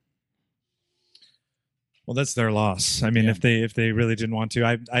that? Well, that's their loss. I mean, if they really didn't want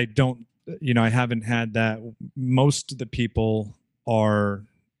to, I don't. I haven't had that. Most of the people are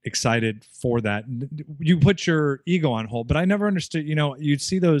excited for that. You put your ego on hold, but I never understood. You'd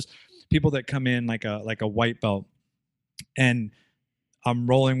see those people that come in like a white belt, and I'm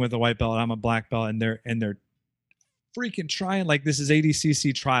rolling with a white belt. I'm a black belt, and they're freaking trying, like this is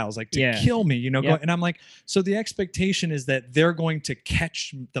ADCC trials, like to kill me, and I'm like, so the expectation is that they're going to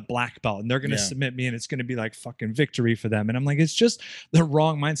catch the black belt and they're going to submit me, and it's going to be like fucking victory for them. And I'm like, it's just the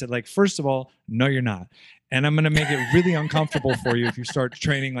wrong mindset. Like, first of all, no, you're not. And I'm going to make it really uncomfortable for you if you start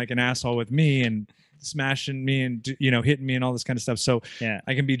training like an asshole with me and smashing me and hitting me and all this kind of stuff. So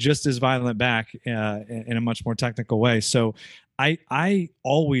I can be just as violent back in a much more technical way. So I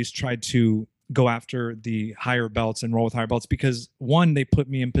always tried to go after the higher belts and roll with higher belts because, one, they put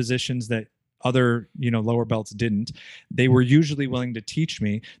me in positions that other lower belts didn't. They were usually willing to teach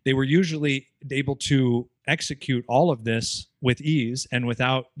me. They were usually able to execute all of this with ease and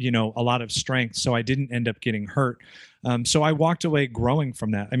without a lot of strength, so I didn't end up getting hurt. So I walked away growing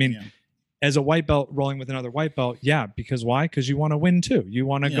from that. I mean, as a white belt rolling with another white belt, because why? Because you want to win too. You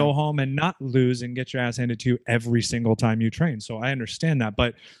want to go home and not lose and get your ass handed to you every single time you train. So I understand that.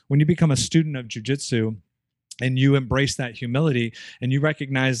 But when you become a student of jiu-jitsu and you embrace that humility and you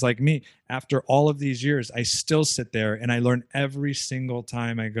recognize, like me, after all of these years, I still sit there and I learn every single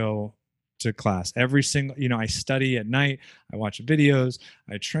time I go to class. Every single, I study at night, I watch videos,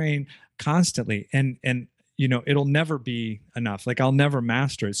 I train constantly. And it'll never be enough. Like, I'll never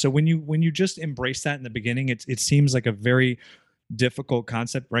master it. So when you just embrace that in the beginning, it seems like a very difficult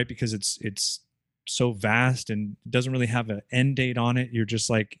concept, right? Because it's so vast and doesn't really have an end date on it. You're just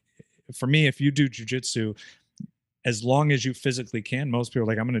like, for me, if you do jujitsu, as long as you physically can, most people are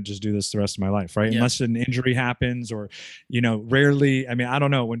like, I'm going to just do this the rest of my life, right? Yeah. Unless an injury happens or, rarely. I mean, I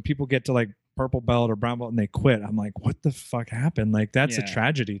don't know. When people get to like purple belt or brown belt and they quit, I'm like, what the fuck happened? Like, that's a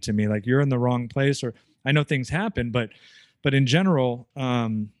tragedy to me. Like, you're in the wrong place. Or I know things happen, but in general,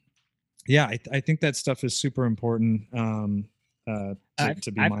 I think that stuff is super important.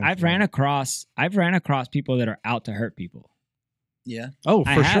 I've ran across people that are out to hurt people. Yeah. Oh,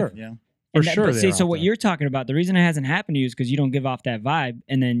 for sure. Yeah. For sure. So what you're talking about, the reason it hasn't happened to you is because you don't give off that vibe,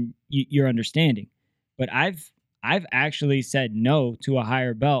 and then you're understanding. But I've actually said no to a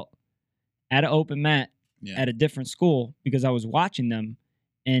higher belt at an open mat at a different school because I was watching them,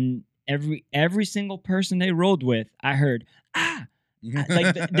 and every single person they rolled with, I heard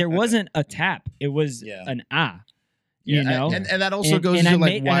like there wasn't a tap, it was an you know, and that also goes to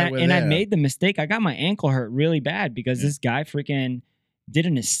like why we're there. I made the mistake. I got my ankle hurt really bad because this guy freaking did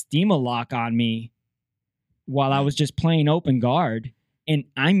an Estima lock on me while I was just playing open guard, and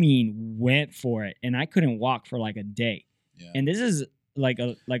I mean went for it, and I couldn't walk for like a day. Yeah. And this is like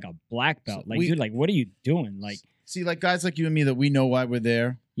a black belt. Like, dude, like, what are you doing? Like, see, like guys like you and me that we know why we're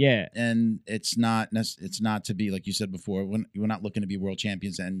there. Yeah. And it's not to be, like you said before, we're not looking to be world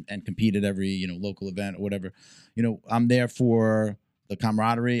champions and compete at every, local event or whatever. I'm there for the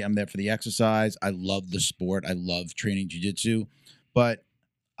camaraderie. I'm there for the exercise. I love the sport. I love training jiu-jitsu, but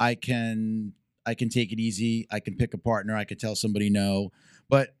I can take it easy. I can pick a partner. I could tell somebody no.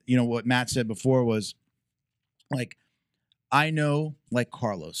 But what Matt said before was like, I know like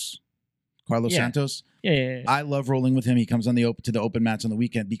Carlos Santos. Yeah. I love rolling with him. He comes on to the open mats on the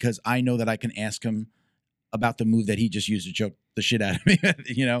weekend because I know that I can ask him about the move that he just used to choke the shit out of me.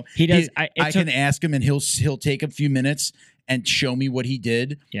 He does. I can ask him, and he'll take a few minutes and show me what he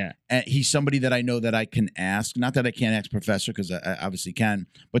did. Yeah. And he's somebody that I know that I can ask. Not that I can't ask Professor, because I obviously can,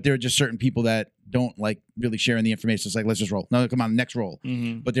 but there are just certain people that don't like really sharing the information. It's like, let's just roll. No, come on, next roll.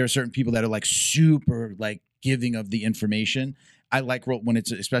 Mm-hmm. But there are certain people that are like super like giving of the information. I like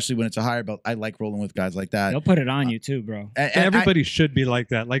especially when it's a higher belt. I like rolling with guys like that. They'll put it on you too, bro. And everybody should be like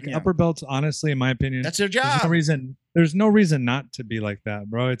that. Like upper belts, honestly, in my opinion, that's their job. There's no reason not to be like that,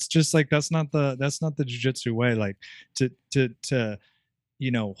 bro. It's just like that's not the jiu-jitsu way. Like to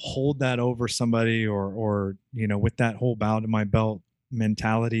hold that over somebody or with that whole bow to my belt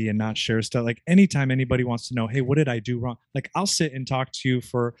mentality and not share stuff. Like anytime anybody wants to know, hey, what did I do wrong? Like I'll sit and talk to you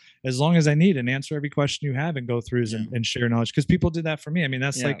for as long as I need and answer every question you have and go through and share knowledge, because people did that for me. I mean,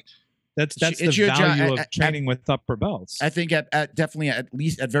 that's like that's the value of training with upper belts. I think at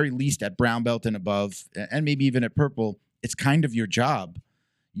very least at brown belt and above, and maybe even at purple, it's kind of your job.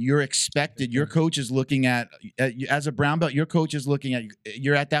 You're expected. Your coach is looking at as a brown belt. Your coach is looking at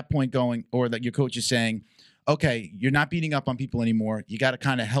you're at that point going, or that your coach is saying, okay, you're not beating up on people anymore. You got to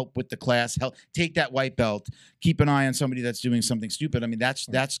kind of help with the class. Help take that white belt. Keep an eye on somebody that's doing something stupid. I mean, that's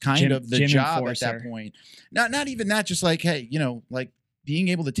kind of the job enforcer. At that point. Not even that. Just like, hey, like being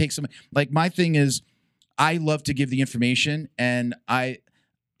able to take some. Like my thing is, I love to give the information, and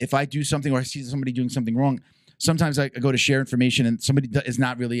if I do something or I see somebody doing something wrong, sometimes I go to share information and somebody is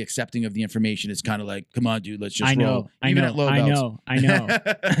not really accepting of the information. It's kind of like, come on, dude, let's just roll. Even at low belts. I know.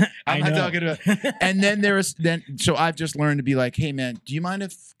 I'm not talking about. And then so I've just learned to be like, hey man, do you mind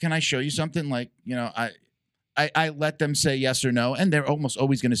can I show you something? Like, I let them say yes or no, and they're almost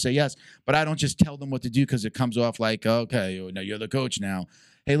always going to say yes, but I don't just tell them what to do because it comes off like, okay, now you're the coach now.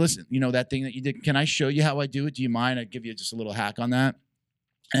 Hey, listen, that thing that you did, can I show you how I do it? Do you mind? I give you just a little hack on that.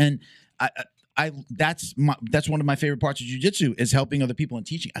 And that's one of my favorite parts of jiu-jitsu is helping other people and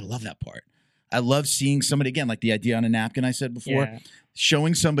teaching. I love that part. I love seeing somebody, again, like the idea on a napkin I said before,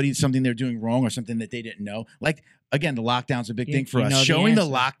 showing somebody something they're doing wrong or something that they didn't know. Like, again, the lockdown's a big thing for us. Showing the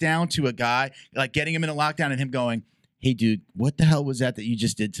lockdown to a guy, like getting him in a lockdown and him going, hey, dude, what the hell was that you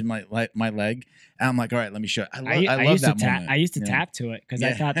just did to my leg? And I'm like, all right, let me show you. I love that moment. I used to tap to it because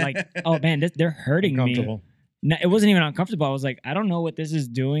I thought like, oh, man, they're hurting me. No, it wasn't even uncomfortable. I was like, I don't know what this is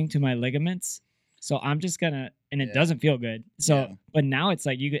doing to my ligaments. So I'm just gonna, and it doesn't feel good. So, but now it's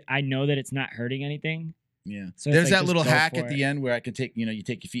like I know that it's not hurting anything. Yeah. So there's that little hack at the end where I can take, you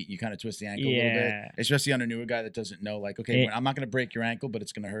take your feet and you kind of twist the ankle a little bit, especially on a newer guy that doesn't know, like, okay, I'm not gonna break your ankle, but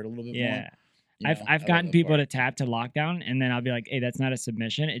it's gonna hurt a little bit more. I've gotten people to tap to lockdown, and then I'll be like, hey, that's not a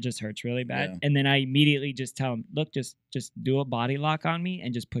submission. It just hurts really bad. And then I immediately just tell them, look, just do a body lock on me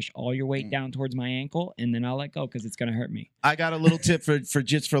and just push all your weight down towards my ankle, and then I'll let go because it's gonna hurt me. I got a little tip for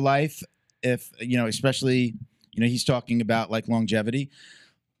Jits for Life. If especially he's talking about like longevity.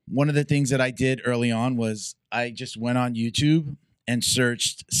 one of the things that I did early on was I just went on YouTube and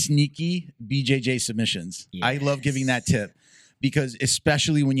searched sneaky BJJ submissions. Yes. I love giving that tip because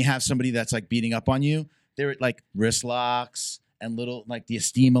especially when you have somebody that's like beating up on you, they're like wrist locks and little like the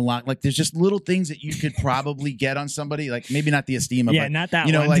Estima lock. Like there's just little things that you could probably get on somebody. Like maybe not the Estima, Yeah, but not that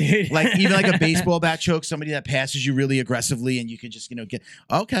you know, one, like dude. like even like a baseball bat choke, somebody that passes you really aggressively, and you could just get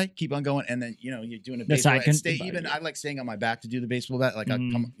keep on going, and then you're doing a baseball bat. I like staying on my back to do the baseball bat. Like I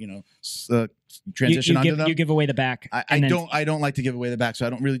come transition under them. You give away the back. I don't like to give away the back, so I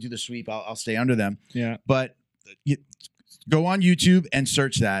don't really do the sweep. I'll stay under them. Yeah, but go on YouTube and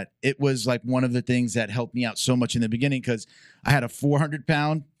search that. It was like one of the things that helped me out so much in the beginning because I had a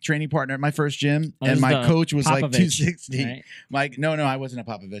 400-pound training partner at my first gym, and my coach was like 260. Right? No, I wasn't a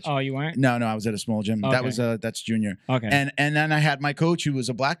Popovich. Oh, you weren't? No, I was at a small gym. Okay. That's junior. Okay. And then I had my coach who was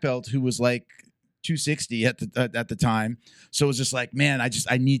a black belt who was like 260 at the time. So it was just like, man,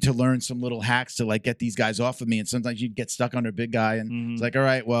 I need to learn some little hacks to like get these guys off of me. And sometimes you'd get stuck under a big guy, and it's like, all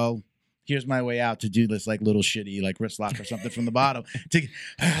right, well, here's my way out to do this like little shitty like wrist lock or something from the bottom to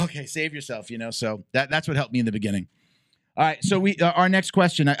save yourself, so that's what helped me in the beginning. All right, so we our next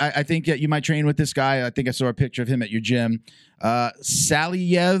question, I think you might train with this guy. I think I saw a picture of him at your gym.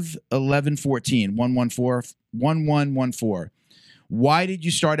 Saliev 1114. Why did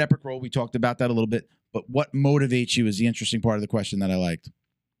you start Epic Roll? We talked about that a little bit, but what motivates you is the interesting part of the question that I liked.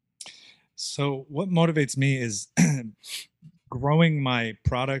 So what motivates me is growing my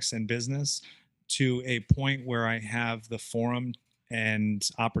products and business to a point where I have the forum and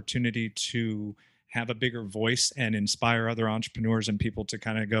opportunity to have a bigger voice and inspire other entrepreneurs and people to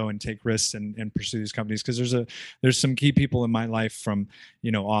kind of go and take risks and pursue these companies. Because there's some key people in my life, from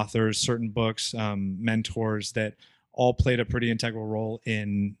authors, certain books, mentors, that all played a pretty integral role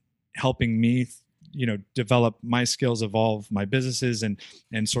in helping me develop my skills, evolve my businesses, and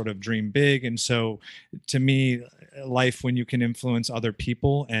sort of dream big. And so to me, life, when you can influence other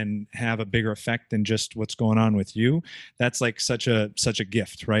people and have a bigger effect than just what's going on with you, that's like such a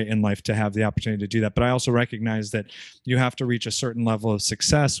gift, right, in life, to have the opportunity to do that. But I also recognize that you have to reach a certain level of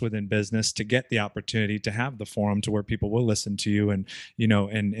success within business to get the opportunity to have the forum to where people will listen to you and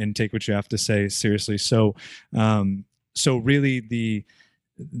and take what you have to say seriously. So really the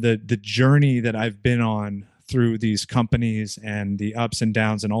journey that I've been on through these companies and the ups and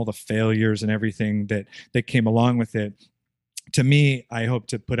downs and all the failures and everything that came along with it, to me, I hope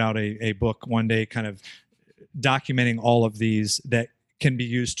to put out a book one day kind of documenting all of these that can be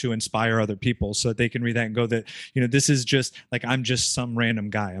used to inspire other people, so that they can read that and go that, this is just like, I'm just some random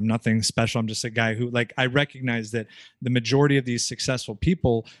guy. I'm nothing special. I'm just a guy who, like, I recognize that the majority of these successful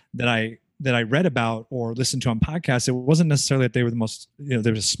people that I read about or listened to on podcasts, it wasn't necessarily that they were the most, they were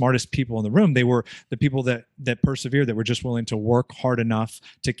the smartest people in the room. They were the people that persevered, that were just willing to work hard enough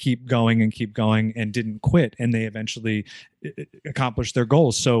to keep going and didn't quit. And they eventually accomplished their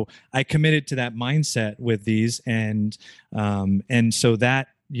goals. So I committed to that mindset with these. And so that,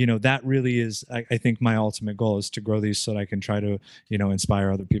 that really is, I think, my ultimate goal is to grow these so that I can try to,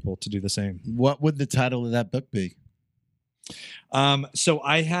 inspire other people to do the same. What would the title of that book be? So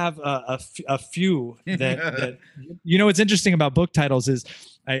I have a few that what's interesting about book titles is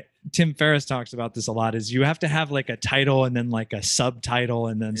Tim Ferriss talks about this a lot, is you have to have like a title and then like a subtitle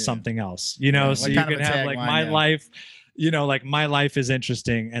and then something else, so like you could have like my life, like my life is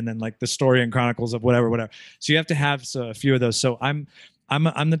interesting, and then like the story and chronicles of whatever. So you have to have a few of those. So I'm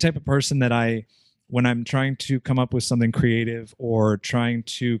the type of person that when I'm trying to come up with something creative or trying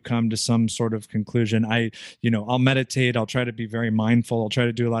to come to some sort of conclusion, I'll meditate. I'll try to be very mindful. I'll try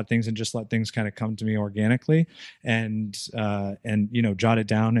to do a lot of things and just let things kind of come to me organically, and jot it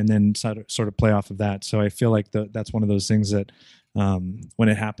down and then sort of play off of that. So I feel like that's one of those things that when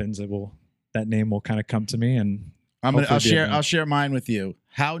it happens, that name will kind of come to me. And I'll share mine with you.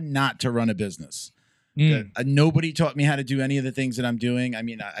 How not to run a business. Nobody taught me how to do any of the things that I'm doing. I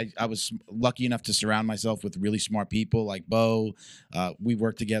mean, I was lucky enough to surround myself with really smart people like Bo. We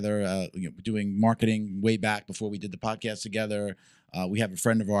worked together doing marketing way back before we did the podcast together. We have a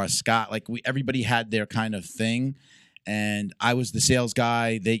friend of ours, Scott. Like everybody had their kind of thing. And I was the sales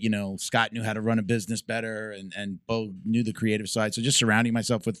guy. Scott knew how to run a business better, and Bo knew the creative side. So just surrounding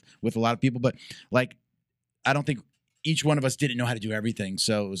myself with a lot of people. But like, I don't think each one of us didn't know how to do everything.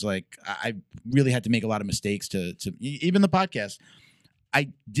 So it was like, I really had to make a lot of mistakes to even the podcast.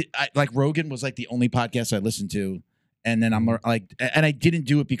 Like Rogan was like the only podcast I listened to. And then I'm like, and I didn't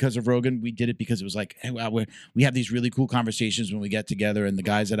do it because of Rogan. We did it because it was like, hey, wow, we have these really cool conversations when we get together. And the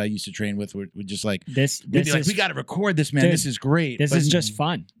guys that I used to train with were just like, we'd be like, we got to record this, man. Dude, this is great. This is just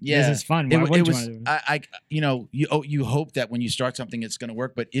fun. Yeah, this is fun. It was. You hope that when you start something, it's going to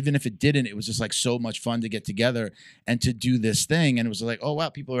work. But even if it didn't, it was just like so much fun to get together and to do this thing. And it was like, oh wow,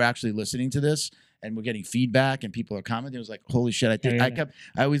 people are actually listening to this, and we're getting feedback, and people are commenting. It was like, holy shit!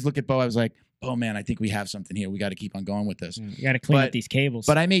 I always look at Bo. I was like, oh man, I think we have something here. We got to keep on going with this. You got to clean up these cables.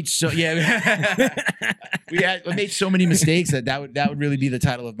 But I made I made so many mistakes that would really be the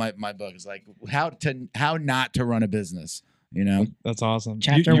title of my book. It's like how not to run a business. You know, that's awesome.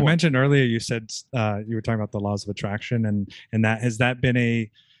 You mentioned earlier, you said you were talking about the laws of attraction, and that has that been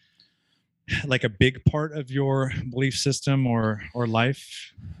a big part of your belief system or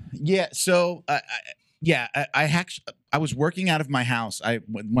life? Yeah. So I was working out of my house.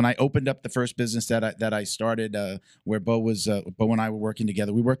 When I opened up the first business that I started, where Bo and I were working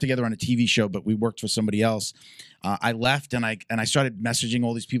together. We worked together on a TV show, but we worked for somebody else. I left and I started messaging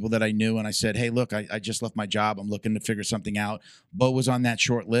all these people that I knew, and I said, "Hey, look, I just left my job. I'm looking to figure something out." Bo was on that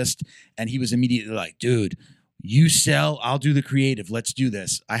short list, and he was immediately like, "Dude, you sell, I'll do the creative. Let's do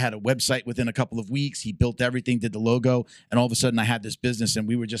this." I had a website within a couple of weeks. He built everything, did the logo, and all of a sudden I had this business, and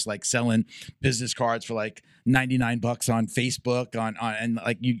we were just like selling business cards for like $99 on Facebook and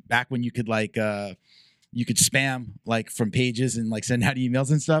like back when you could you could spam like from pages and like send out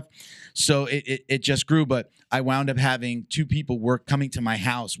emails and stuff. So it just grew, but I wound up having 2 people coming to my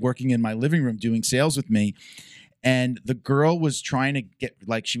house, working in my living room, doing sales with me. And the girl was trying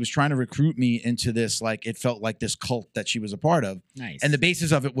to recruit me into this, like, it felt like this cult that she was a part of. Nice. And the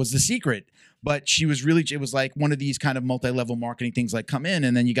basis of it was The Secret. But it was like one of these kind of multi-level marketing things, like come in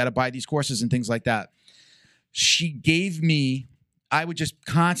and then you got to buy these courses and things like that. She gave me, I would just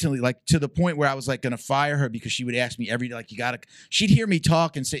constantly, like, to the point where I was like going to fire her because she would ask me every day, like, she'd hear me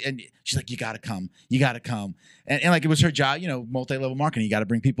talk and say, and she's like, you got to come. And like, it was her job, multi-level marketing. You got to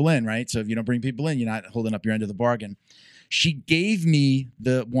bring people in, right? So if you don't bring people in, you're not holding up your end of the bargain. She gave me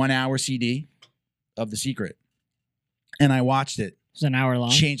the 1-hour CD of The Secret, and I watched it. It was an hour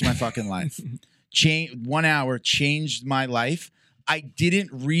long. Changed my fucking life. 1 hour changed my life. I didn't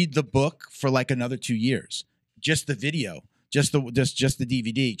read the book for like another 2 years. Just the video. Just the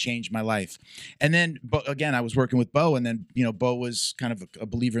DVD changed my life. And then, but again, I was working with Bo, and then, Bo was kind of a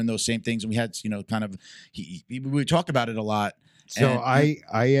believer in those same things. And we had, we would talk about it a lot. So I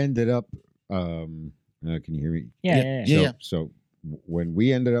ended up, can you hear me? Yeah. So when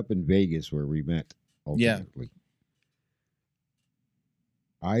we ended up in Vegas where we met ultimately,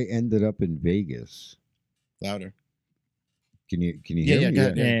 I ended up in Vegas. Louder. Can you hear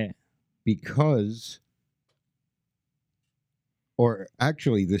me? Yeah. Because, or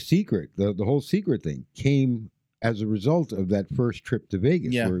actually, the secret, the whole secret thing came as a result of that first trip to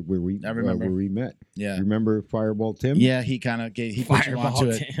Vegas, where we met. Yeah, you remember Fireball Tim? Yeah, he kind of put you onto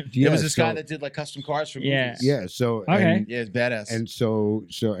it. Yeah, it was this guy that did like custom cars for movies. Yeah. So okay, it's badass. And so,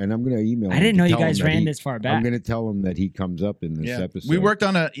 and I'm going to email. I didn't know you guys ran this far back. I'm going to tell him that he comes up in this episode. We worked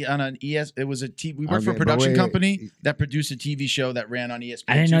on an ES. It was we worked for a production company that produced a TV show that ran on ESPN.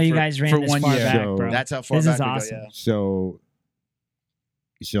 I didn't know you guys ran this far back, bro. That's how far this back is we awesome. go. Yeah.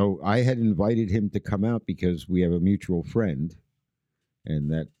 So I had invited him to come out because we have a mutual friend, and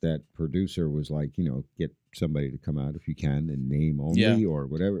that producer was like, get somebody to come out if you can, and name only or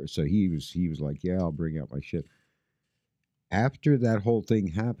whatever. So he was like, yeah, I'll bring out my shit. After that whole thing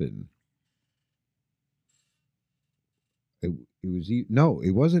happened, it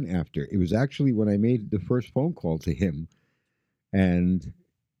wasn't after. It was actually when I made the first phone call to him and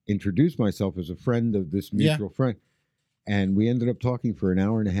introduced myself as a friend of this mutual friend. And we ended up talking for an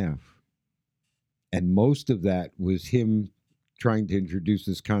hour and a half. And most of that was him trying to introduce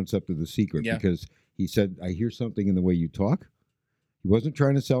this concept of The Secret because he said, I hear something in the way you talk. He wasn't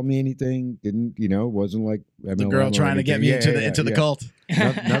trying to sell me anything. Wasn't like MLM the girl trying to get me into the cult.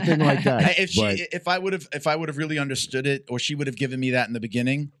 Nothing like that. If I would have really understood it, or she would have given me that in the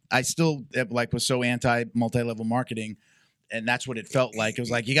beginning, I still was so anti multi-level marketing. And that's what it felt like. It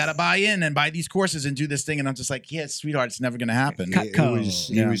was like, you got to buy in and buy these courses and do this thing. And I'm just like, yeah, sweetheart, it's never going to happen.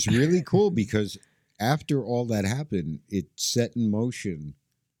 It was really cool because after all that happened, it set in motion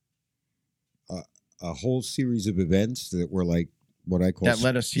a whole series of events that were like what I call that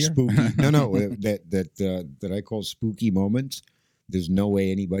led us here. Spooky. that I call spooky moments. There's no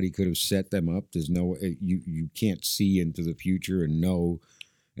way anybody could have set them up. There's no way you can't see into the future and know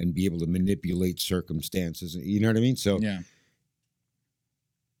and be able to manipulate circumstances. You know what I mean? So yeah.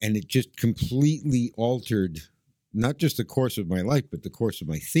 And it just completely altered not just the course of my life, but the course of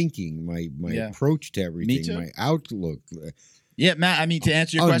my thinking, my approach to everything, my outlook. Yeah, Matt, I mean, to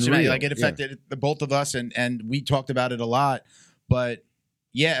answer your question, Matt, like it yeah. affected the both of us, and we talked about it a lot. But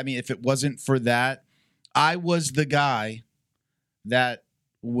yeah, I mean, if it wasn't for that, I was the guy that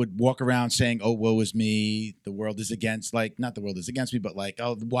would walk around saying, "Oh, woe is me. The world is against," like, not the world is against me, but like,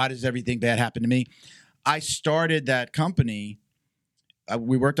 "Oh, why does everything bad happen to me?" I started that company.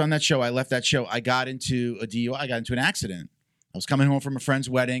 We worked on that show. I left that show. I got into a DUI. I got into an accident. I was coming home from a friend's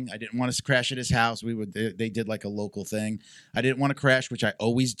wedding. I didn't want to crash at his house. They did like a local thing. I didn't want to crash, which I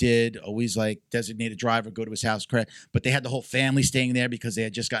always did. Always like designated driver, go to his house, crash. But they had the whole family staying there because they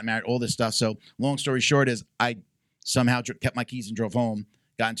had just gotten married, all this stuff. So long story short is I somehow kept my keys and drove home,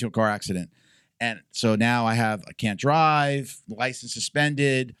 got into a car accident. And so now I can't drive, license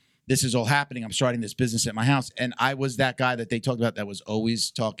suspended. This is all happening. I'm starting this business at my house. And I was that guy that they talked about that was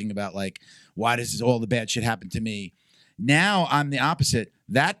always talking about like, why does all the bad shit happen to me? Now I'm the opposite.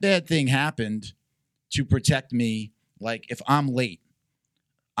 That bad thing happened to protect me. Like if I'm late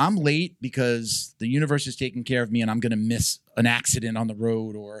because the universe is taking care of me and I'm going to miss an accident on the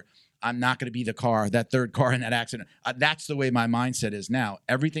road, or I'm not going to be that third car in that accident. That's the way my mindset is now.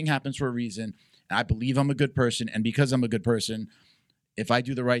 Everything happens for a reason. I believe I'm a good person. And because I'm a good person, if I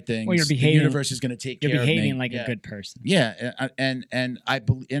do the right things, the universe is going to take care of me. You're behaving like a good person. Yeah, and I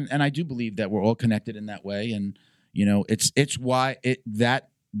believe, and I do believe that we're all connected in that way. And you know, it's why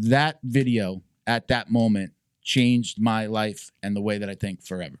that video at that moment changed my life and the way that I think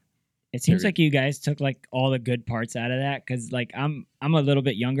forever. It seems like you guys took like all the good parts out of that, because like I'm a little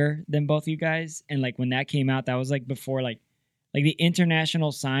bit younger than both you guys, and like when that came out, that was like before like the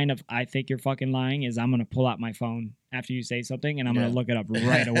international sign of I think you're fucking lying is I'm gonna pull out my phone after you say something and I'm gonna look it up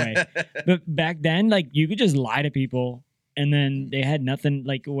right away. But back then, like you could just lie to people and then they had nothing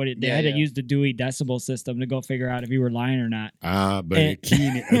like they had to use the Dewey Decibel System to go figure out if you were lying or not. But a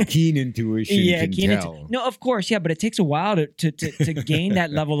keen intuition can tell. No, of course, yeah, but it takes a while to gain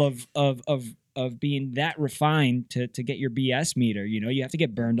that level of being that refined to get your BS meter. You know, you have to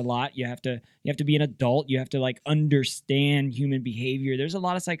get burned a lot. You have to be an adult. You have to like understand human behavior. There's a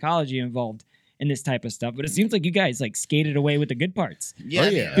lot of psychology involved in this type of stuff, but it seems like you guys like skated away with the good parts.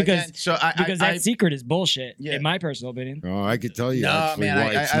 Yeah, because that secret is bullshit, in my personal opinion. Oh, I could tell you. No, man,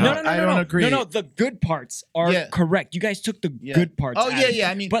 I don't agree. No, the good parts are correct. You guys took the good parts. Oh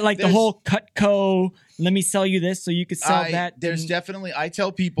yeah. I mean, but like the whole Cutco, let me sell you this so you could sell that. There's definitely. I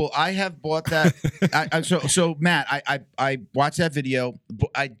tell people I have bought that. So Matt, I watched that video.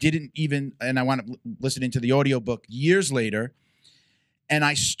 I didn't even, and I wound up listening to the audiobook years later. And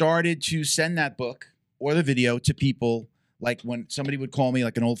I started to send that book or the video to people. Like when somebody would call me,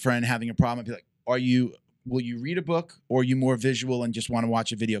 like an old friend having a problem, I'd be like, will you read a book, or are you more visual and just want to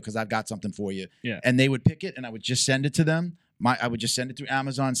watch a video? Because I've got something for you. Yeah. And they would pick it and I would just send it to them. I would just send it through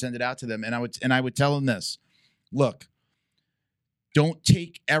Amazon, send it out to them. And I would tell them this: look, don't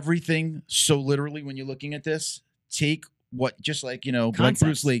take everything so literally when you're looking at this. Take what, just like, you know, like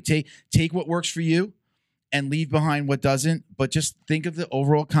Bruce Lee, take what works for you and leave behind what doesn't, but just think of the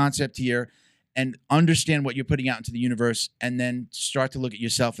overall concept here and understand what you're putting out into the universe, and then start to look at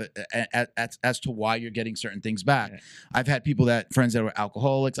yourself as to why you're getting certain things back. Yeah. I've had friends that were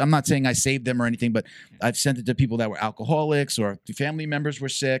alcoholics. I'm not saying I saved them or anything, but I've sent it to people that were alcoholics, or family members were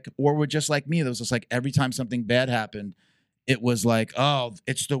sick, or were just like me. It was just like every time something bad happened, it was like, oh,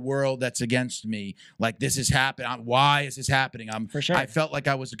 it's the world that's against me. Like this is happening. Why is this happening? For sure. I felt like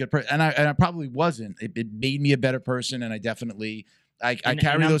I was a good person, and I probably wasn't. It made me a better person, and I definitely I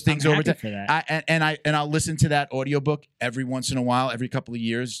carry those things over to. And I'll listen to that audiobook every once in a while, every couple of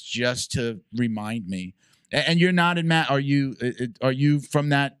years, just to remind me. And you're not in Matt. Are you from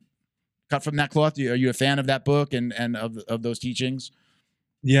that, cut from that cloth? Are you a fan of that book and of those teachings?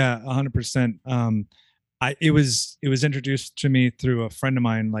 Yeah, 100%. It was introduced to me through a friend of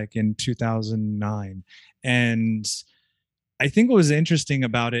mine, like in 2009, and I think what was interesting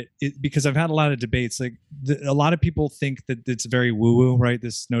about it, because I've had a lot of debates. Like a lot of people think that it's very woo-woo, right?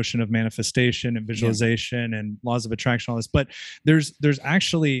 This notion of manifestation and visualization and laws of attraction, all this. But there's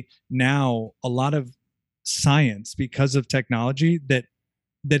actually now a lot of science, because of technology, that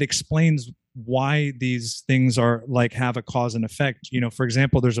explains why these things are like have a cause and effect. You know, for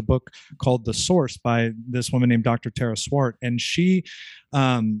example, there's a book called The Source by this woman named Dr. Tara Swart, and she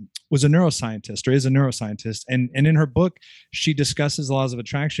was a neuroscientist, or is a neuroscientist, and in her book she discusses the laws of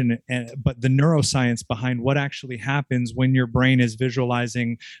attraction, but the neuroscience behind what actually happens when your brain is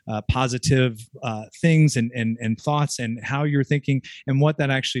visualizing positive things and thoughts, and how you're thinking and what that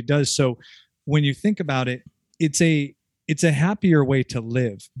actually does. So when you think about it, it's a happier way to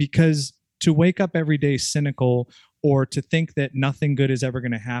live, because to wake up every day cynical or to think that nothing good is ever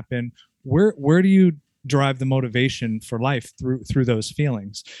going to happen, where do you derive the motivation for life through those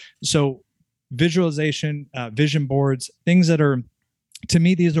feelings? So visualization, vision boards, things that are, to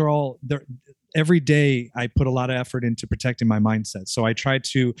me, these are all, every day I put a lot of effort into protecting my mindset. So I try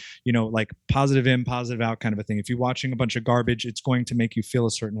to, like positive in, positive out kind of a thing. If you're watching a bunch of garbage, it's going to make you feel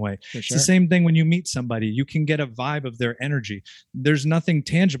a certain way. For It's sure. the same thing when you meet somebody. You can get a vibe of their energy. There's nothing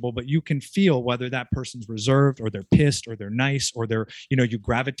tangible, but you can feel whether that person's reserved or they're pissed or they're nice or they're, you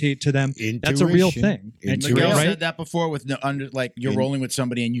gravitate to them. That's a real thing. And Intuition. Miguel Right? said that before with you're rolling with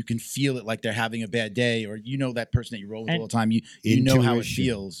somebody and you can feel it like they're having a bad day, or that person that you roll with all the time. You know how it Intuition.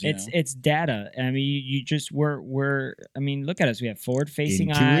 feels. It's data. I mean, you just we're I mean, look at us. We have forward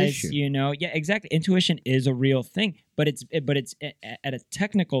facing eyes. Intuition. Yeah, exactly. Intuition is a real thing, but it's at a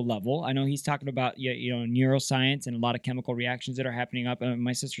technical level. I know he's talking about neuroscience and a lot of chemical reactions that are happening up.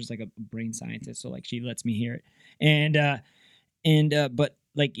 My sister's like a brain scientist, so like she lets me hear it, but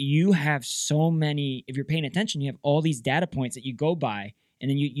like you have so many. If you're paying attention, you have all these data points that you go by. And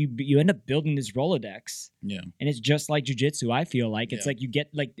then you end up building this Rolodex. Yeah. And it's just like jujitsu, I feel like. It's like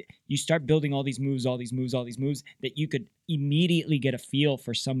you start building all these moves that you could immediately get a feel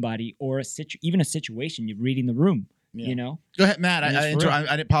for somebody or even a situation. You're reading the room, Go ahead, Matt.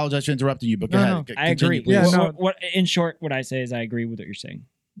 I apologize for interrupting you, but go No, ahead. I agree. Please. Yeah, What in short, what I say is I agree with what you're saying.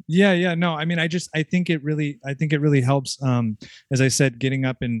 Yeah. No, I mean, I think it really helps. As I said, getting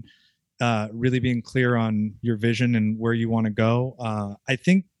up and really being clear on your vision and where you want to go. I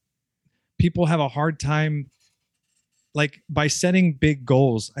think people have a hard time, like by setting big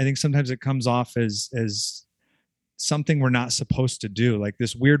goals. I think sometimes it comes off as something we're not supposed to do, like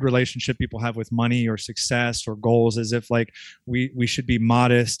this weird relationship people have with money or success or goals, as if like we should be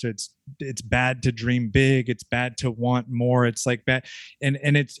modest. It's bad to dream big. It's bad to want more. It's like bad. And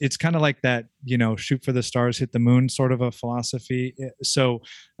it's kind of like that, shoot for the stars, hit the moon sort of a philosophy. So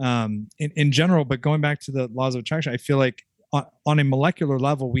in general, but going back to the laws of attraction, I feel like on a molecular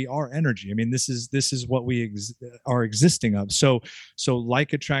level, we are energy. I mean, this is what we are existing of. So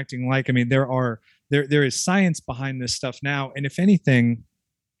like attracting like, I mean, there is science behind this stuff now. And if anything,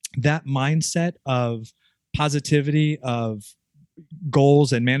 that mindset of positivity, of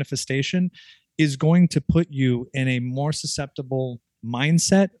goals and manifestation is going to put you in a more susceptible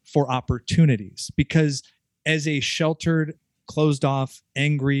mindset for opportunities, because as a sheltered, closed off,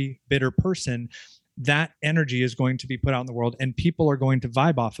 angry, bitter person, that energy is going to be put out in the world and people are going to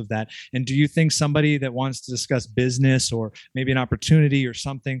vibe off of that. And do you think somebody that wants to discuss business or maybe an opportunity or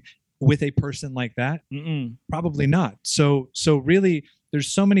something with a person like that? Mm-mm. Probably not. So really, there's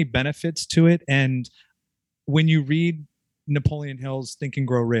so many benefits to it. And when you read Napoleon Hill's Think and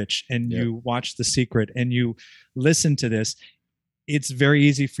Grow Rich and you watch The Secret and you listen to this, it's very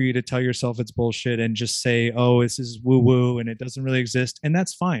easy for you to tell yourself it's bullshit and just say, oh, this is woo woo and it doesn't really exist. And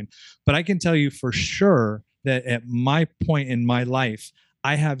that's fine. But I can tell you for sure that at my point in my life,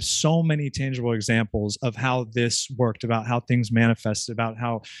 I have so many tangible examples of how this worked, about how things manifested, about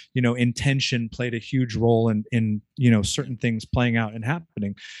how, intention played a huge role in certain things playing out and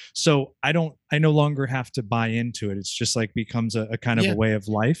happening. So I no longer have to buy into it. It's just like becomes a kind of a way of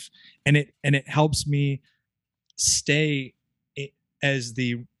life. And it helps me stay as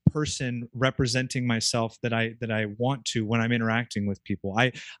the person representing myself that I want to when I'm interacting with people.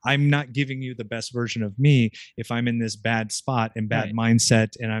 I'm not giving you the best version of me if I'm in this bad spot and bad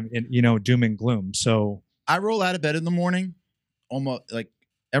mindset and I'm in, doom and gloom. So I roll out of bed in the morning, almost like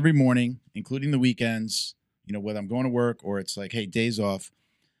every morning, including the weekends, whether I'm going to work or it's like, hey, days off,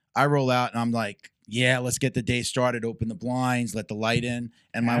 I roll out and I'm like, yeah, let's get the day started. Open the blinds, let the light in.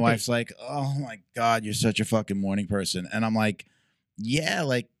 And my wife's like, oh my God, you're such a fucking morning person. And I'm like, yeah,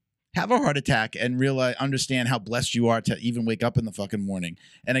 like have a heart attack and understand how blessed you are to even wake up in the fucking morning.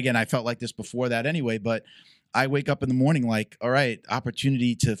 And again, I felt like this before that anyway, but I wake up in the morning like, all right,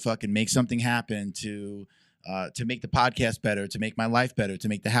 opportunity to fucking make something happen, to make the podcast better, to make my life better, to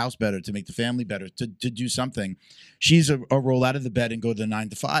make the house better, to make the family better, to do something. She's a roll out of the bed and go to the 9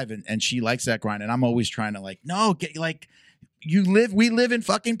 to 5, and she likes that grind. And I'm always trying to we live in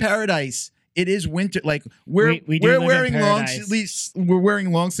fucking paradise. It is winter. Like we're wearing long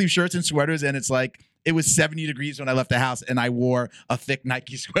sleeve shirts and sweaters, and it's like it was 70 degrees when I left the house, and I wore a thick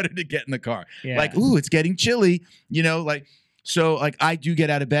Nike sweater to get in the car. Yeah. Like, ooh, it's getting chilly, So like I do get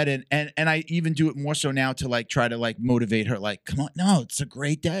out of bed and I even do it more so now to like try to like motivate her. Like, come on, no, it's a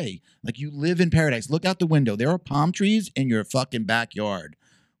great day. Like you live in paradise. Look out the window. There are palm trees in your fucking backyard.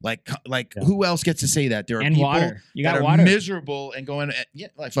 Like who else gets to say that? There are people water. You got that are water. miserable and going,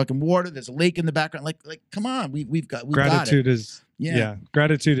 like fucking water. There's a lake in the background. Like come on, we've got gratitude it. is Yeah.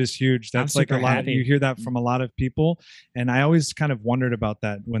 Gratitude is huge. That's like a lot. Happy. You hear that from a lot of people. And I always kind of wondered about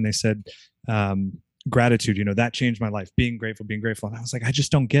that when they said, gratitude, that changed my life, being grateful. And I was like, I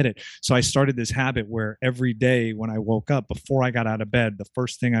just don't get it. So I started this habit where every day when I woke up, before I got out of bed, the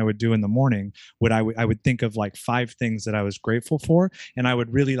first thing I would do in the morning I would think of like 5 things that I was grateful for. And I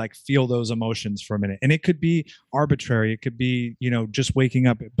would really like feel those emotions for a minute. And it could be arbitrary. It could be, just waking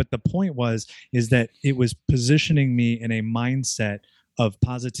up. But the point is that it was positioning me in a mindset of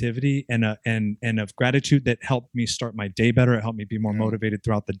positivity and of gratitude that helped me start my day better. It helped me be more motivated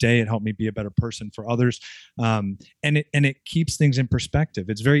throughout the day. It helped me be a better person for others. And it keeps things in perspective.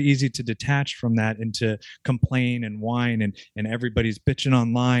 It's very easy to detach from that and to complain and whine and everybody's bitching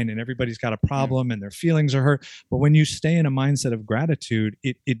online and everybody's got a problem and their feelings are hurt. But when you stay in a mindset of gratitude,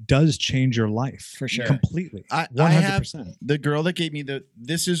 it does change your life for sure. Completely. 100%. I have the girl that gave me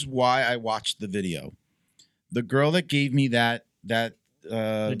this is why I watched the video. The girl that gave me that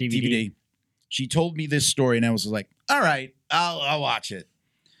the DVD. She told me this story and I was like, all right, I'll watch it.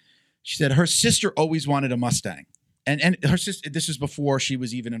 She said her sister always wanted a Mustang. And her sister, this was before she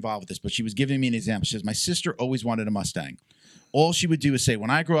was even involved with this, but she was giving me an example. She says, my sister always wanted a Mustang. All she would do is say, when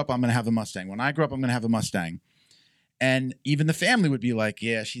I grow up, I'm going to have a Mustang. When I grow up, I'm going to have a Mustang. And even the family would be like,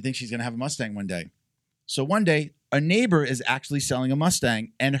 yeah, she thinks she's going to have a Mustang one day. So one day, a neighbor is actually selling a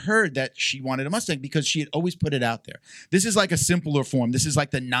Mustang and heard that she wanted a Mustang because she had always put it out there. This is like a simpler form. This is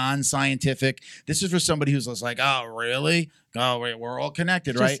like the non-scientific. This is for somebody who's just like, oh, really? Oh, we're all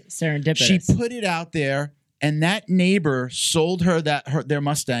connected, just right? Serendipitous. She put it out there, and that neighbor sold her their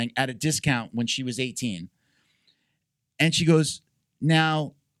Mustang at a discount when she was 18. And she goes,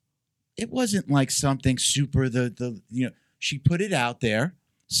 now, it wasn't like something super she put it out there.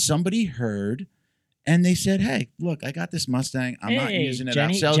 Somebody heard. And they said, hey, look, I got this Mustang. I'm not using it.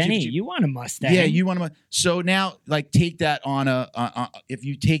 Jenny, I'll sell Jenny, it. you want a Mustang. Yeah, you want a Mustang. So now, like, take that on if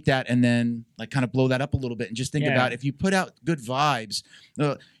you take that and then, like, kind of blow that up a little bit and just think about if you put out good vibes,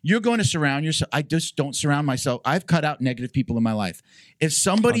 you're going to surround yourself. I just don't surround myself. I've cut out negative people in my life. If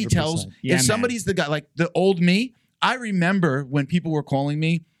somebody 100%. if somebody's the guy, like the old me, I remember when people were calling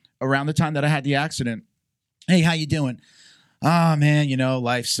me around the time that I had the accident. Hey, how you doing? Oh, man,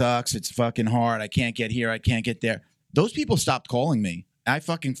 life sucks. It's fucking hard. I can't get here. I can't get there. Those people stopped calling me. I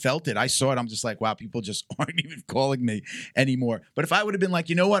fucking felt it. I saw it. I'm just like, wow, people just aren't even calling me anymore. But if I would have been like,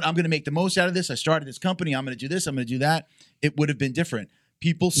 you know what? I'm going to make the most out of this. I started this company. I'm going to do this. I'm going to do that. It would have been different.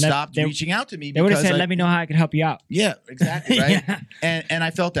 People stopped reaching out to me. They would have said, let me know how I can help you out. Yeah, exactly, right? Yeah. And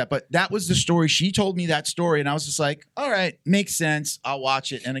I felt that. But that was the story. She told me that story, and I was just like, all right, makes sense. I'll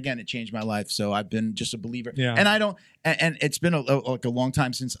watch it. And again, it changed my life. So I've been just a believer. Yeah. And I don't – and it's been a long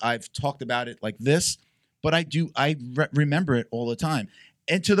time since I've talked about it like this, but I remember it all the time.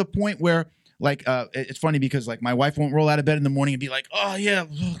 And to the point where – like it's funny because like my wife won't roll out of bed in the morning and be like, oh, yeah,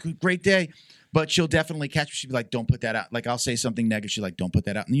 great day. But she'll definitely catch me. She'll be like, don't put that out. Like I'll say something negative. She's like, don't put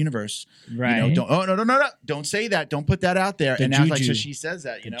that out in the universe. Right. No. Don't say that. Don't put that out there. The and now like, juju. so she says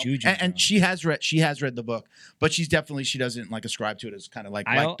that, juju, and she has read the book, but she doesn't like ascribe to it as kind of like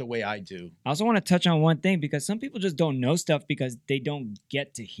the way I do. I also want to touch on one thing because some people just don't know stuff because they don't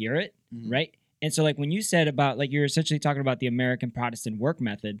get to hear it. Mm-hmm. Right. And so like when you said about like, you're essentially talking about the American Protestant work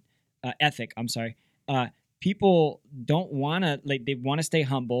ethic. I'm sorry. People don't want to they want to stay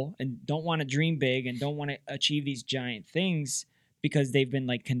humble and don't want to dream big and don't want to achieve these giant things because they've been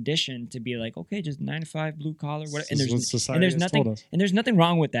like conditioned to be like, okay, just 9 to 5 blue collar, whatever. And there's nothing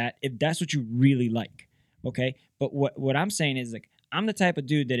wrong with that if that's what you really like. Okay. But what I'm saying is like, I'm the type of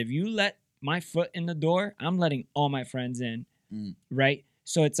dude that if you let my foot in the door, I'm letting all my friends in. Right.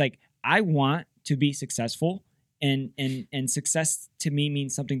 So it's like, I want to be successful. And success to me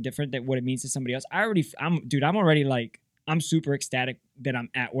means something different than what it means to somebody else. I'm already like, I'm super ecstatic that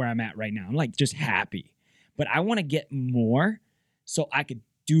I'm at where I'm at right now. I'm like just happy, but I want to get more so I could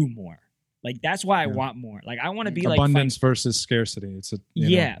do more. Like, that's why I want more. Like, I want to be like abundance versus scarcity. It's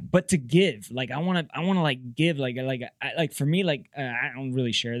but to give, like, I want to like give, like for me, like, I don't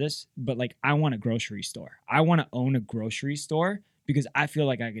really share this, but like, I want a grocery store. I want to own a grocery store because I feel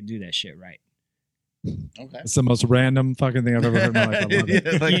like I could do that shit right. Okay. It's the most random fucking thing I've ever heard in my life. I love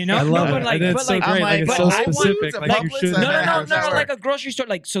it. Like, I love it. Like, it's so great. Like, it's so specific. Like, you should. No, like a grocery store.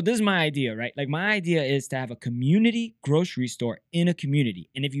 Like, so this is my idea, right? Like, my idea is to have a community grocery store in a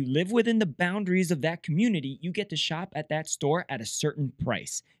community. And if you live within the boundaries of that community, you get to shop at that store at a certain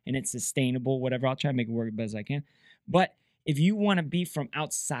price. And it's sustainable, whatever. I'll try to make it work as best as I can. But if you want to be from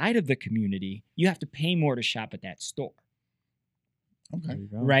outside of the community, you have to pay more to shop at that store. Okay.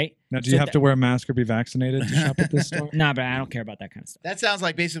 Right. Now, do you have to wear a mask or be vaccinated to shop at this store? Nah, but I don't care about that kind of stuff. That sounds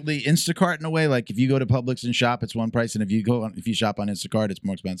like basically Instacart in a way. Like if you go to Publix and shop, it's one price, and if you shop on Instacart, it's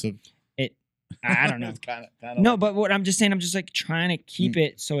more expensive. I don't know. It's kinda No, like but what I'm just saying, I'm just like trying to keep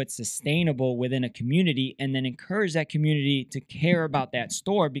it so it's sustainable within a community, and then encourage that community to care about that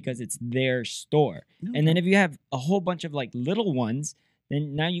store because it's their store. And then if you have a whole bunch of like little ones,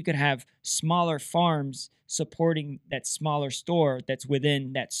 then now you could have smaller farms supporting that smaller store that's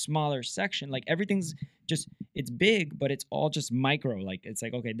within that smaller section. Like everything's just, it's big, but it's all just micro. Like it's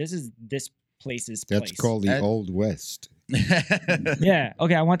like, okay, this is this place's place. That's called the Old West. Yeah.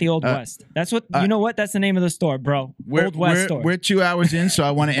 Okay. I want the Old West. That's what, you know what? That's the name of the store, bro. Old West store. We're 2 hours in, so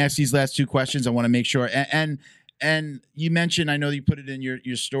I want to ask these last two questions. I want to make sure. And you mentioned, I know that you put it in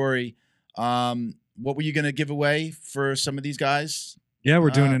your story. What were you going to give away for some of these guys? Yeah,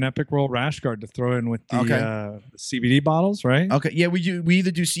 we're doing an Epic Roll Rash Guard to throw in with the CBD bottles, right? Okay. Yeah, we either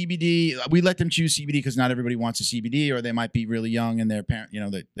do CBD. We let them choose CBD because not everybody wants a CBD, or they might be really young and their parent,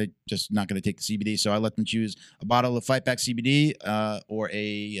 they're just not going to take the CBD. So I let them choose a bottle of Fight Back CBD or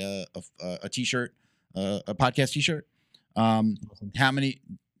a T-shirt, a podcast T-shirt. How many?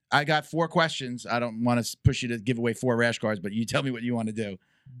 I got 4 questions. I don't want to push you to give away 4 rash guards, but you tell me what you want to do.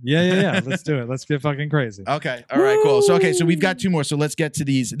 Yeah. Let's do it. Let's get fucking crazy. Okay. All right, cool. So, so we've got 2 more. So let's get to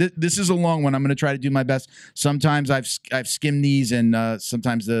these. This is a long one. I'm going to try to do my best. Sometimes I've skimmed these, and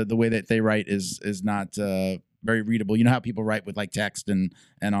sometimes the way that they write is not very readable. You know how people write with like text and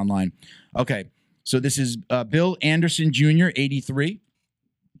online. Okay. So this is Bill Anderson Jr., 83.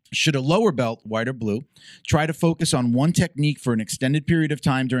 Should a lower belt, white or blue, try to focus on one technique for an extended period of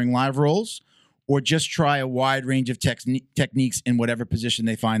time during live rolls, or just try a wide range of techniques in whatever position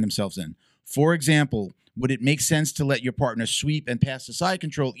they find themselves in? For example, would it make sense to let your partner sweep and pass the side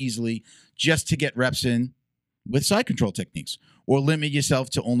control easily just to get reps in with side control techniques? Or limit yourself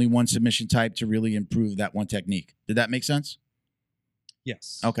to only one submission type to really improve that one technique? Did that make sense?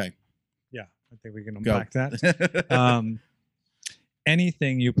 Yes. Okay. Yeah, I think we can unpack that.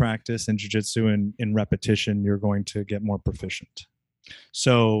 Anything you practice in jiu-jitsu in repetition, you're going to get more proficient.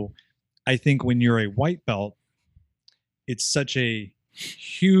 So I think when you're a white belt, it's such a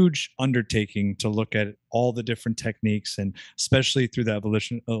huge undertaking to look at all the different techniques, and especially through the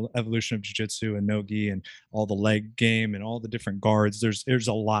evolution of jiu-jitsu and no-gi and all the leg game and all the different guards. There's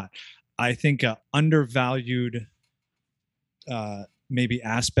a lot. I think a undervalued maybe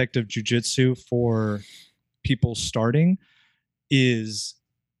aspect of jiu-jitsu for people starting is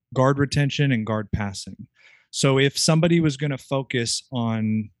guard retention and guard passing. So if somebody was going to focus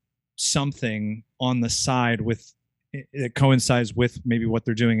on something on the side with it coincides with maybe what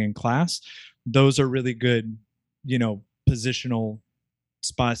they're doing in class, those are really good, positional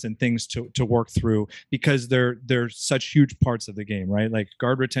spots and things to work through, because they're such huge parts of the game, right? Like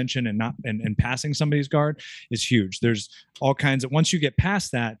guard retention and passing somebody's guard is huge. There's all kinds of, once you get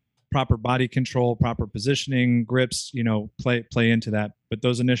past that, proper body control, proper positioning, grips, play into that. But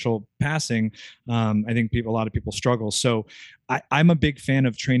those initial passing, I think a lot of people struggle. So I'm a big fan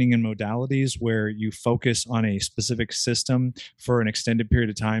of training in modalities where you focus on a specific system for an extended period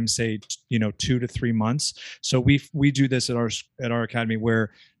of time, say, 2 to 3 months. So we do this at our academy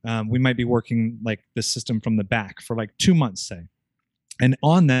where we might be working like the system from the back for like 2 months, say. And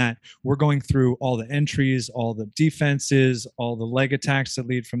on that, we're going through all the entries, all the defenses, all the leg attacks that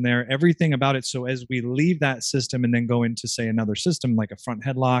lead from there, everything about it. So as we leave that system and then go into, say, another system like a front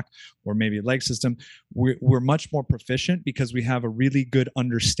headlock or maybe a leg system, we're much more proficient because we have a really good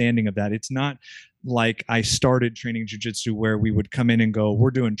understanding of that. It's not like I started training jiu-jitsu where we would come in and go, we're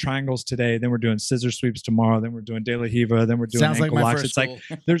doing triangles today, then we're doing scissor sweeps tomorrow, then we're doing De La Riva, then we're doing ankle locks. It's school.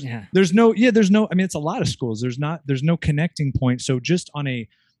 Like there's no, I mean, it's a lot of schools. There's no connecting point. So just on a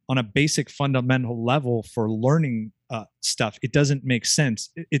basic fundamental level for learning stuff, it doesn't make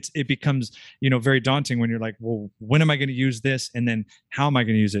sense. It becomes, very daunting when you're like, well, when am I going to use this? And then how am I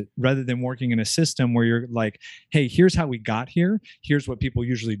going to use it? Rather than working in a system where you're like, hey, here's how we got here. Here's what people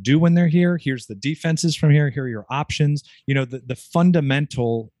usually do when they're here. Here's the defenses from here. Here are your options. The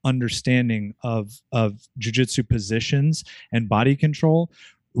fundamental understanding of jiu-jitsu positions and body control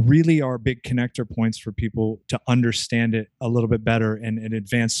really are big connector points for people to understand it a little bit better and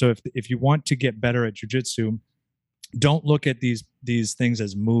advance. So if you want to get better at jiu-jitsu, don't look at these things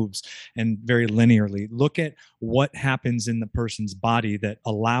as moves and very linearly. Look at what happens in the person's body that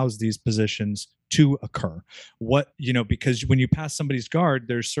allows these positions to occur. Because when you pass somebody's guard,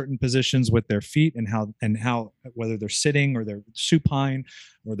 there's certain positions with their feet and how whether they're sitting or they're supine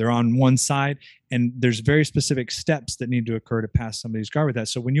or they're on one side, and there's very specific steps that need to occur to pass somebody's guard with that.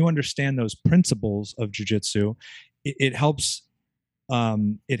 So when you understand those principles of jiu-jitsu, it helps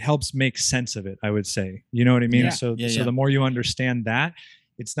it helps make sense of it, I would say. You know what I mean? Yeah. So Yeah. the more you understand that,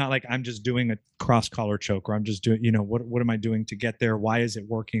 it's not like I'm just doing a cross collar choke, or I'm just doing, what am I doing to get there? Why is it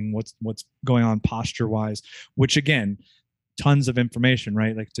working? What's going on posture wise? Which again, tons of information,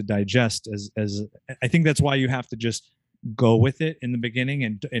 right? Like to digest as I think that's why you have to just go with it in the beginning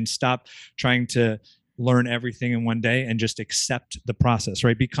and stop trying to learn everything in one day and just accept the process,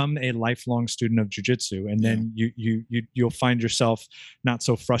 right? Become a lifelong student of jiu-jitsu, and then you'll find yourself not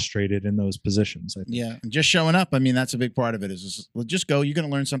so frustrated in those positions, I think. Yeah, and just showing up. I mean, that's a big part of it. Is just go. You're going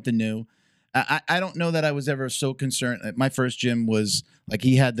to learn something new. I don't know that I was ever so concerned. My first gym was like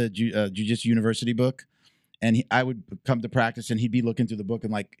he had the Jiu-Jitsu University book, and I would come to practice, and he'd be looking through the book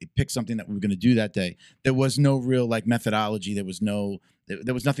and like pick something that we were going to do that day. There was no real like methodology. There was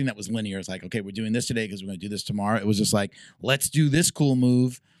nothing that was linear. It's like, okay, we're doing this today because we're going to do this tomorrow. It was just like, let's do this cool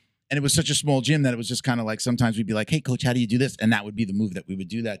move. And it was such a small gym that it was just kind of like sometimes we'd be like, hey, coach, how do you do this? And that would be the move that we would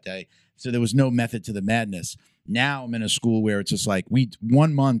do that day. So there was no method to the madness. Now I'm in a school where it's just like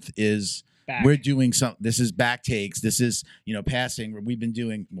 1 month is we're doing some. This is back takes. This is, passing. We've been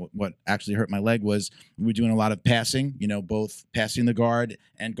doing what actually hurt my leg was we were doing a lot of passing, both passing the guard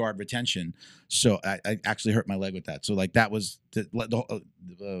and guard retention. So I actually hurt my leg with that. So like that was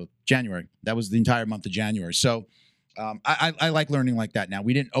the January. That was the entire month of January. So I like learning like that now.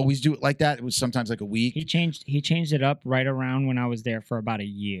 We didn't always do it like that. It was sometimes like a week. He changed it up right around when I was there for about a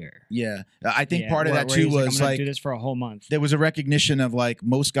year. Yeah. I think part of that too was I'm gonna do this for a whole month. There was a recognition of like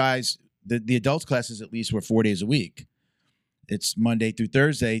most guys, the adults classes at least were 4 days a week. It's Monday through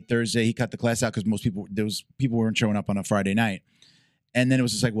Thursday. Thursday he cut the class out because people weren't showing up on a Friday night. And then it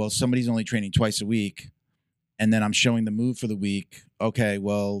was just like, well, somebody's only training twice a week. And then I'm showing the move for the week. Okay,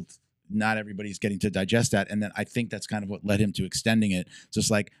 well, not everybody's getting to digest that. And then I think that's kind of what led him to extending it. So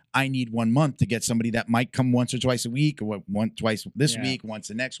it's like, I need 1 month to get somebody that might come once or twice a week, or twice this week, once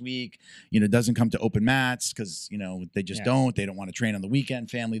the next week, doesn't come to open mats because, they just they don't want to train on the weekend,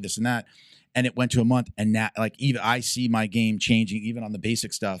 family, this and that. And it went to a month. And now, like, even I see my game changing, even on the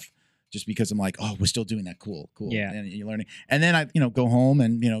basic stuff, just because I'm like, oh, we're still doing that. Cool. Yeah. And you're learning. And then I, go home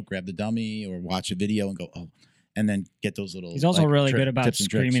and, grab the dummy or watch a video and go, oh, and then get those little. He's also really good about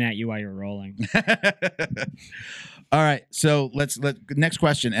screaming at you while you're rolling. All right, so let's next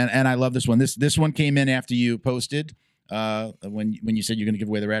question, and I love this one. This one came in after you posted when you said you're going to give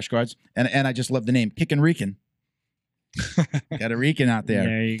away the rash guards, and I just love the name Kickin' Reekin. Got a Reekin out there.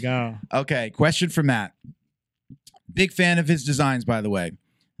 There you go. Okay, question for Matt. Big fan of his designs, by the way.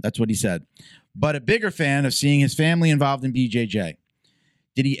 That's what he said. But a bigger fan of seeing his family involved in BJJ.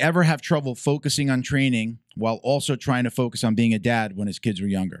 Did he ever have trouble focusing on training while also trying to focus on being a dad when his kids were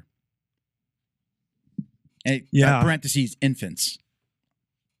younger? And parentheses, infants.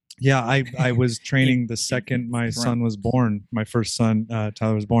 Yeah, I was training the second my son was born. My first son,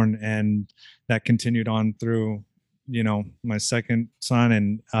 Tyler, was born, and that continued on through, my second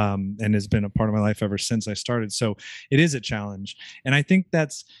son, and has been a part of my life ever since I started. So it is a challenge, and I think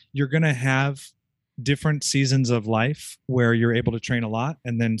you're gonna have different seasons of life where you're able to train a lot,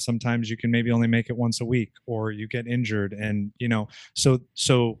 and then sometimes you can maybe only make it once a week, or you get injured, and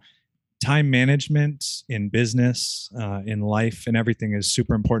so time management in business, in life, and everything is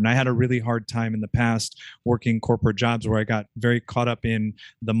super important. I had a really hard time in the past working corporate jobs where I got very caught up in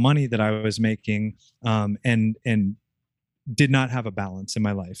the money that I was making, and did not have a balance in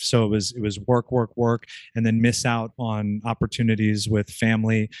my life. So it was work, and then miss out on opportunities with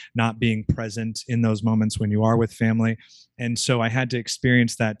family, not being present in those moments when you are with family. And so I had to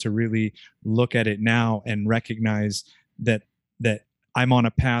experience that to really look at it now and recognize that I'm on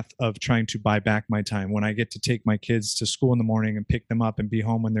a path of trying to buy back my time. When I get to take my kids to school in the morning and pick them up and be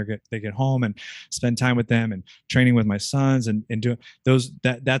home when they get home, and spend time with them, and training with my sons, and do those,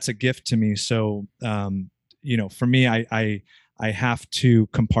 that's a gift to me. So, for me, I have to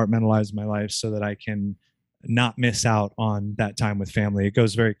compartmentalize my life so that I can not miss out on that time with family. It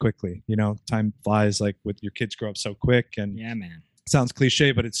goes very quickly. Time flies, like with your kids grow up so quick. And yeah, man. Sounds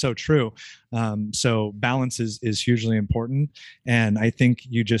cliche, but it's so true. So balance is hugely important, and I think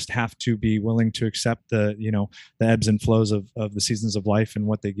you just have to be willing to accept the ebbs and flows of the seasons of life and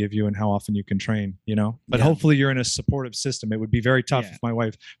what they give you and how often you can train. But hopefully you're in a supportive system. It would be very tough if my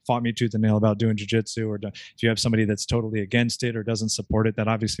wife fought me tooth and nail about doing jiu-jitsu, or if you have somebody that's totally against it or doesn't support it. That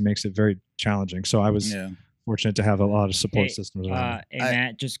obviously makes it very challenging. So I was fortunate to have a lot of support systems around. Hey,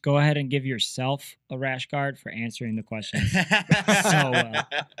 Matt, just go ahead and give yourself a rash guard for answering the question. So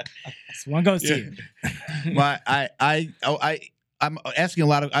one goes to you. Well, I'm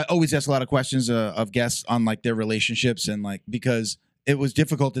asking I always ask a lot of questions of guests on like their relationships, and like, because it was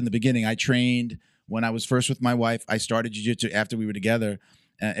difficult in the beginning. I trained when I was first with my wife, I started jiu-jitsu after we were together.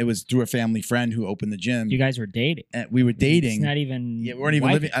 It was through a family friend who opened the gym. You guys were dating. And we were dating. It's not even. Yeah, we weren't even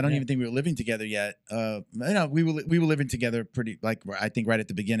living. I don't even think we were living together yet. We were living together pretty, like, I think right at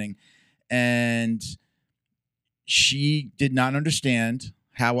the beginning, and she did not understand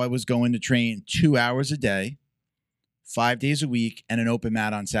how I was going to train 2 hours a day, 5 days a week, and an open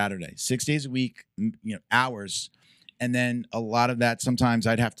mat on Saturday, 6 days a week, hours. And then a lot of that, sometimes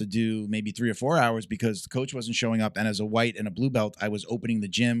I'd have to do maybe 3 or 4 hours because the coach wasn't showing up. And as a white and a blue belt, I was opening the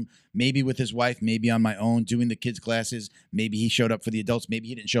gym, maybe with his wife, maybe on my own, doing the kids' classes. Maybe he showed up for the adults. Maybe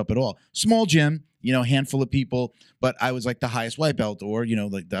he didn't show up at all. Small gym, handful of people, but I was like the highest white belt, or,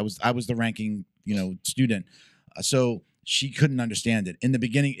 like I was the ranking, student. So she couldn't understand it. In the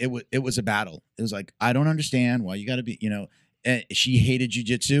beginning, it was a battle. It was like, I don't understand why you got to be, and she hated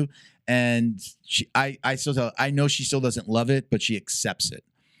jiu-jitsu. And I know she still doesn't love it, but she accepts it.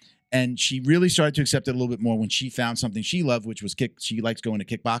 And she really started to accept it a little bit more when she found something she loved, which was kick. She likes going to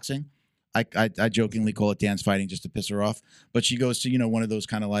kickboxing. I jokingly call it dance fighting just to piss her off. But she goes to, one of those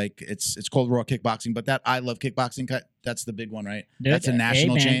kind of like, it's called Raw Kickboxing, but that I Love Kickboxing, that's the big one, right? That's a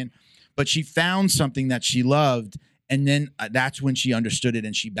national chain. But she found something that she loved, and then that's when she understood it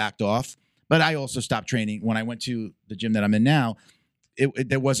and she backed off. But I also stopped training. When I went to the gym that I'm in now,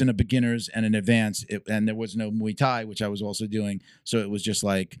 there wasn't a beginners and an advanced, and there was no Muay Thai, which I was also doing. So it was just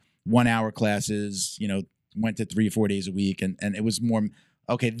like 1 hour classes, went to 3 or 4 days a week. And it was more,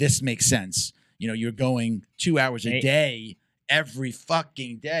 okay, this makes sense. You're going 2 hours a day every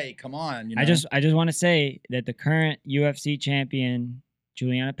fucking day. Come on. I just want to say that the current UFC champion,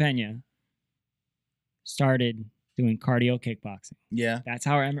 Juliana Pena, started doing cardio kickboxing. Yeah. That's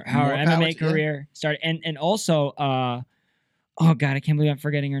how her MMA career started. And also, oh God, I can't believe I'm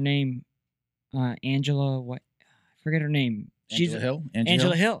forgetting her name. Angela, what? I forget her name.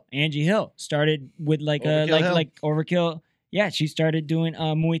 Angela Hill. Angie Hill started with like Overkill. Yeah, she started doing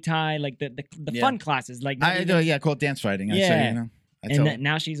Muay Thai, like the fun classes. Like I call it dance fighting. Yeah.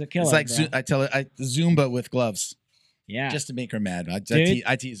 Now she's a killer. It's like I tell her Zumba with gloves. Yeah. Just to make her mad.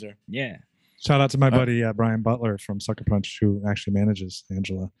 I tease her. Yeah. Shout out to my buddy Brian Butler from Sucker Punch, who actually manages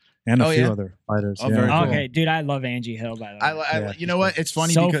Angela and a few other fighters. Oh, very cool. Okay, dude, I love Angie Hill, by the way. You know what? It's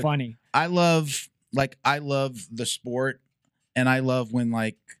funny. So because funny. I love the sport, and I love when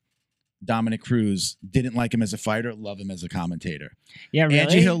like Dominic Cruz didn't like him as a fighter, love him as a commentator. Yeah, really?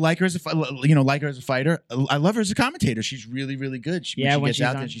 Angie Hill, like her as a fighter. I love her as a commentator. She's really, really good. When she gets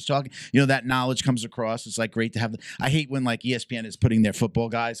out there and she's talking, that knowledge comes across. It's like great to have. I hate when like ESPN is putting their football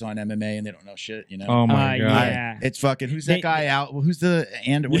guys on MMA and they don't know shit. Oh my god, yeah. It's fucking. Who's that guy out? Who's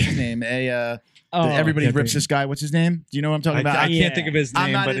what's his name? Everybody rips this guy. What's his name? Do you know what I'm talking about? I can't think of his name.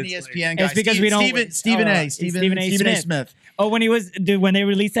 I'm not but an ESPN guy. It's because we don't. Stephen A. Smith. Oh, when they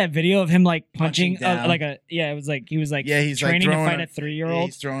released that video of him like punching it was like he was like he's training like to fight a 3-year-old. Yeah,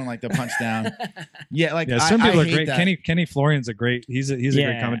 he's throwing like the punch down. Some people are great. Kenny Florian's a great. He's a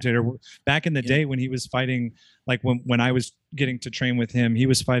great commentator. Back in the day when he was fighting, like when I was getting to train with him, he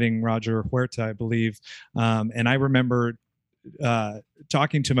was fighting Roger Huerta, I believe, and I remember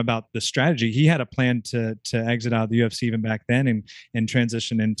talking to him about the strategy. He had a plan to exit out of the UFC even back then and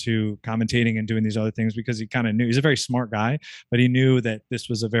transition into commentating and doing these other things because he kind of knew he's a very smart guy, but he knew that this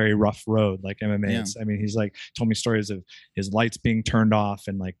was a very rough road like MMA. Yeah. He's like told me stories of his lights being turned off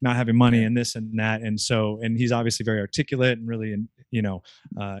and like not having money and this and that. And he's obviously very articulate and really,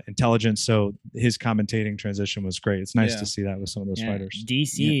 intelligent. So his commentating transition was great. It's nice to see that with some of those fighters.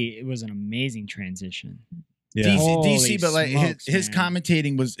 DC, it was an amazing transition. Yeah. DC, but like his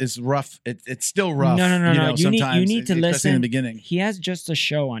commentating is rough. It's still rough. No. You need to listen. In the beginning, he has just a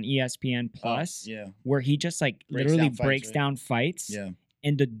show on ESPN Plus, where he just like literally breaks down fights. Yeah,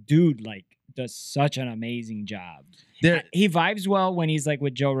 and the dude like does such an amazing job. He vibes well when he's like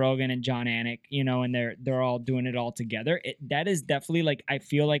with Joe Rogan and John Anik, and they're all doing it all together. That is definitely like I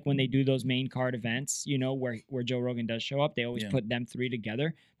feel like when they do those main card events, where Joe Rogan does show up, they always put them three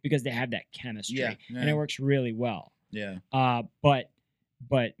together because they have that chemistry and it works really well. Yeah. But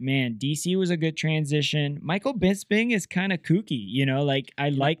man, DC was a good transition. Michael Bisping is kind of kooky, like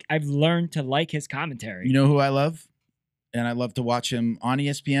I've learned to like his commentary. You know who I love? And I love to watch him on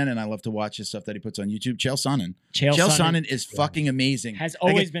ESPN, and I love to watch his stuff that he puts on YouTube. Chael Sonnen. Chael Sonnen is fucking amazing. Has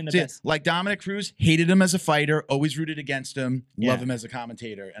always been the best. Like Dominic Cruz, hated him as a fighter, always rooted against him. Love him as a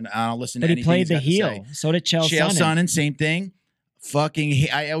commentator, and I'll listen to anything. But he played the heel. So did Chael Sonnen, same thing.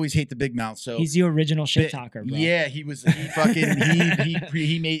 I always hate the big mouth. So he's the original shit talker, bro. Yeah, he was. He fucking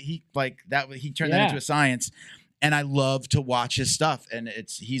he turned that into a science. and I love to watch his stuff. And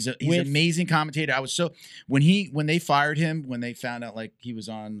he's an amazing commentator. I was so when they fired him, when they found out like he was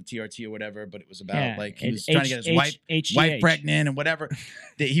on TRT or whatever, but it was about like he was trying to get his wife pregnant and whatever.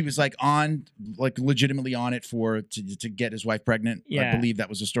 That he was like on like legitimately on it to get his wife pregnant. I believe that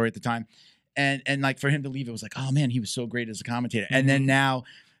was the story at the time. And like for him to leave, it was like, oh man, he was so great as a commentator. And then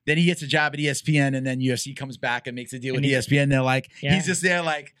then he gets a job at ESPN, and then UFC comes back and makes a deal with ESPN. They're like, he's just there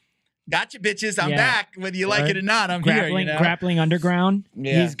like, gotcha, bitches. I'm back. Whether you like it or not, I'm here. You know? Grappling Underground.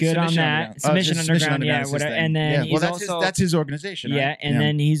 Yeah. He's good on that. Submission Underground. Yeah, whatever. And then he's also that's his organization. Yeah, right? And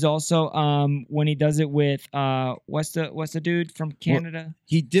then he's also when he does it with what's the dude from Canada? Well,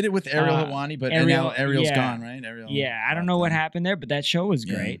 he did it with Ariel Helwani, but now Ariel's gone, right? Ariel. I don't know what happened there, but that show was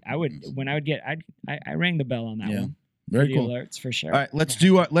great. I rang the bell on that one. Very cool. Alerts for sure. All right, let's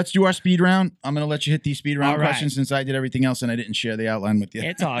do our speed round. I'm gonna let you hit these speed round questions since I did everything else and I didn't share the outline with you.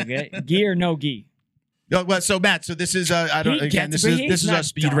 It's all good. Gi or no gi? Well, so Matt, this is this is our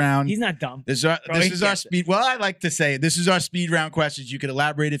speed round. He's not dumb. This is our speed. Well, I like to say this is our speed round questions. You could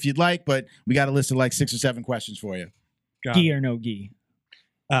elaborate if you'd like, but we got a list of like 6 or 7 questions for you. Gi or no gi?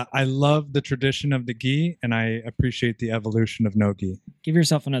 I love the tradition of the gi, and I appreciate the evolution of no gi. Give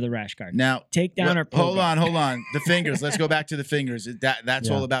yourself another rash guard. Now, takedown or pull hold on. The fingers. Let's go back to the fingers. That's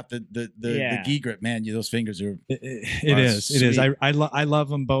all about the gi grip, man. Those fingers are. It is. I love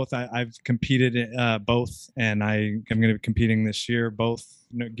them both. I've competed both, and I'm going to be competing this year, both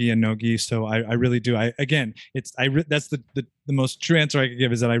gi and no gi. So I really do. That's the most true answer I could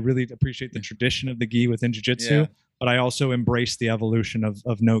give is that I really appreciate the tradition of the gi within jiu-jitsu. Yeah. But I also embrace the evolution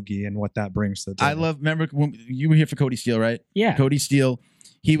of no-gi and what that brings to the table. Remember when you were here for Cody Steele, right? Yeah. Cody Steele,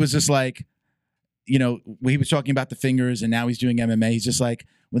 he was just like, he was talking about the fingers and now he's doing MMA. He's just like,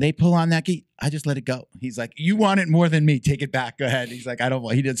 when they pull on that gi, I just let it go. He's like, you want it more than me. Take it back. Go ahead. He's like,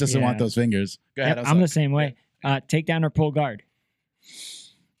 he just doesn't want those fingers. Go ahead. I'm the same way. Takedown or pull guard?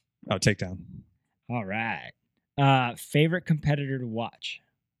 Oh, takedown. All right. Favorite competitor to watch?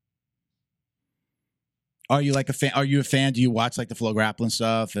 Are you like a fan? Are you a fan? Do you watch like the Flow Grappling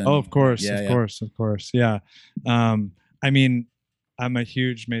stuff? And, of course. Yeah. I mean, I'm a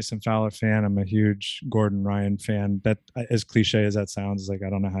huge Mason Fowler fan. I'm a huge Gordon Ryan fan. That, as cliche as that sounds, is like I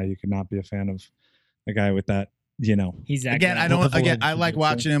don't know how you could not be a fan of a guy with that. He's that again. guy. I like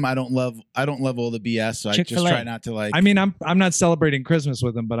watching him. I don't love all the BS. So Chick-fil-A. I just try not to like. I mean, I'm not celebrating Christmas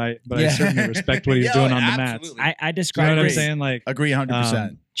with him, but I certainly respect what he's doing on the mats. I describe. You know what I'm saying? Like, agree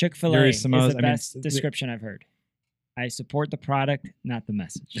 100%. Chick-fil-A is the best description I've heard. I support the product, not the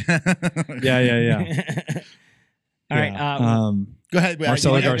message. Yeah. All right. Go ahead.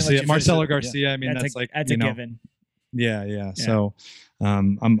 Marcelo Garcia. I mean, that's a given. Yeah. So,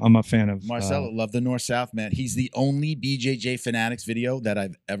 I'm a fan of Marcelo. Love the North South, man. He's the only BJJ Fanatics video that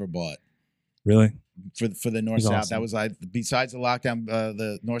I've ever bought. Really? For the North South, awesome. that was besides the lockdown.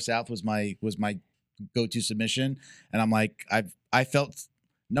 The North South was my go-to submission, and I'm like, I felt.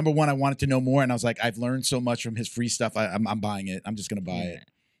 Number one, I wanted to know more, and I was like, I've learned so much from his free stuff. I'm buying it. I'm just gonna buy it.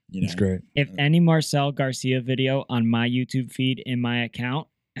 It's great. If any Marcel Garcia video on my YouTube feed in my account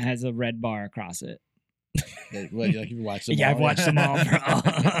has a red bar across it. You watched them all? I've watched them all,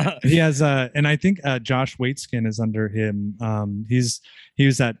 bro. He has and I think Josh Waitskin is under him. He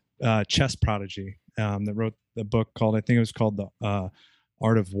was that chess prodigy that wrote the book called, I think it was called The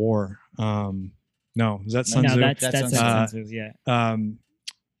Art of War. No, is that Sun Tzu? No, that's Sun Tzu, yeah.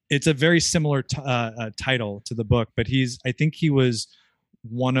 It's a very similar title to the book, but I think he was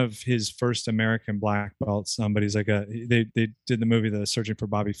one of his first American black belts. But he's like they did the movie The Searching for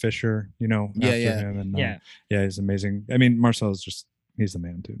Bobby Fischer, after him. And he's amazing. I mean, Marcel is he's the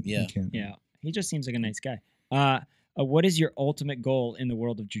man too. Yeah. He just seems like a nice guy. What is your ultimate goal in the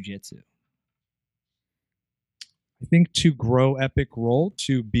world of jiu-jitsu? I think to grow Epic Roll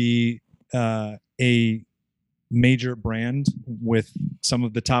to be a major brand with some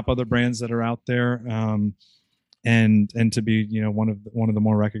of the top other brands that are out there, and to be one of the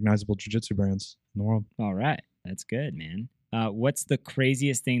more recognizable jiu-jitsu brands in the world. All right, that's good, man. What's the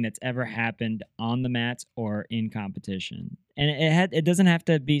craziest thing that's ever happened on the mats or in competition? And it doesn't have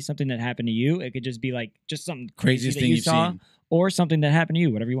to be something that happened to you. It could just be like just something crazy that you saw, seen. Or something that happened to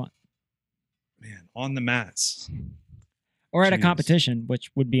you. Whatever you want. Man, on the mats, or at a competition,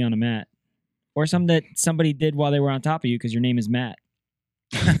 which would be on a mat. Or something that somebody did while they were on top of you because your name is Matt.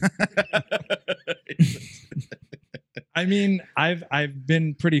 I mean, I've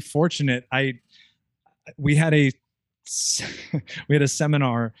been pretty fortunate. We had a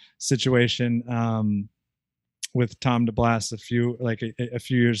seminar situation with Tom DeBlas a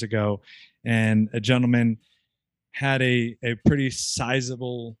few years ago, and a gentleman had a pretty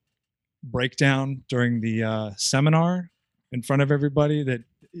sizable breakdown during the seminar in front of everybody that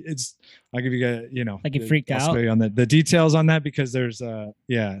I'll give you like you freaked out on the details on that, because there's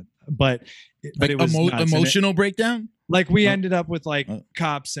but it was emotional breakdown. Like we ended up with like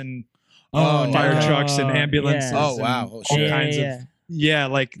cops and fire trucks and ambulances. Oh wow, all kinds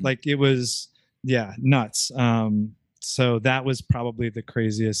of like it was nuts. So that was probably the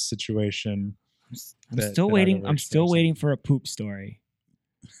craziest situation. I'm still waiting for a poop story.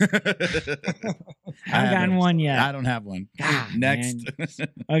 I haven't gotten one yet. I don't have one. God, next.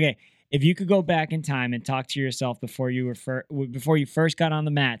 Okay, if you could go back in time and talk to yourself before you first got on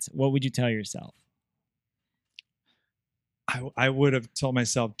the mats, what would you tell yourself? I would have told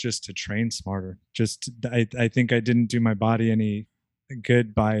myself just to train smarter. I think I didn't do my body any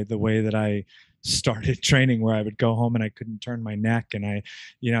good by the way that I started training, where I would go home and I couldn't turn my neck, and I,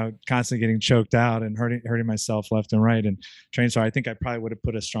 constantly getting choked out and hurting myself left and right and train. So I think I probably would have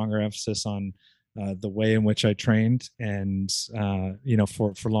put a stronger emphasis on the way in which I trained and,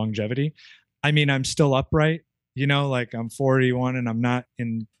 for longevity. I mean, I'm still upright, like I'm 41 and I'm not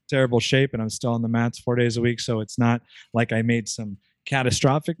in terrible shape and I'm still on the mats 4 days a week. So it's not like I made some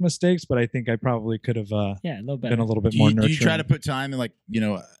catastrophic mistakes, but I think I probably could have been a little bit more nurturing. Do you try to put time in,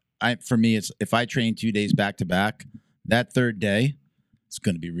 for me, it's if I train 2 days back to back, that third day, it's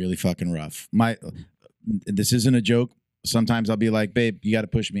going to be really fucking rough. This isn't a joke. Sometimes I'll be like, babe, you got to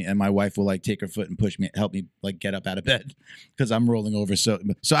push me. And my wife will like take her foot and push me, help me like get up out of bed because I'm rolling over. So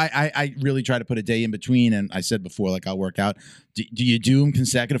I really try to put a day in between. And I said before, like I'll work out. Do you do them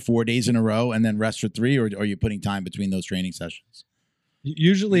consecutive 4 days in a row and then rest for 3, or are you putting time between those training sessions?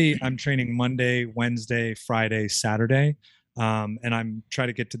 Usually I'm training Monday, Wednesday, Friday, Saturday. And I'm trying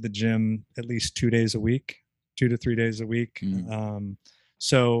to get to the gym at least 2 days a week, 2 to 3 days a week.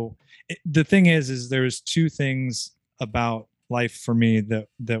 So the thing is there's two things about life for me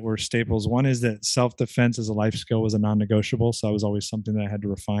that were staples. One is that self-defense as a life skill was a non-negotiable. So that was always something that I had to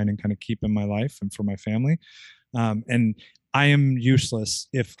refine and kind of keep in my life and for my family. And I am useless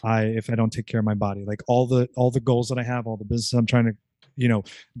if I don't take care of my body. Like all the goals that I have, all the business I'm trying to,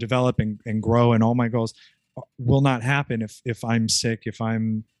 develop and grow, and all my goals will not happen if I'm sick, if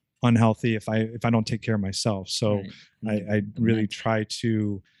I'm unhealthy, if I don't take care of myself. So right. I really try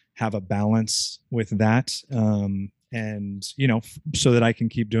to have a balance with that. And so that I can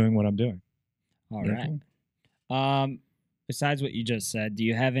keep doing what I'm doing. All right. Besides what you just said, do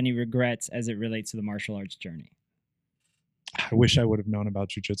you have any regrets as it relates to the martial arts journey? I wish I would have known about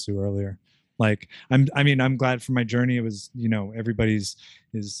jiu-jitsu earlier. Like I'm glad for my journey. It was, everybody's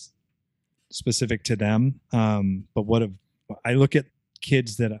is specific to them. But I look at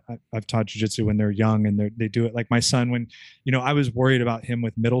kids that I've taught jiu-jitsu when they're young and they do it. Like my son, when, I was worried about him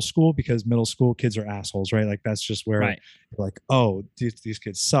with middle school because middle school kids are assholes, right? Like that's just where like, oh, these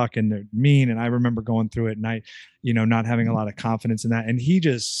kids suck and they're mean. And I remember going through it and I, not having a lot of confidence in that. And he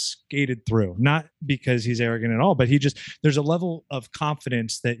just skated through, not because he's arrogant at all, but there's a level of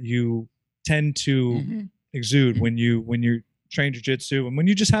confidence that you tend to exude when you train jiu-jitsu and when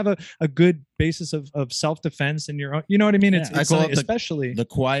you just have a good basis of self-defense and your own, you know what I mean? It's especially the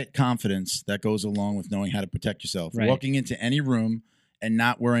quiet confidence that goes along with knowing how to protect yourself. Right. Walking into any room and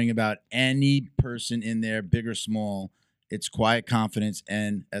not worrying about any person in there, big or small. It's quiet confidence.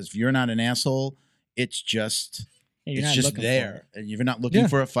 And as you're not an asshole, it's just there. And you're not looking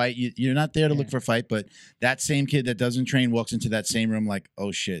for a fight. You're not there to look for a fight, but that same kid that doesn't train walks into that same room like,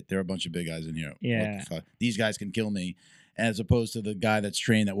 oh shit, there are a bunch of big guys in here. Yeah. What the fuck? These guys can kill me. As opposed to the guy that's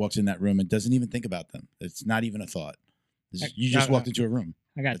trained that walks in that room and doesn't even think about them. It's not even a thought. You just walked into a room.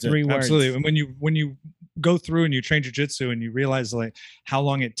 I got 3 words. Absolutely. And when you go through and you train jiu-jitsu and you realize like how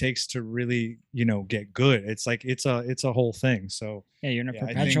long it takes to really, get good. It's like it's a whole thing. So you're in a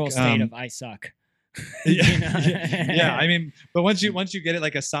perpetual state of I suck. Yeah. I mean, but once you get it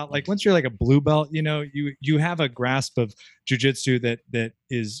like a solid, like once you're like a blue belt, you have a grasp of jiu-jitsu that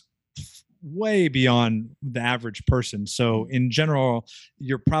is way beyond the average person. So in general,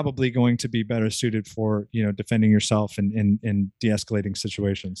 you're probably going to be better suited for, defending yourself and de-escalating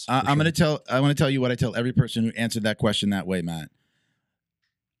situations. I want to tell you what I tell every person who answered that question that way, Matt.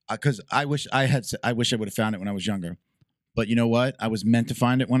 Because I wish I would have found it when I was younger. But you know what? I was meant to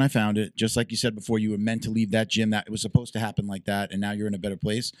find it when I found it. Just like you said before, you were meant to leave that gym. That it was supposed to happen like that. And now you're in a better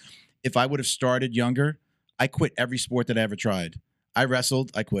place. If I would have started younger, I quit every sport that I ever tried. I wrestled,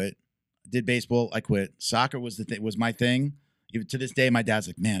 I quit. Did baseball, I quit. Soccer was my thing. Even to this day, my dad's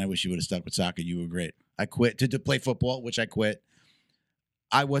like, man, I wish you would have stuck with soccer. You were great. I quit to play football, which I quit.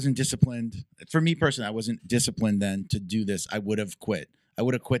 I wasn't disciplined. For me personally, I wasn't disciplined then to do this. I would have quit. I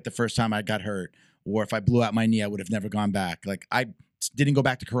would have quit the first time I got hurt. Or if I blew out my knee, I would have never gone back. Like I didn't go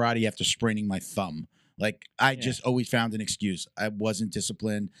back to karate after spraining my thumb. Like I just always found an excuse. I wasn't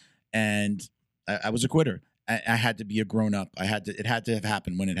disciplined, and I was a quitter. I had to be a grown up. It had to have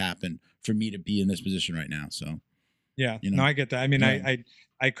happened when it happened for me to be in this position right now. So yeah, you know? no, I get that. I mean,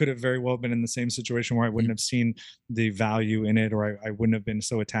 I could have very well been in the same situation where I wouldn't have seen the value in it, or I wouldn't have been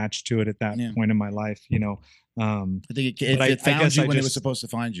so attached to it at that point in my life, you know. I think it found you when it was supposed to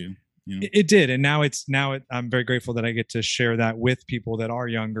find you. You know? It did, and I'm very grateful that I get to share that with people that are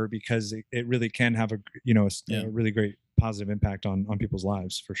younger, because it really can have a really great positive impact on people's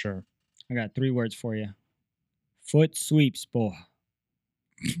lives for sure. I got 3 words for you: foot sweeps, boy.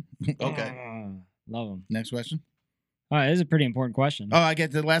 Okay, love them. Next question. All right, this is a pretty important question. Oh, I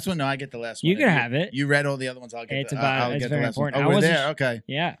get the last one. No, I get the last one. You can have it. You read all the other ones. I'll get. It's I'll get very the last important. one. Oh, we're there. Okay.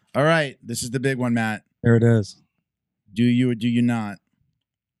 Yeah. All right. This is the big one, Matt. There it is. Do you or do you not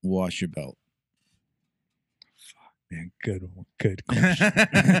wash your belt? Man, good question.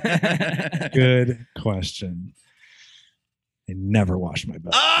 Good question. I never wash my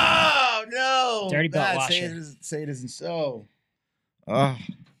belt. Oh no! Dirty belt Matt, washer. Say it isn't so. Oh,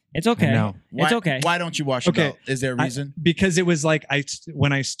 It's okay. No. It's okay. Why don't you wash your belt? Is there a reason? Because it was like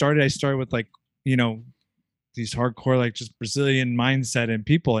when I started with like, you know, these hardcore like just Brazilian mindset and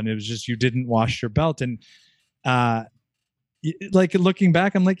people, and it was just you didn't wash your belt, and like looking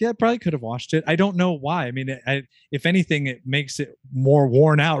back, I'm like, yeah, I probably could have washed it. I don't know why. I mean, if anything, it makes it more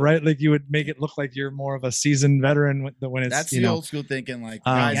worn out, right? Like you would make it look like you're more of a seasoned veteran when it's that's the old school thinking. Like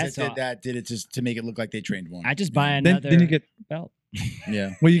guys that did it just to make it look like they trained one. I just buy another then you get belt.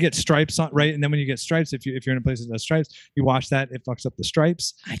 Yeah. Well, you get stripes on, right? And then when you get stripes, if you're in a place that does stripes, you wash that, it fucks up the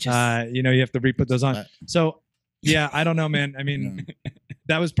stripes. You know, you have to re-put those on. So yeah, I don't know, man. I mean,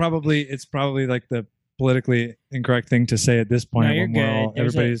 it's probably like the politically incorrect thing to say at this point when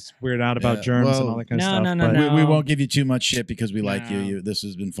everybody's weirded out about germs and all that kind of stuff. No. We won't give you too much shit because we like you. This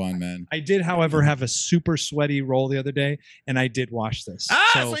has been fun, man. I did, however, have a super sweaty roll the other day, and I did wash this.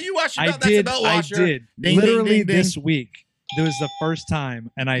 So you washed your belt. That's a belt washer. I did. Literally this week. It was the first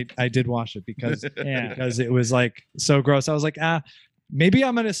time, and I did wash it because it was like so gross. I was like, maybe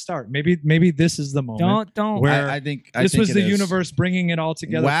I'm gonna start. Maybe this is the moment. Don't. Where I think this was the universe bringing it all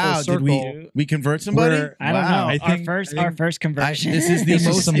together. Wow, full circle. did we convert somebody? I don't know. Our first conversion. This is the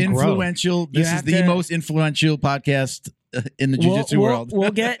most influential. This is the most influential podcast in the jiu-jitsu world.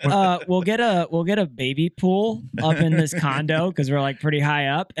 We'll get a baby pool up in this condo because we're like pretty high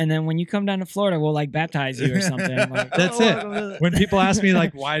up, and then when you come down to Florida, we'll like baptize you or something. Like, that's it. When people ask me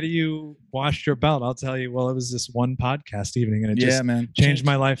like, why do you wash your belt? I'll tell you, well, it was this one podcast evening, and it just changed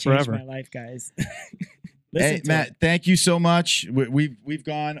my life forever. Changed my life, guys. Hey Matt, thank you so much. We've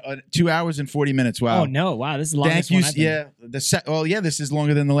gone 2 hours and 40 minutes. Wow. Oh no! Wow, this is the longest one I've been. This is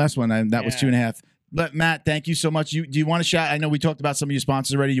longer than the last one. That was 2.5. But Matt, thank you so much. Do you want to shout? I know we talked about some of your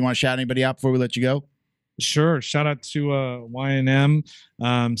sponsors already. You want to shout anybody out before we let you go? Sure. Shout out to YNM,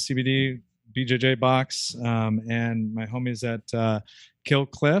 CBD, BJJ Box, and my homies at Kill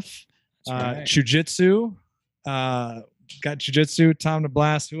Cliff, Jiu-Jitsu. Got Jiu-Jitsu, Tom to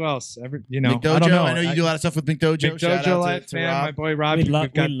Blast. Who else? McDojo. I don't know. I know you do a lot of stuff with McDojo. McDojo Life, to man. My boy Rob. We love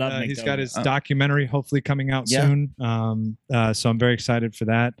he's got his documentary hopefully coming out soon. So I'm very excited for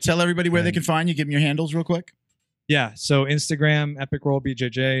that. Tell everybody where they can find you. Give them your handles real quick. Yeah. So Instagram, Epic Roll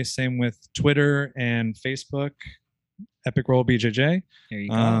BJJ. Same with Twitter and Facebook, Epic Roll BJJ. There you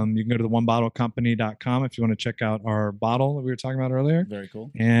go. You can go to the onebottlecompany.com if you want to check out our bottle that we were talking about earlier. Very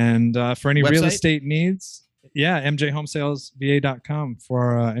cool. And for any real Website? estate needs, mjhomesalesva.com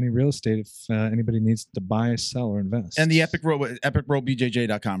for any real estate if anybody needs to buy, sell, or invest. And the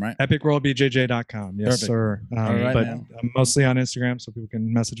epicrollbjj.com, right? epicrollbjj.com. Yes, Perfect. sir. All right, but man. I'm mostly on Instagram, so people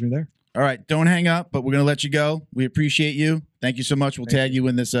can message me there. All right, don't hang up, but we're gonna let you go. We appreciate you. Thank you so much. We'll tag you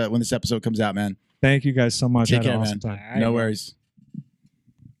when this episode comes out, man. Thank you guys so much. Take care, I had an awesome man. time. All right, No worries.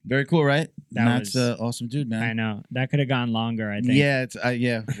 Very cool, right? Matt's was awesome dude, man. I know that could have gone longer. I think. Yeah,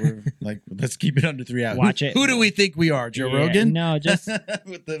 we're like, let's keep it under 3 hours. Watch it. Who do we think we are, Joe Yeah, Rogan? No, just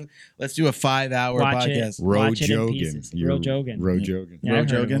let's do a 5-hour watch podcast. it. Watch it in pieces. Roe Jogan. Roe Jogan. Yeah, Roe I've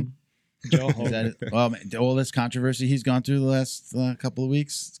heard of Jogan. him. Joe Is Hogan. that it? Well, man, all this controversy he's gone through the last couple of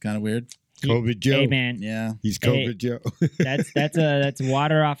weeks, it's kind of weird. COVID Joe. Hey man, Yeah. He's COVID Joe. that's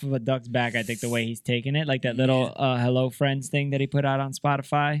water off of a duck's back. I think the way he's taking it, like that little "Hello Friends" thing that he put out on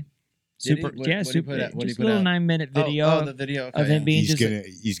Spotify. Did he? Super, What- yeah, what did he super. put out? What did he Just put a little out? 9-minute video the video of him being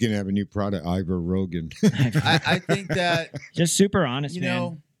He's gonna have a new product, Ivor Rogan. I think that just super honest, you man.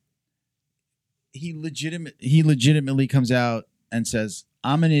 know he legitimately comes out and says,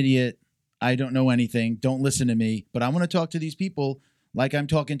 "I'm an idiot. I don't know anything. Don't listen to me. But I want to talk to these people like I'm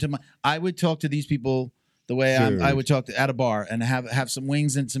talking to I would talk to these people The way I Dude. would talk at a bar and have some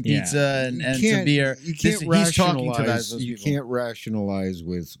wings and some Yeah. pizza and some can't- beer. You can't He's talking to rationalize. those You people. can't rationalize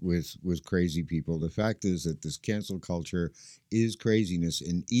with crazy people. The fact is that this cancel culture is craziness,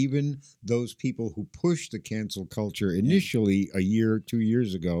 and even those people who pushed the cancel culture initially a year, 2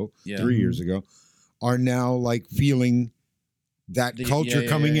 years ago, Yeah. 3 years ago, are now like feeling that culture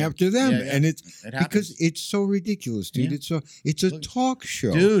coming after them, and it's It happens. because it's so ridiculous, dude. Yeah. It's a Look, talk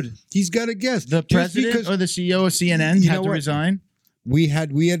show, dude. He's got a guest. The Just president because or the CEO of CNN You had know to what? resign. we had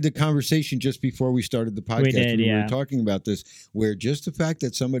the conversation just before we started the podcast. did, We yeah. were talking about this, where just the fact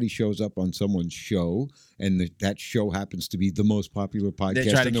that somebody shows up on someone's show and that show happens to be the most popular podcast They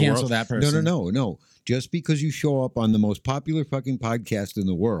try to in the cancel world. that person. No. Just because you show up on the most popular fucking podcast in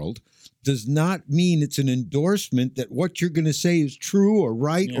the world does not mean it's an endorsement that what you're going to say is true or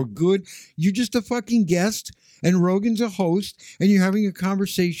right or good. You're just a fucking guest, and Rogan's a host, and you're having a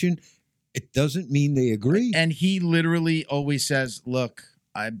conversation. It doesn't mean they agree. And he literally always says, "Look,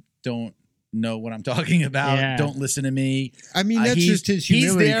 I don't know what I'm talking about. Yeah. Don't listen to me." I mean, that's he's- just his he's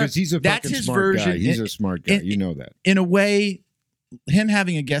humility there. because he's a That's fucking his smart guy. version. He's a smart guy. You know that. In a way, him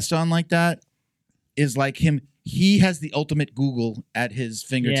having a guest on like that is like him. He has the ultimate Google at his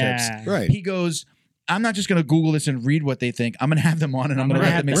fingertips. Yeah. Right. He goes, "I'm not just going to Google this and read what they think. I'm going to have them on and I'm going to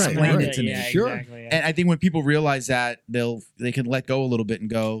let them explain it to me." Yeah, Sure. exactly, yeah. And I think when people realize that, they can let go a little bit and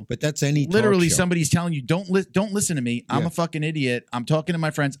go. But that's any talk Literally, show. somebody's telling you, "Don't listen to me. I'm Yeah. a fucking idiot. I'm talking to my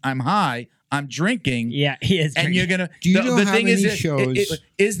friends. I'm high. I'm drinking." Yeah, he is. And you're gonna. Do you the, know the how thing many is, shows-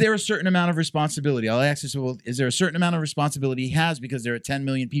 is there a certain amount of responsibility? I'll ask this. Well, is there a certain amount of responsibility he has because there are 10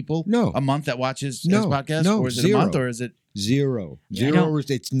 million people No. a month that watch his No. podcast, No. or is it Zero. a month, or is it? Zero. Yeah, I Zero. don't-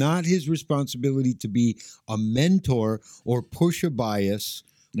 It's not his responsibility to be a mentor or push a bias.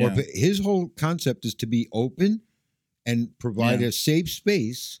 Yeah. His whole concept is to be open and provide Yeah. a safe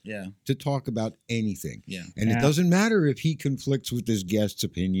space Yeah, to talk about anything. yeah. And it Yeah. doesn't matter if he conflicts with his guests'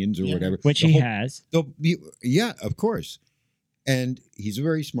 opinions or Yeah. whatever. which The he whole- has. Yeah, of course. And he's a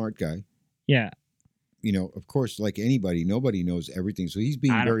very smart guy. Yeah, You know, of course, like anybody, nobody knows everything. So he's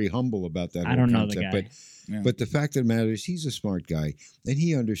being I don't- very humble about that I whole don't know the concept. guy. But Yeah. But the fact of the matter is, he's a smart guy, and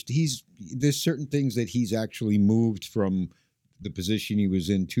he understands. There's certain things that he's actually moved from the position he was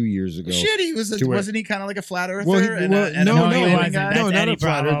in 2 years ago. Shit, he was. to where- Wasn't he kind of like a flat earther? Well, and a No, he planning wasn't. guy? That's no, not Eddie a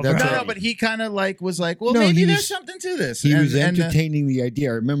flat Bravo, earth. That's bro. No, but he kind of like was like, well, No, maybe he there's was- something to this. He was And, entertaining the idea.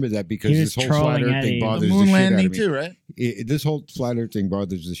 I remember that because He this was whole flat trolling earth thing Eddie. the bothers the moon shit out landing of me. too, right? This whole flat earth thing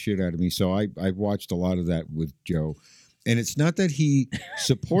bothers the shit out of me. So I've watched a lot of that with Joe, and it's not that he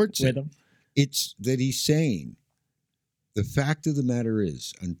supports with it. him. It's that he's saying the fact of the matter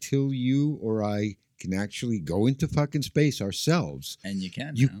is, until you or I can actually go into fucking space ourselves, And you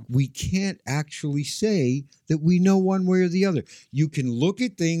can. now. we can't actually say that we know one way or the other. You can look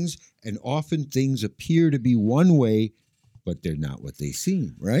at things, and often things appear to be one way, but they're not what they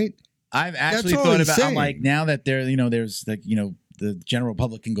seem, right? I've actually all thought he's about. I'm saying. like, now that there's like, the general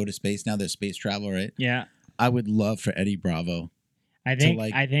public can go to space now. There's space travel, right? Yeah, I would love for Eddie Bravo I to think.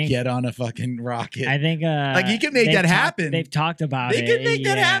 like I think. get on a fucking rocket. I think. Like, he can make they've that talked- happen. They've talked about They it. can make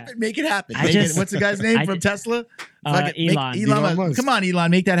that yeah. happen. Make it happen. I Make just- it- what's the guy's name I from ju- Tesla? Elon. Elon Musk. Come on,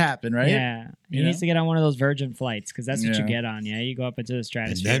 Elon, make that happen, right? Yeah, he You needs know? to get on one of those Virgin flights because that's what you Yeah. get on. Yeah, you go up into the And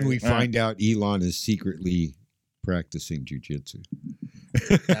stratosphere. then we Right. find out Elon is secretly practicing jujitsu.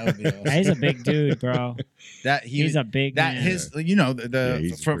 That would be awesome. Yeah, he's a big dude, bro. That He's a big that man. his the Yeah,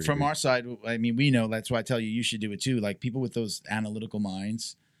 he's from pretty big. our side. I mean, we know that's why I tell you should do it too. Like people with those analytical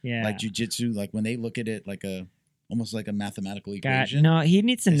minds, Yeah. like jujitsu, like when they look at it like almost like a mathematical God, equation. no, he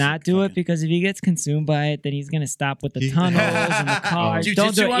needs to It's not do it fucking- because if he gets consumed by it, then he's gonna stop with the He- tunnels and the cars. Jujitsu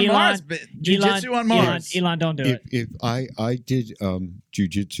Don't do it, on Elon. Mars. Jujitsu on Mars. Elon, don't do it. If I did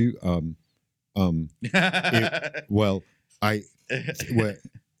jujitsu, well,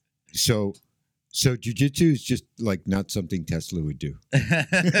 so jujitsu is just like not something Tesla would do.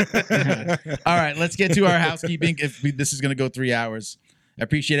 All right, let's get to our housekeeping. This is going to go 3 hours. I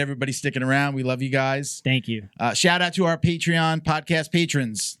appreciate everybody sticking around. We love you guys. Thank you. Shout out to our Patreon podcast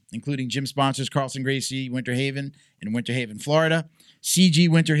patrons, including gym sponsors Carlson Gracie Winter Haven in Winter Haven, Florida,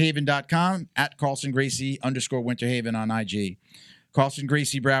 cgwinterhaven.com, at Carlson Gracie _Winter Haven on IG. Carlson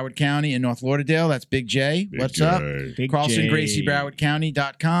Gracie Broward County in North Lauderdale. That's Big J. What's up? Big Carlson J. Gracie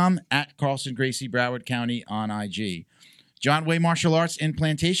Broward.com, at Carlson Gracie Broward County on IG. John Way Martial Arts in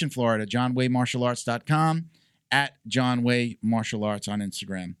Plantation, Florida. JohnWayMartialArts.com, at John Way Martial Arts on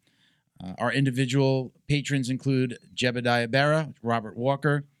Instagram. Our individual patrons include Jebediah Berra, Robert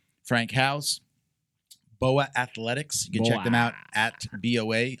Walker, Frank House, Boa Athletics. You can check them out at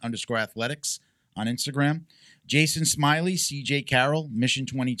BOA_athletics on Instagram. Jason Smiley, CJ Carroll, Mission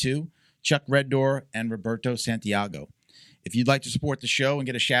 22, Chuck Reddoor, and Roberto Santiago. If you'd like to support the show and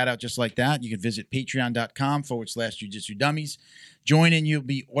get a shout out just like that, you can visit patreon.com/Jiu-Jitsu Dummies. Join and you'll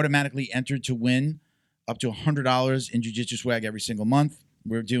be automatically entered to win up to $100 in Jiu-Jitsu swag every single month.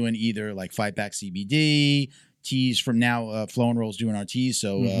 We're doing either like Fight Back CBD, tees from now, Flow and Roll's doing our tees,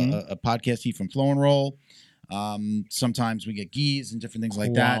 so a podcast tee from Flow and Roll. Sometimes we get gis and different things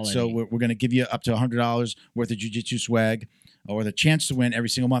like that. So we're going to give you up to $100 worth of Jiu-Jitsu swag or the chance to win every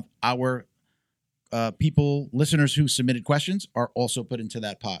single month. Our listeners who submitted questions are also put into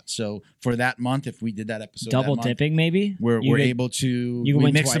that pot. So for that month, if we did that episode, double dipping, maybe we're able to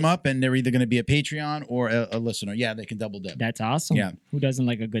mix them up, and they're either going to be a Patreon or a listener. Yeah, they can double dip. That's awesome. Yeah. Who doesn't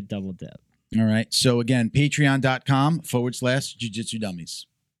like a good double dip? All right. So again, patreon.com/Jiu-Jitsu Dummies.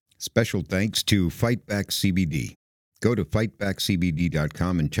 Special thanks to Fightback CBD. Go to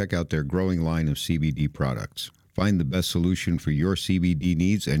fightbackcbd.com and check out their growing line of CBD products. Find the best solution for your CBD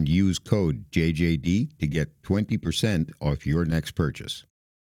needs and use code JJD to get 20% off your next purchase.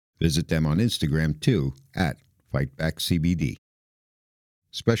 Visit them on Instagram too at FightbackCBD.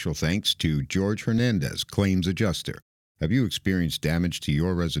 Special thanks to George Hernandez, Claims Adjuster. Have you experienced damage to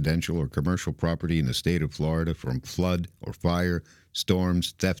your residential or commercial property in the state of Florida from flood or fire,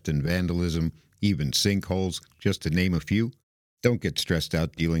 storms, theft and vandalism, even sinkholes, just to name a few? Don't get stressed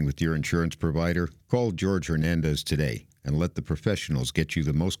out dealing with your insurance provider. Call George Hernandez today and let the professionals get you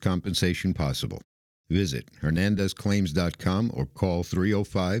the most compensation possible. Visit hernandezclaims.com or call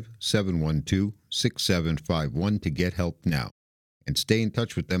 305-712-6751 to get help now. And stay in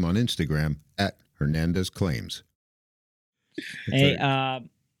touch with them on Instagram at Hernandez Claims. Hey,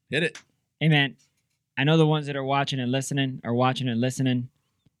 hit it. Hey, man. I know the ones that are watching and listening are watching and listening,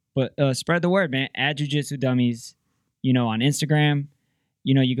 but spread the word, man. Add Jiu-Jitsu Dummies, on Instagram.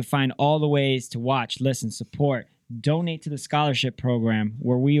 You can find all the ways to watch, listen, support, donate to the scholarship program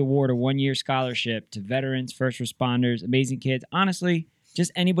where we award a 1-year scholarship to veterans, first responders, amazing kids. Honestly,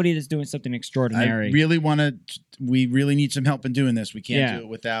 just anybody that's doing something extraordinary. We really need some help in doing this. We can't do it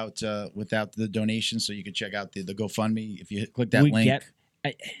without the donations. So you can check out the GoFundMe if you click that link.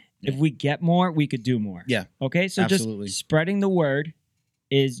 If we get more, we could do more. Yeah. Okay. So absolutely. Just spreading the word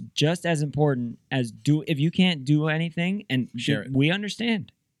is just as important as if you can't do anything and share it. We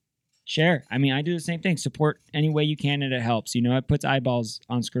understand. Share. I mean, I do the same thing. Support any way you can and it helps. It puts eyeballs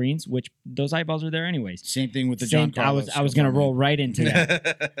on screens, which those eyeballs are there anyways. Same thing with the John Carlos. I was going to roll right into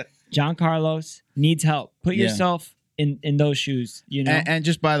that. John Carlos needs help. Put yourself in those shoes, And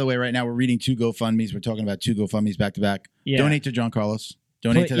just by the way, right now we're reading 2 GoFundMes. We're talking about 2 GoFundMes back to back. Yeah. Donate to John Carlos.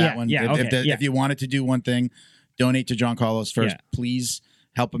 Donate to that one. Yeah, If you wanted to do one thing, donate to John Carlos first. Yeah. Please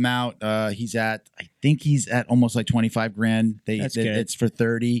help him out. I think he's at almost like 25 grand. That's good. It's for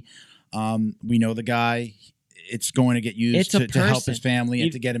 30. We know the guy. It's going to get used to help his family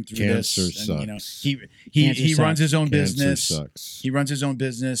and to get him through Cancer this. sucks. And, he runs his own business. Sucks. He runs his own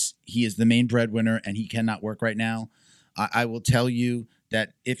business. He is the main breadwinner, and he cannot work right now. I will tell you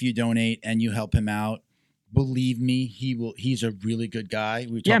that if you donate and you help him out, believe me, he will. He's a really good guy.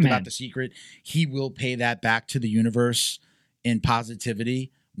 We talked about The Secret. He will pay that back to the universe in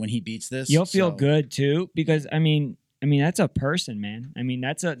positivity when he beats this. You'll feel good too, because I mean that's a person, man. I mean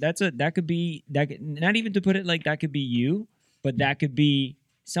that could be not even to put it like that could be you, but that could be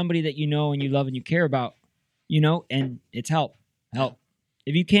somebody that you know and you love and you care about, and it's help.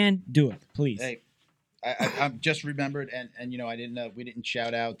 If you can, do it, please. Hey, I just remembered, and we didn't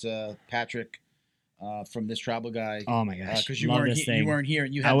shout out Patrick. From This Tribal Guy. Oh my gosh! Because you weren't here,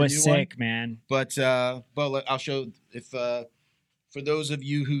 and you had I was the new sick, one. Man. But I'll show if for those of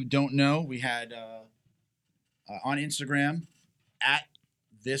you who don't know, we had on Instagram at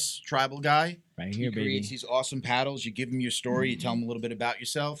This Tribal Guy. Right here, he creates these awesome paddles. You give him your story, you tell him a little bit about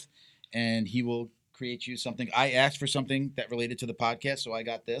yourself, and he will create you something. I asked for something that related to the podcast, so I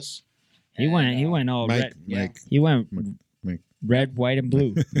got this. He went all red. He went red, white, and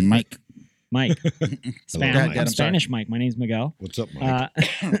blue. Mike. Spanish Mike. My name's Miguel. What's up, Mike?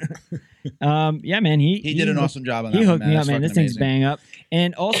 Yeah, man. He did an awesome job on that. He hooked me up, man. This thing's bang up.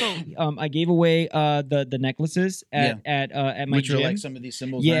 And also, I gave away the necklaces at my which gym. are like some of these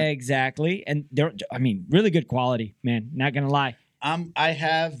symbols. Yeah, exactly. And they're, really good quality, man. Not gonna lie. I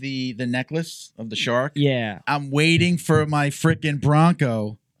have the necklace of the shark. Yeah. I'm waiting for my freaking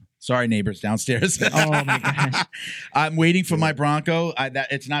Bronco. Sorry, neighbors downstairs. Oh my gosh! I'm waiting for my Bronco.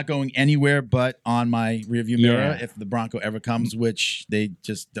 It's not going anywhere but on my rearview mirror. If the Bronco ever comes, which they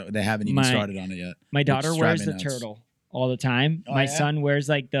haven't even started on it yet. My daughter wears the turtle all the time. My son wears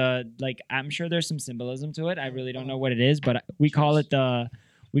I'm sure there's some symbolism to it. I really don't know what it is, but we call it the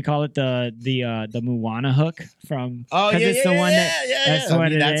We call it the Moana hook from. Oh, yeah, it's the one that. That's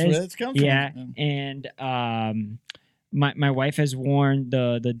what that's it is. where it's come from. Yeah, and my wife has worn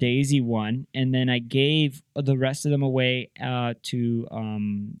the Daisy one, and then I gave the rest of them away to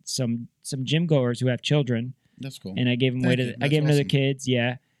some gym goers who have children. That's cool. And I gave them away to the kids.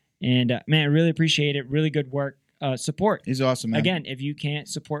 Yeah, and man, I really appreciate it. Really good work. Support. He's awesome, man. Again, if you can't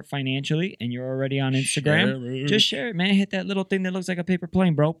support financially and you're already on Instagram, just share it, man. Hit that little thing that looks like a paper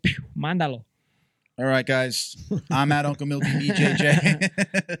plane, bro. Pew, mandalo. All right, guys. I'm at Uncle Milty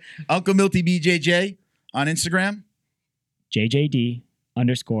BJJ. Uncle Milty BJJ on Instagram.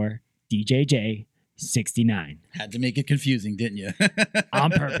 JJD_DJJ69. Had to make it confusing, didn't you? On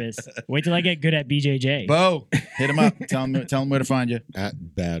purpose. Wait till I get good at BJJ. Bo, hit him up. Tell him where to find you. At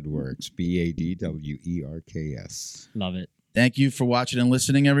Badworks, BADWERKS. Love it. Thank you for watching and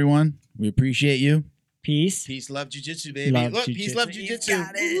listening, everyone. We appreciate you. Peace. Peace, love, jiu-jitsu, baby. Love Look, jiu-jitsu. peace, love,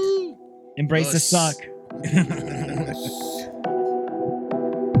 jiu-jitsu. Embrace the suck.